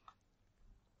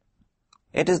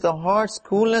 It is the heart's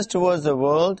coolness towards the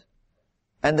world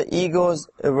and the ego's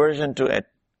aversion to it.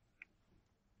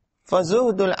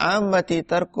 فَزُهْدُ الْعَامَّةِ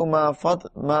تَرْكُ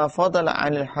مَا فَضَلَ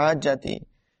عَنِ الْحَاجَّةِ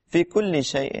فِي كُلِّ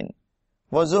شَيْءٍ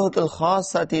وَزُهْدُ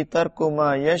الْخَاصَّةِ تَرْكُ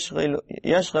مَا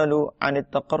يَشْغَلُ عَنِ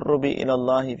التَّقَرُّبِ إِلَى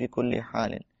اللَّهِ فِي كُلِّ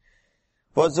حَالٍ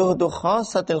وَزُهْدُ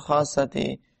خَاصَّةِ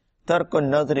الْخَاصَّةِ تَرْكُ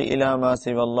النَّظْرِ إِلَى مَا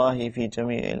سِوَى اللَّهِ فِي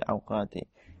جَمِيعِ الْأَوْقَاتِ.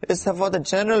 It is for the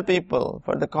general people,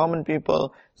 for the common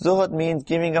people. Zuhud means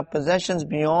giving up possessions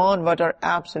beyond what are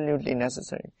absolutely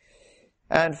necessary.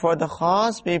 And for the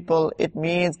khas people, it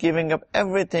means giving up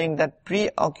everything that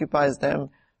preoccupies them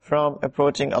from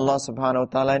approaching Allah subhanahu wa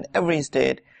ta'ala in every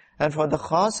state. And for the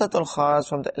khasatul khas,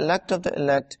 from the elect of the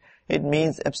elect, it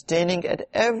means abstaining at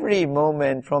every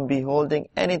moment from beholding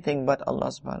anything but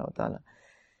Allah subhanahu wa ta'ala.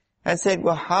 And said,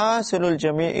 وَحَاسِلُ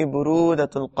الْجَمِيعِ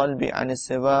بُرُودَةُ الْقَلْبِ عَنِ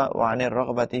السِّوَاءِ وَعَنِ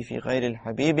الرَّغْبَةِ فِي غَيْرِ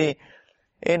الْحَبِيبِ.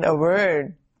 In a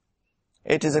word,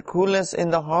 it is a coolness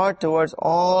in the heart towards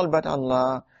all but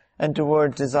Allah, and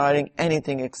towards desiring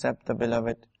anything except the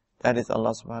beloved, that is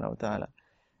Allah subhanahu wa ta'ala.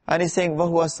 And he's saying,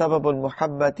 وَهُوَ سَبَبُ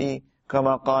الْمُحَبَّةِ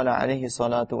كَمَا قَالَ عَلَيْهِ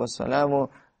الصَّلَاةُ وَالسَّلَامُ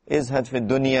اِذْهَدْ فِي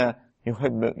الدُّنْيَا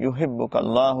يُحِبُّكَ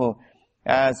اللَّهُ.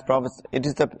 As prophets, it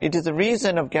is the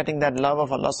reason of getting that love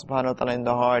of Allah subhanahu wa ta'ala in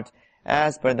the heart,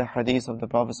 as per the hadith of the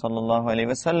Prophet sallallahu alaihi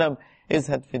wasallam,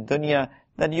 اِذْهَدْ فِي الدُّنْيا,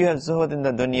 that you have zuhud in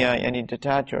the dunya, and you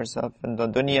detach yourself in the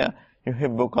dunya,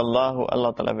 يُحِبُّكَ اللَّهُ,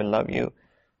 Allah ta'ala will love you.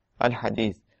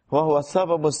 Al-Hadith. وهو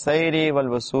سبب السير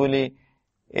والوصول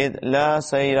إذ لا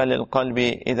سير للقلب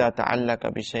إذا تعلق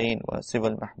بشيء وسوى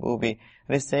المحبوب. And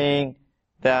he's saying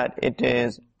that it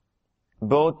is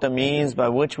both the means by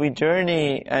which we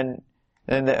journey and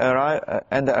the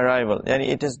arrival. And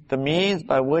it is the means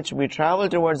by which we travel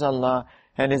towards Allah,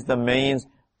 and is the means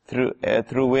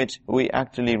through which we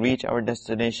actually reach our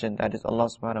destination, that is Allah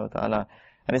subhanahu wa ta'ala.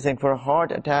 And he's saying, for a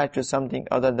heart attached to something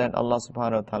other than Allah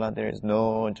subhanahu wa ta'ala, there is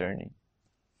no journey.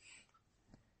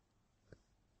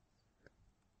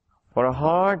 For a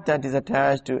heart that is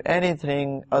attached to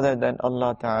anything other than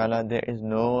Allah Ta'ala, there is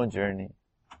no journey.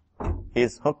 He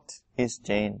is hooked, he is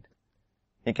chained.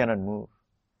 He cannot move.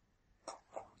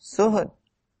 Suhud.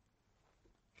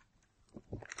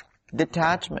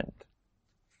 Detachment.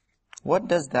 What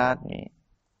does that mean?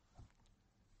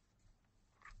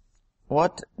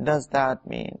 What does that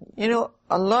mean? You know,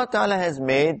 Allah Ta'ala has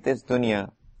made this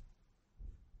dunya.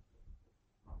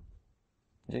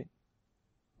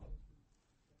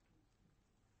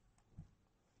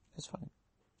 It's fine.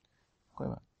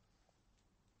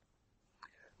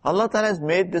 Allah Ta'ala has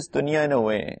made this dunya in a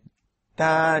way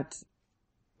that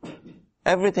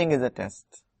everything is a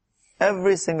test.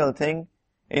 Every single thing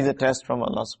is a test from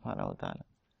Allah subhanahu wa ta'ala.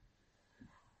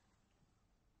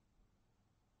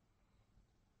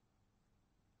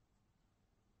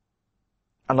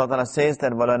 Allah Ta'ala says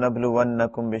that وَلَنَبْلُوَنَّكُمْ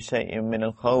بِشَيْءٍ مِّنَ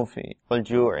الْخَوْفِ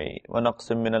وَالْجُوعِ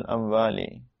وَنَقْصٍ مِّنَ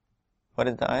الْأَمْوَالِ. What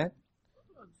is the ayat?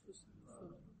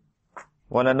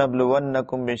 وَلَنَبْلُوَنَّكُمْ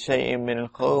بِشَيْءٍ مِّنَ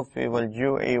الْخَوْفِ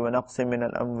وَالْجُوعِ وَنَقْصٍ مِّنَ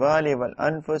الْأَمْوَالِ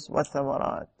وَالْأَنفُسِ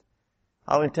وَالثَّمَرَاتِ.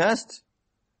 I will test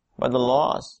by the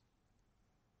loss,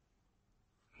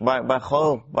 by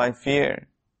khawf, by fear,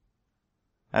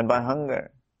 and by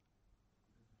hunger.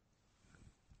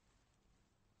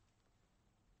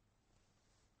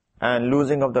 And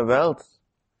losing of the wealth,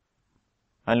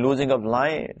 and losing of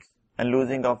lives, and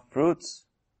losing of fruits.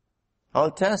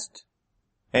 I'll test.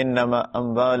 إِنَّمَا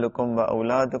أَمْوَالُكُمْ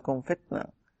وَأَوْلَادُكُمْ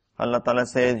fitna. Allah Ta'ala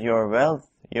says your wealth,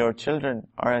 your children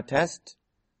are a test.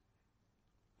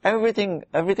 Everything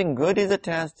good is a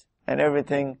test, and every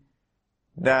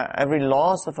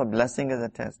loss of a blessing is a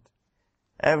test.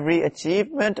 Every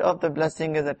achievement of the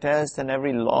blessing is a test, and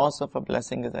every loss of a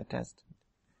blessing is a test.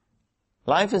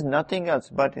 Life is nothing else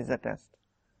but is a test.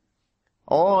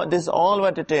 Oh, this is all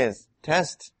what it is.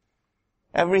 Test.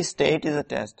 Every state is a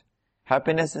test.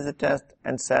 Happiness is a test,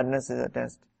 and sadness is a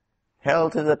test.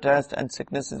 Health is a test, and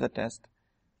sickness is a test.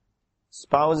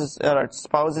 Spouses are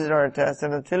a test,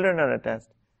 and the children are a test.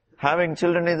 Having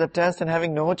children is a test, and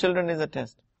having no children is a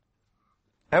test.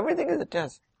 Everything is a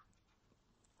test.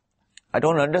 I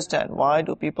don't understand why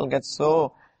do people get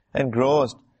so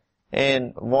engrossed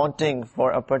in wanting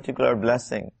for a particular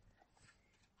blessing.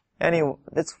 Anyway,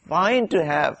 it's fine to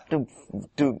have,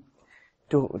 to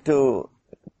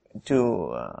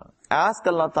ask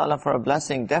Allah Ta'ala for a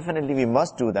blessing. Definitely we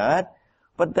must do that.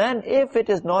 But then if it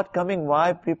is not coming,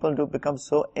 why people do become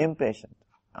so impatient?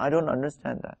 I don't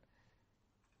understand that.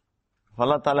 If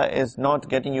Allah Ta'ala is not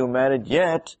getting you married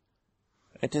yet,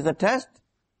 it is a test.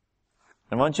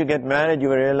 And once you get married, you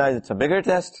will realize it's a bigger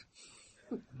test.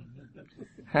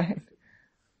 Right?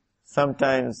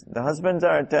 Sometimes the husbands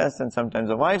are a test, and sometimes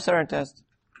the wives are a test,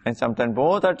 and sometimes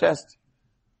both are tests.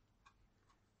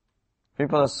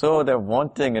 People are they're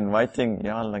wanting, inviting,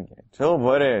 Ya Allah, so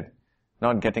worried,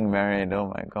 not getting married, oh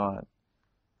my God.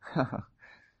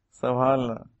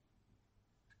 SubhanAllah.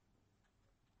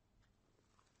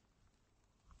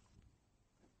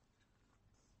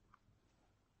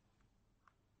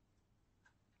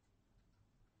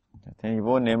 कहते हैं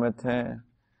वो नेमत है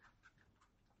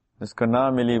जिसको ना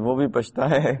मिली वो भी पछता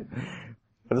है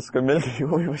और उसको मिल गई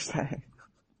वो भी पछता है.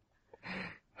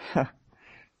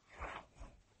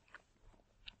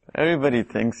 Everybody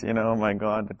thinks, oh my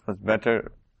God, it was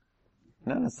better.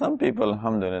 No, some people,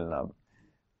 alhamdulillah,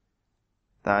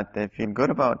 that they feel good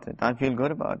about it. I feel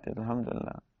good about it,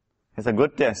 alhamdulillah. It's a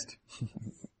good test.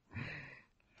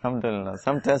 Alhamdulillah.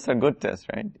 Some tests are good tests,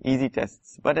 right? Easy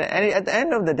tests. But at the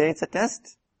end of the day, it's a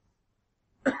test.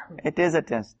 It is a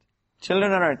test.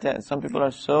 Children are a test. Some people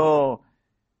are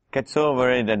get so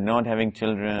worried that not having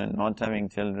children,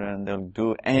 they'll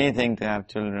do anything to have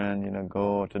children,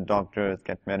 go to doctors,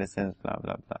 get medicines, blah,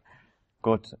 blah,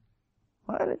 blah.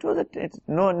 Well,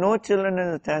 no children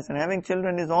is a test, and having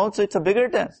children is also, it's a bigger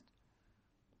test.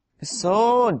 It's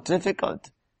so difficult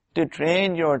to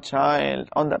train your child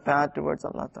on the path towards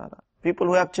Allah Ta'ala. People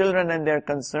who have children and they're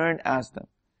concerned, ask them,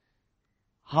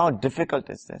 how difficult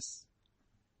is this?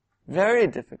 Very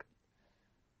difficult.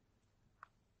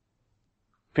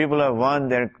 People have one,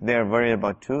 they're worried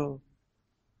about two.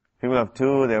 People have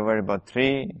two, they're worried about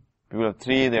three. People have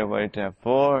three, they're worried to have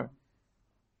four.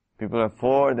 People have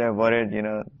four, they're worried,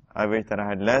 I wish that I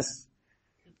had less.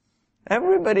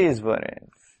 Everybody is worried.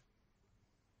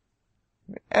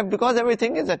 Because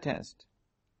everything is a test.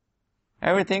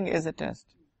 Everything is a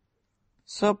test.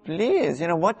 So please,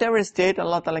 whatever state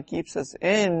Allah Ta'ala keeps us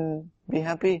in, be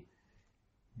happy.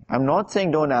 I'm not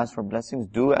saying don't ask for blessings,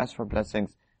 do ask for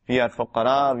blessings. We are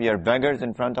fuqara, we are beggars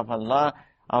in front of Allah.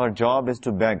 Our job is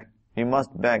to beg. We must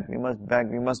beg, we must beg,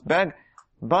 we must beg.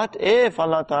 But if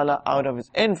Allah Ta'ala, out of His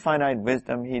infinite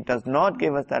wisdom, He does not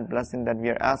give us that blessing that we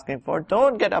are asking for,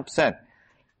 don't get upset.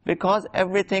 Because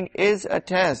everything is a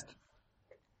test.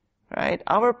 Right?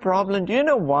 Our problem, do you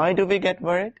know why do we get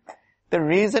worried? The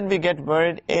reason we get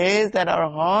worried is that our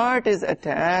heart is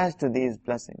attached to these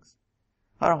blessings.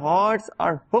 Our hearts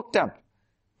are hooked up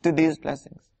to these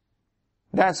blessings.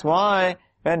 That's why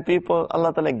when people,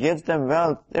 Allah Ta'ala gives them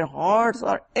wealth, their hearts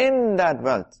are in that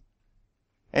wealth.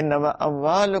 Innama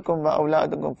amwalukum wa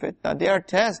awladukum fitna. They are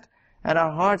tests, and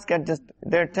our hearts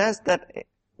they're tests that,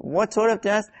 what sort of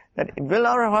test? That will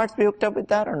our hearts be hooked up with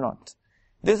that or not?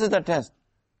 This is the test.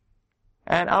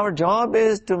 And our job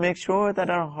is to make sure that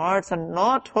our hearts are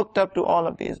not hooked up to all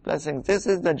of these blessings. This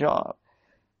is the job.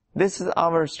 This is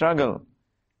our struggle.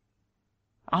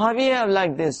 We have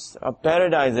like this, a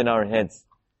paradise in our heads,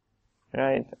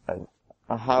 right?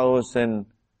 A house in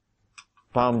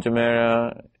Palm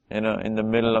Jumeirah, in the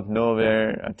middle of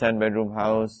nowhere, a 10-bedroom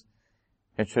house.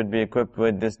 It should be equipped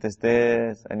with this,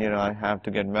 and I have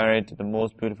to get married to the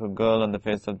most beautiful girl on the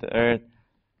face of the earth,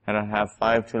 and I have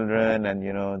 5 children,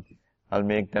 and I'll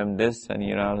make them this, and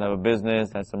I'll have a business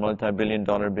that's a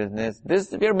multi-billion-dollar business.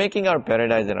 We are making our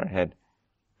paradise in our head.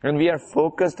 And we are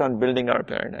focused on building our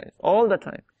paradise all the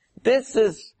time. This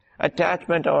is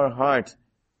attachment of our heart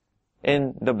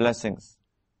in the blessings.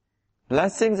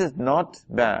 Blessings is not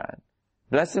bad.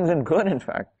 Blessings is good, in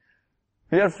fact.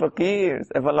 We are faqirs.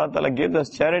 If Allah Ta'ala gives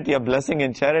us charity, a blessing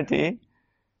in charity,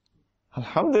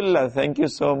 alhamdulillah, thank you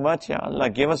so much, Ya Allah.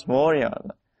 Give us more, Ya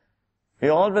Allah. We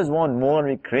always want more,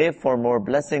 we crave for more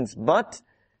blessings, but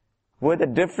with the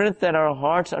difference that our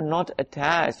hearts are not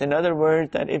attached. In other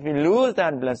words, that if we lose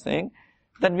that blessing,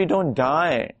 then we don't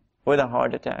die with a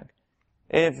heart attack.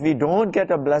 If we don't get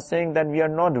a blessing, then we are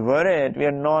not worried, we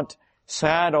are not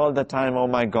sad all the time, oh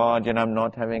my God, I'm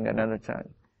not having another child.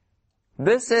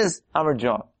 This is our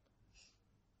job.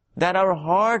 That our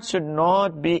heart should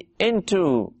not be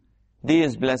into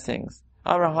these blessings.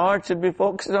 Our heart should be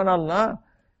focused on Allah.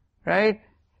 Right?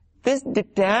 This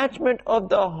detachment of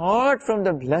the heart from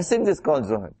the blessings is called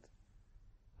zuhud.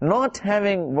 Not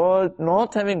having wealth,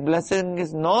 not having blessing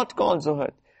is not called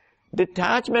zuhud.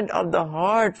 Detachment of the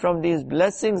heart from these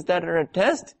blessings that are a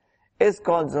test is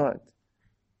called zuhud.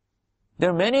 There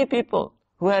are many people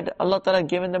who had Allah Ta'ala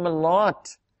given them a lot.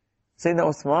 Sayyidina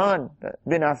Uthman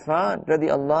bin Affan,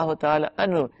 radiallahu ta'ala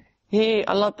anhu,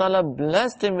 Allah Ta'ala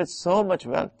blessed him with so much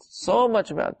wealth, so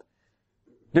much wealth.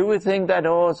 Do we think that,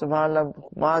 oh, subhanAllah,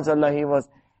 ma'azallah, he was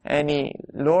any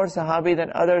lower sahabi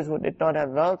than others who did not have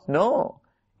wealth? No.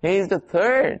 He is the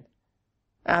third.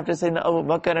 After Sayyidina Abu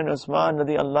Bakr and Usman,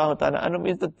 radiallahu ta'ala anhu,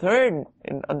 he is the third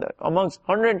amongst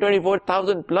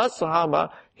 124,000 plus sahaba.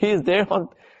 He is there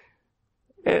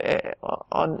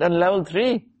on level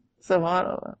 3.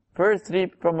 Subhanallah. First three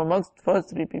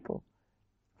people.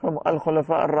 From Al-Khulafa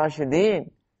Ar-Rashideen.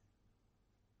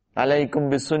 Alaykum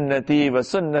bi sunnati wa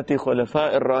sunnati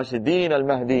khulafa ar-Rashideen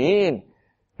al-Mahdiyin.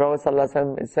 Prophet Sallallahu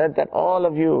Alaihi Wasallam said that all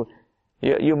of you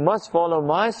must follow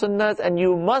my sunnahs and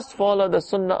you must follow the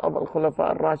sunnah of Al-Khulafa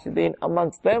Ar-Rashideen.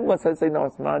 Amongst them was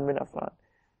Sayyidina Uthman bin Affan.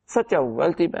 Such a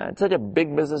wealthy man, such a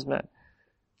big businessman.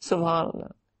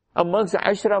 Subhanallah. Amongst the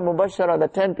Ashra Mubashara, the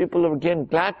 10 people who were given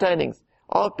glad tidings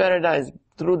of paradise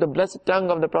through the blessed tongue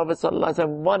of the Prophet Sallallahu Alaihi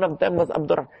Wasallam, one of them was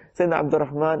Sayyidina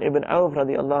Abdurrahman ibn Auf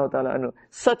radiallahu ta'ala anhu.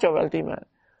 Such a wealthy man.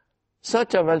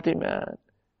 Such a wealthy man.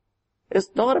 It's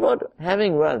not about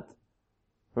having wealth.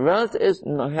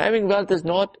 Having wealth is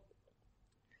not,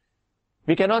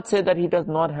 we cannot say that he does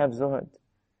not have zuhud.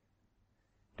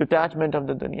 Detachment of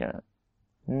the dunya.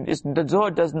 The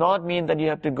zuhud does not mean that you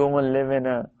have to go and live in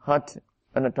a hut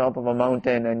on the top of a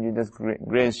mountain and you just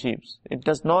graze sheep. It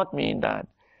does not mean that.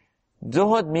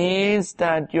 Zuhud means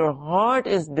that your heart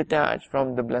is detached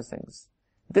from the blessings.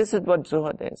 This is what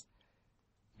zuhud is.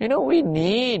 We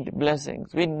need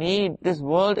blessings. This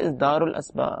world is Darul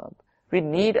Asbab. We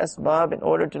need asbab in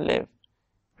order to live.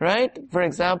 Right? For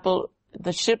example,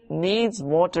 the ship needs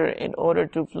water in order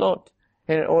to float,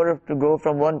 in order to go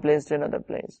from one place to another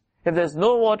place. If there's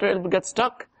no water, it will get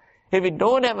stuck. If we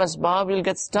don't have asbab, we'll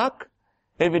get stuck.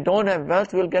 If we don't have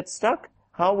wealth, we'll get stuck.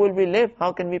 How will we live?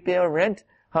 How can we pay our rent?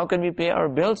 How can we pay our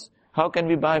bills? How can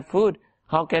we buy food?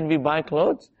 How can we buy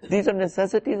clothes? These are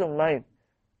necessities of life.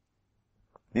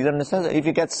 These are necessities. If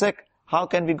you get sick, how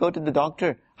can we go to the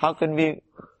doctor? How can we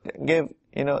give,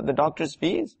 the doctor's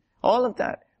fees? All of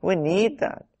that. We need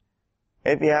that.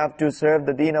 If you have to serve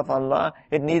the deen of Allah,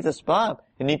 it needs asbab.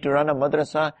 You need to run a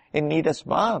madrasa, it needs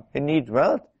asbab. It needs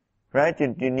wealth. Right?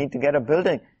 You need to get a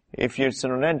building. If you're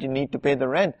on rent, you need to pay the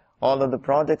rent. All of the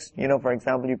projects, for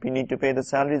example, you need to pay the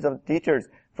salaries of the teachers.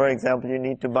 For example, you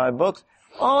need to buy books.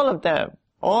 All of them.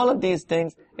 All of these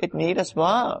things, it needs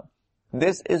asbab. It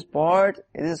is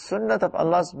sunnat of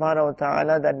Allah subhanahu wa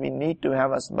ta'ala that we need to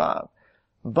have asbab.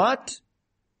 But,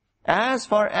 as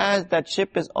far as that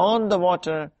ship is on the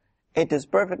water, it is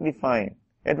perfectly fine.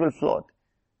 It will float.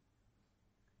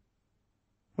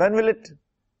 When will it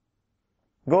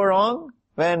go wrong?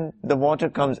 When the water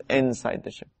comes inside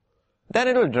the ship. Then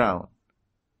it will drown.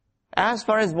 As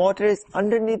far as water is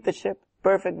underneath the ship,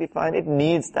 perfectly fine. It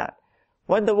needs that.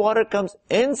 When the water comes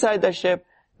inside the ship,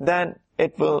 then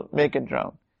it will make it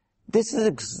drown. This is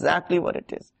exactly what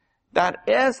it is. That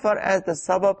as far as the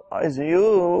sabab is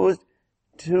used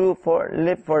for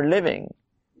living,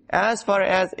 as far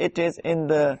as it is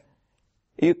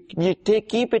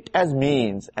keep it as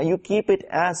means, and you keep it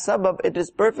as sabab, it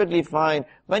is perfectly fine.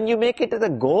 When you make it the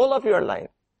goal of your life,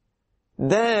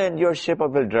 then your ship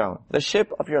will drown. The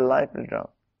ship of your life will drown.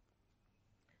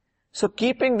 So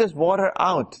keeping this water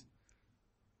out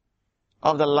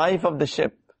of the life of the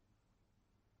ship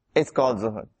is called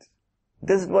zuhud.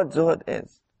 This is what zuhud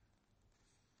is.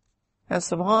 And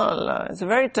subhanAllah, it's a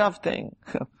very tough thing.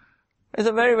 It's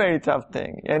a very, very tough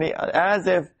thing. As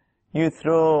if you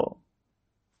throw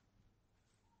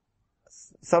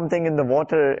something in the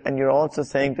water and you're also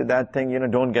saying to that thing,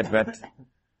 don't get wet.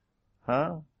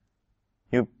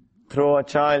 You throw a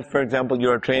child, for example,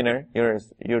 you're a trainer,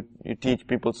 you teach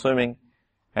people swimming,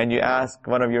 and you ask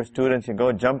one of your students, you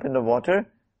go jump in the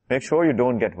water, make sure you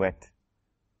don't get wet.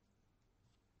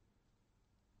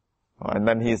 And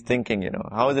then he's thinking,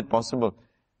 how is it possible?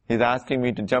 He's asking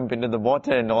me to jump into the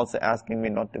water and also asking me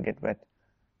not to get wet.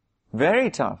 Very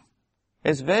tough.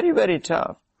 It's very, very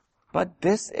tough. But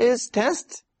this is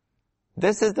test.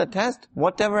 This is the test.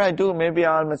 Whatever I do, maybe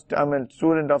I'm a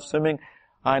student of swimming,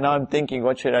 and I'm thinking,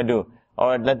 what should I do?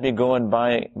 Or let me go and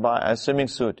buy a swimming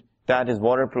suit. That is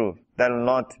waterproof. That will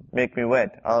not make me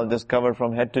wet. I'll just cover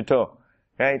from head to toe.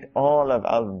 Right?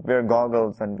 I'll wear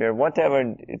goggles and wear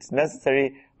whatever it's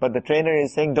necessary. But the trainer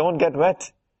is saying, don't get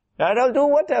wet. Right? I'll do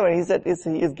whatever. He said,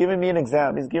 he's giving me an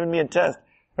exam. He's giving me a test.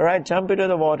 Alright, jump into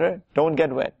the water. Don't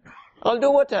get wet. I'll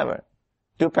do whatever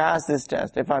to pass this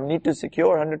test. If I need to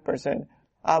secure 100%,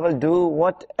 I will do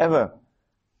whatever.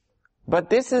 But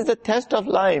this is the test of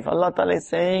life. Allah Ta'ala is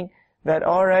saying that,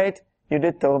 alright, you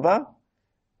did tawbah.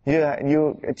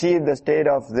 You achieved the state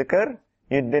of zikr.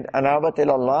 You did anabat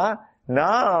ilallah.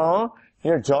 Now,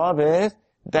 your job is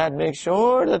that make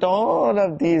sure that all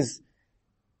of these,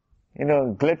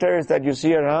 glitters that you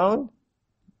see around,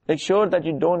 make sure that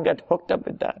you don't get hooked up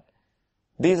with that.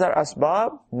 These are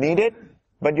asbab, needed,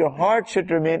 but your heart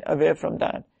should remain away from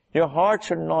that. Your heart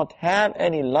should not have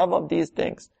any love of these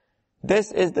things.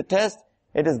 This is the test.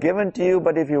 It is given to you,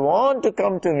 but if you want to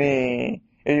come to me,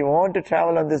 if you want to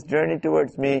travel on this journey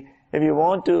towards me, if you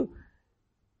want to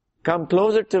come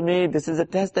closer to me, this is a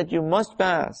test that you must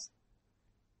pass.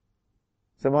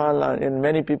 SubhanAllah, and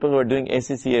many people who are doing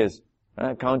ACCAs,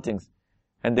 countings,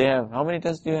 and they have, how many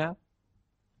tests do you have?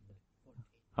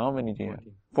 How many do you have?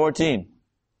 14.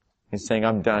 He's saying,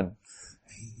 I'm done.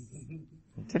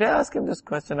 Did I ask him this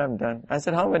question? I'm done. I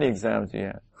said, how many exams do you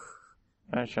have?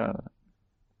 MashaAllah.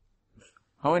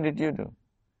 How many did you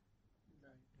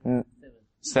do?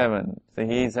 7. So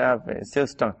he's halfway, still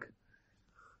stuck.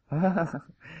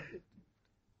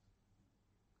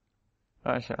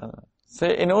 MashaAllah. So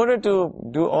in order to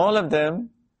do all of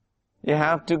them, you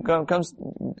have to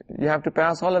you have to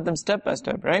pass all of them step by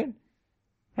step, right? You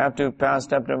have to pass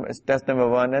test number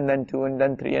 1, and then 2, and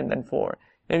then 3, and then 4.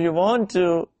 If you want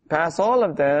to pass all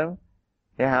of them,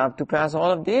 you have to pass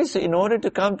all of these. So in order to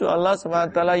come to Allah subhanahu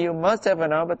wa ta'ala, you must have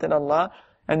anabat in Allah.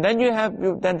 And then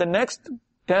then the next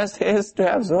test is to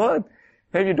have zuhud.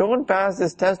 If you don't pass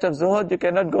this test of zuhud, you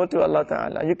cannot go to Allah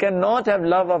ta'ala. You cannot have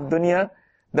love of dunya,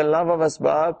 the love of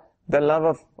asbab, the love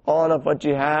of all of what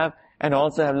you have, and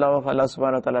also have love of Allah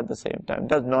subhanahu wa ta'ala at the same time. It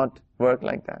does not work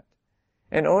like that.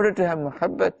 In order to have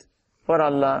muhabbat for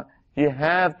Allah, you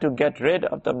have to get rid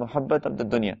of the muhabbat of the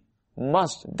dunya.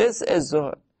 Must. This is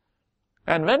zuhud.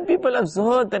 And when people have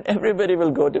zuhud, then everybody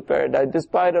will go to paradise,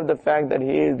 despite of the fact that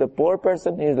he is the poor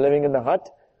person, he is living in the hut,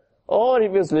 or he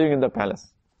was living in the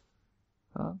palace.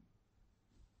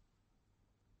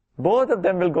 Both of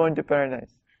them will go into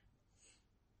paradise.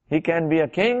 He can be a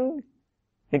king,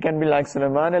 he can be like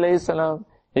Sulaiman alayhi salam,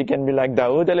 he can be like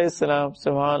Dawood alayhi salam.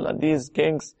 SubhanAllah, these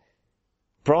kings,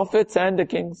 prophets and the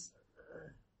kings,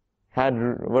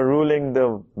 were ruling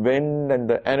the wind and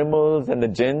the animals and the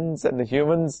jinns and the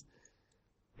humans.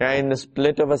 In the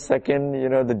split of a second,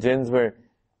 the jinns were,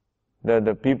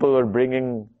 the people were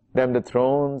bringing them the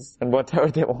thrones and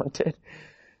whatever they wanted.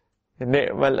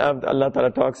 Ni'mal abd, Allah Ta'ala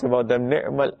talks about them.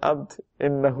 Ni'mal abd,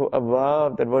 innahu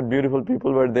awwab, that what beautiful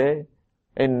people were they.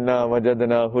 Inna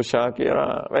wajadnahu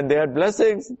shakira. When they had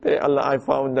blessings, I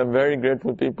found them very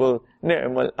grateful people.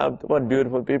 Ni'mal abd, what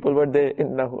beautiful people were they.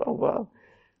 Innahu awwab.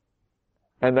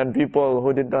 And then people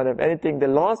who did not have anything, they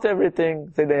lost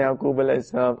everything. Sayyidina Yaqub alayhi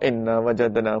salam, inna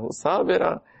wajadnahu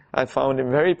sabira. I found him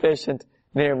very patient.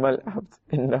 Ni'mal abd,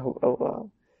 innahu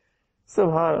awwab.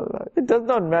 SubhanAllah. It does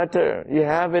not matter. You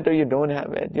have it or you don't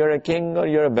have it. You're a king or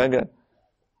you're a beggar.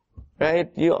 Right?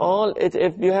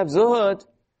 If you have zuhud,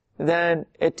 then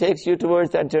it takes you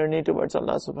towards that journey towards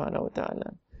Allah subhanahu wa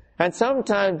ta'ala. And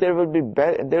sometimes there will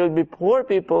be poor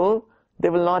people, they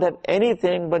will not have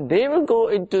anything, but they will go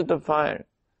into the fire.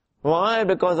 Why?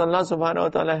 Because Allah subhanahu wa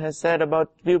ta'ala has said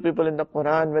about few people in the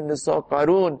Quran when they saw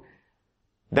Qarun,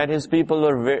 that his people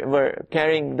were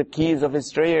carrying the keys of his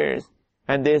treasures.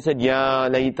 And they said, Ya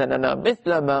laytanana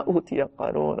mithla ma utiya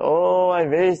Qarun. Oh, I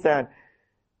wish that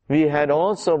we had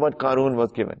also what Qarun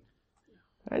was given.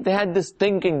 Right? They had this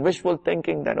thinking, wishful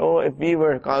thinking that, if we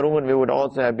were Qarun, we would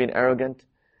also have been arrogant.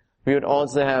 We would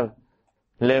also have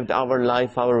lived our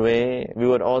life our way. We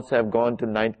would also have gone to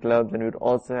nightclubs, and we would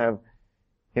also have,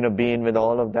 been with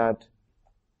all of that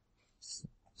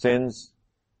sins.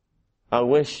 A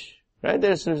wish. Right?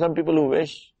 There's some people who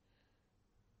wish.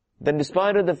 Then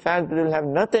despite of the fact that they will have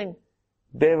nothing,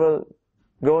 they will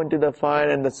go into the fire.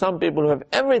 And some people who have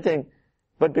everything,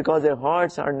 but because their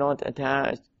hearts are not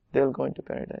attached, they will go into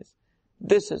paradise.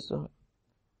 This is zuhud.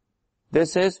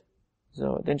 This is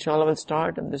zuhud. Inshallah we'll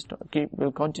start and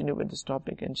we'll continue with this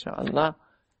topic inshallah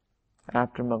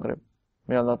after Maghrib.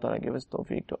 May Allah Ta'ala give us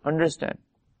tawfiq to understand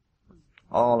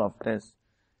all of this.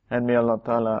 And may Allah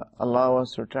Ta'ala allow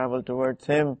us to travel towards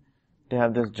Him, to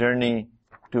have this journey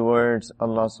towards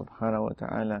Allah subhanahu wa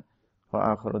ta'ala.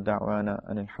 Wa akhiru da'wana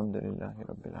and alhamdulillahi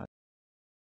rabbil alamin.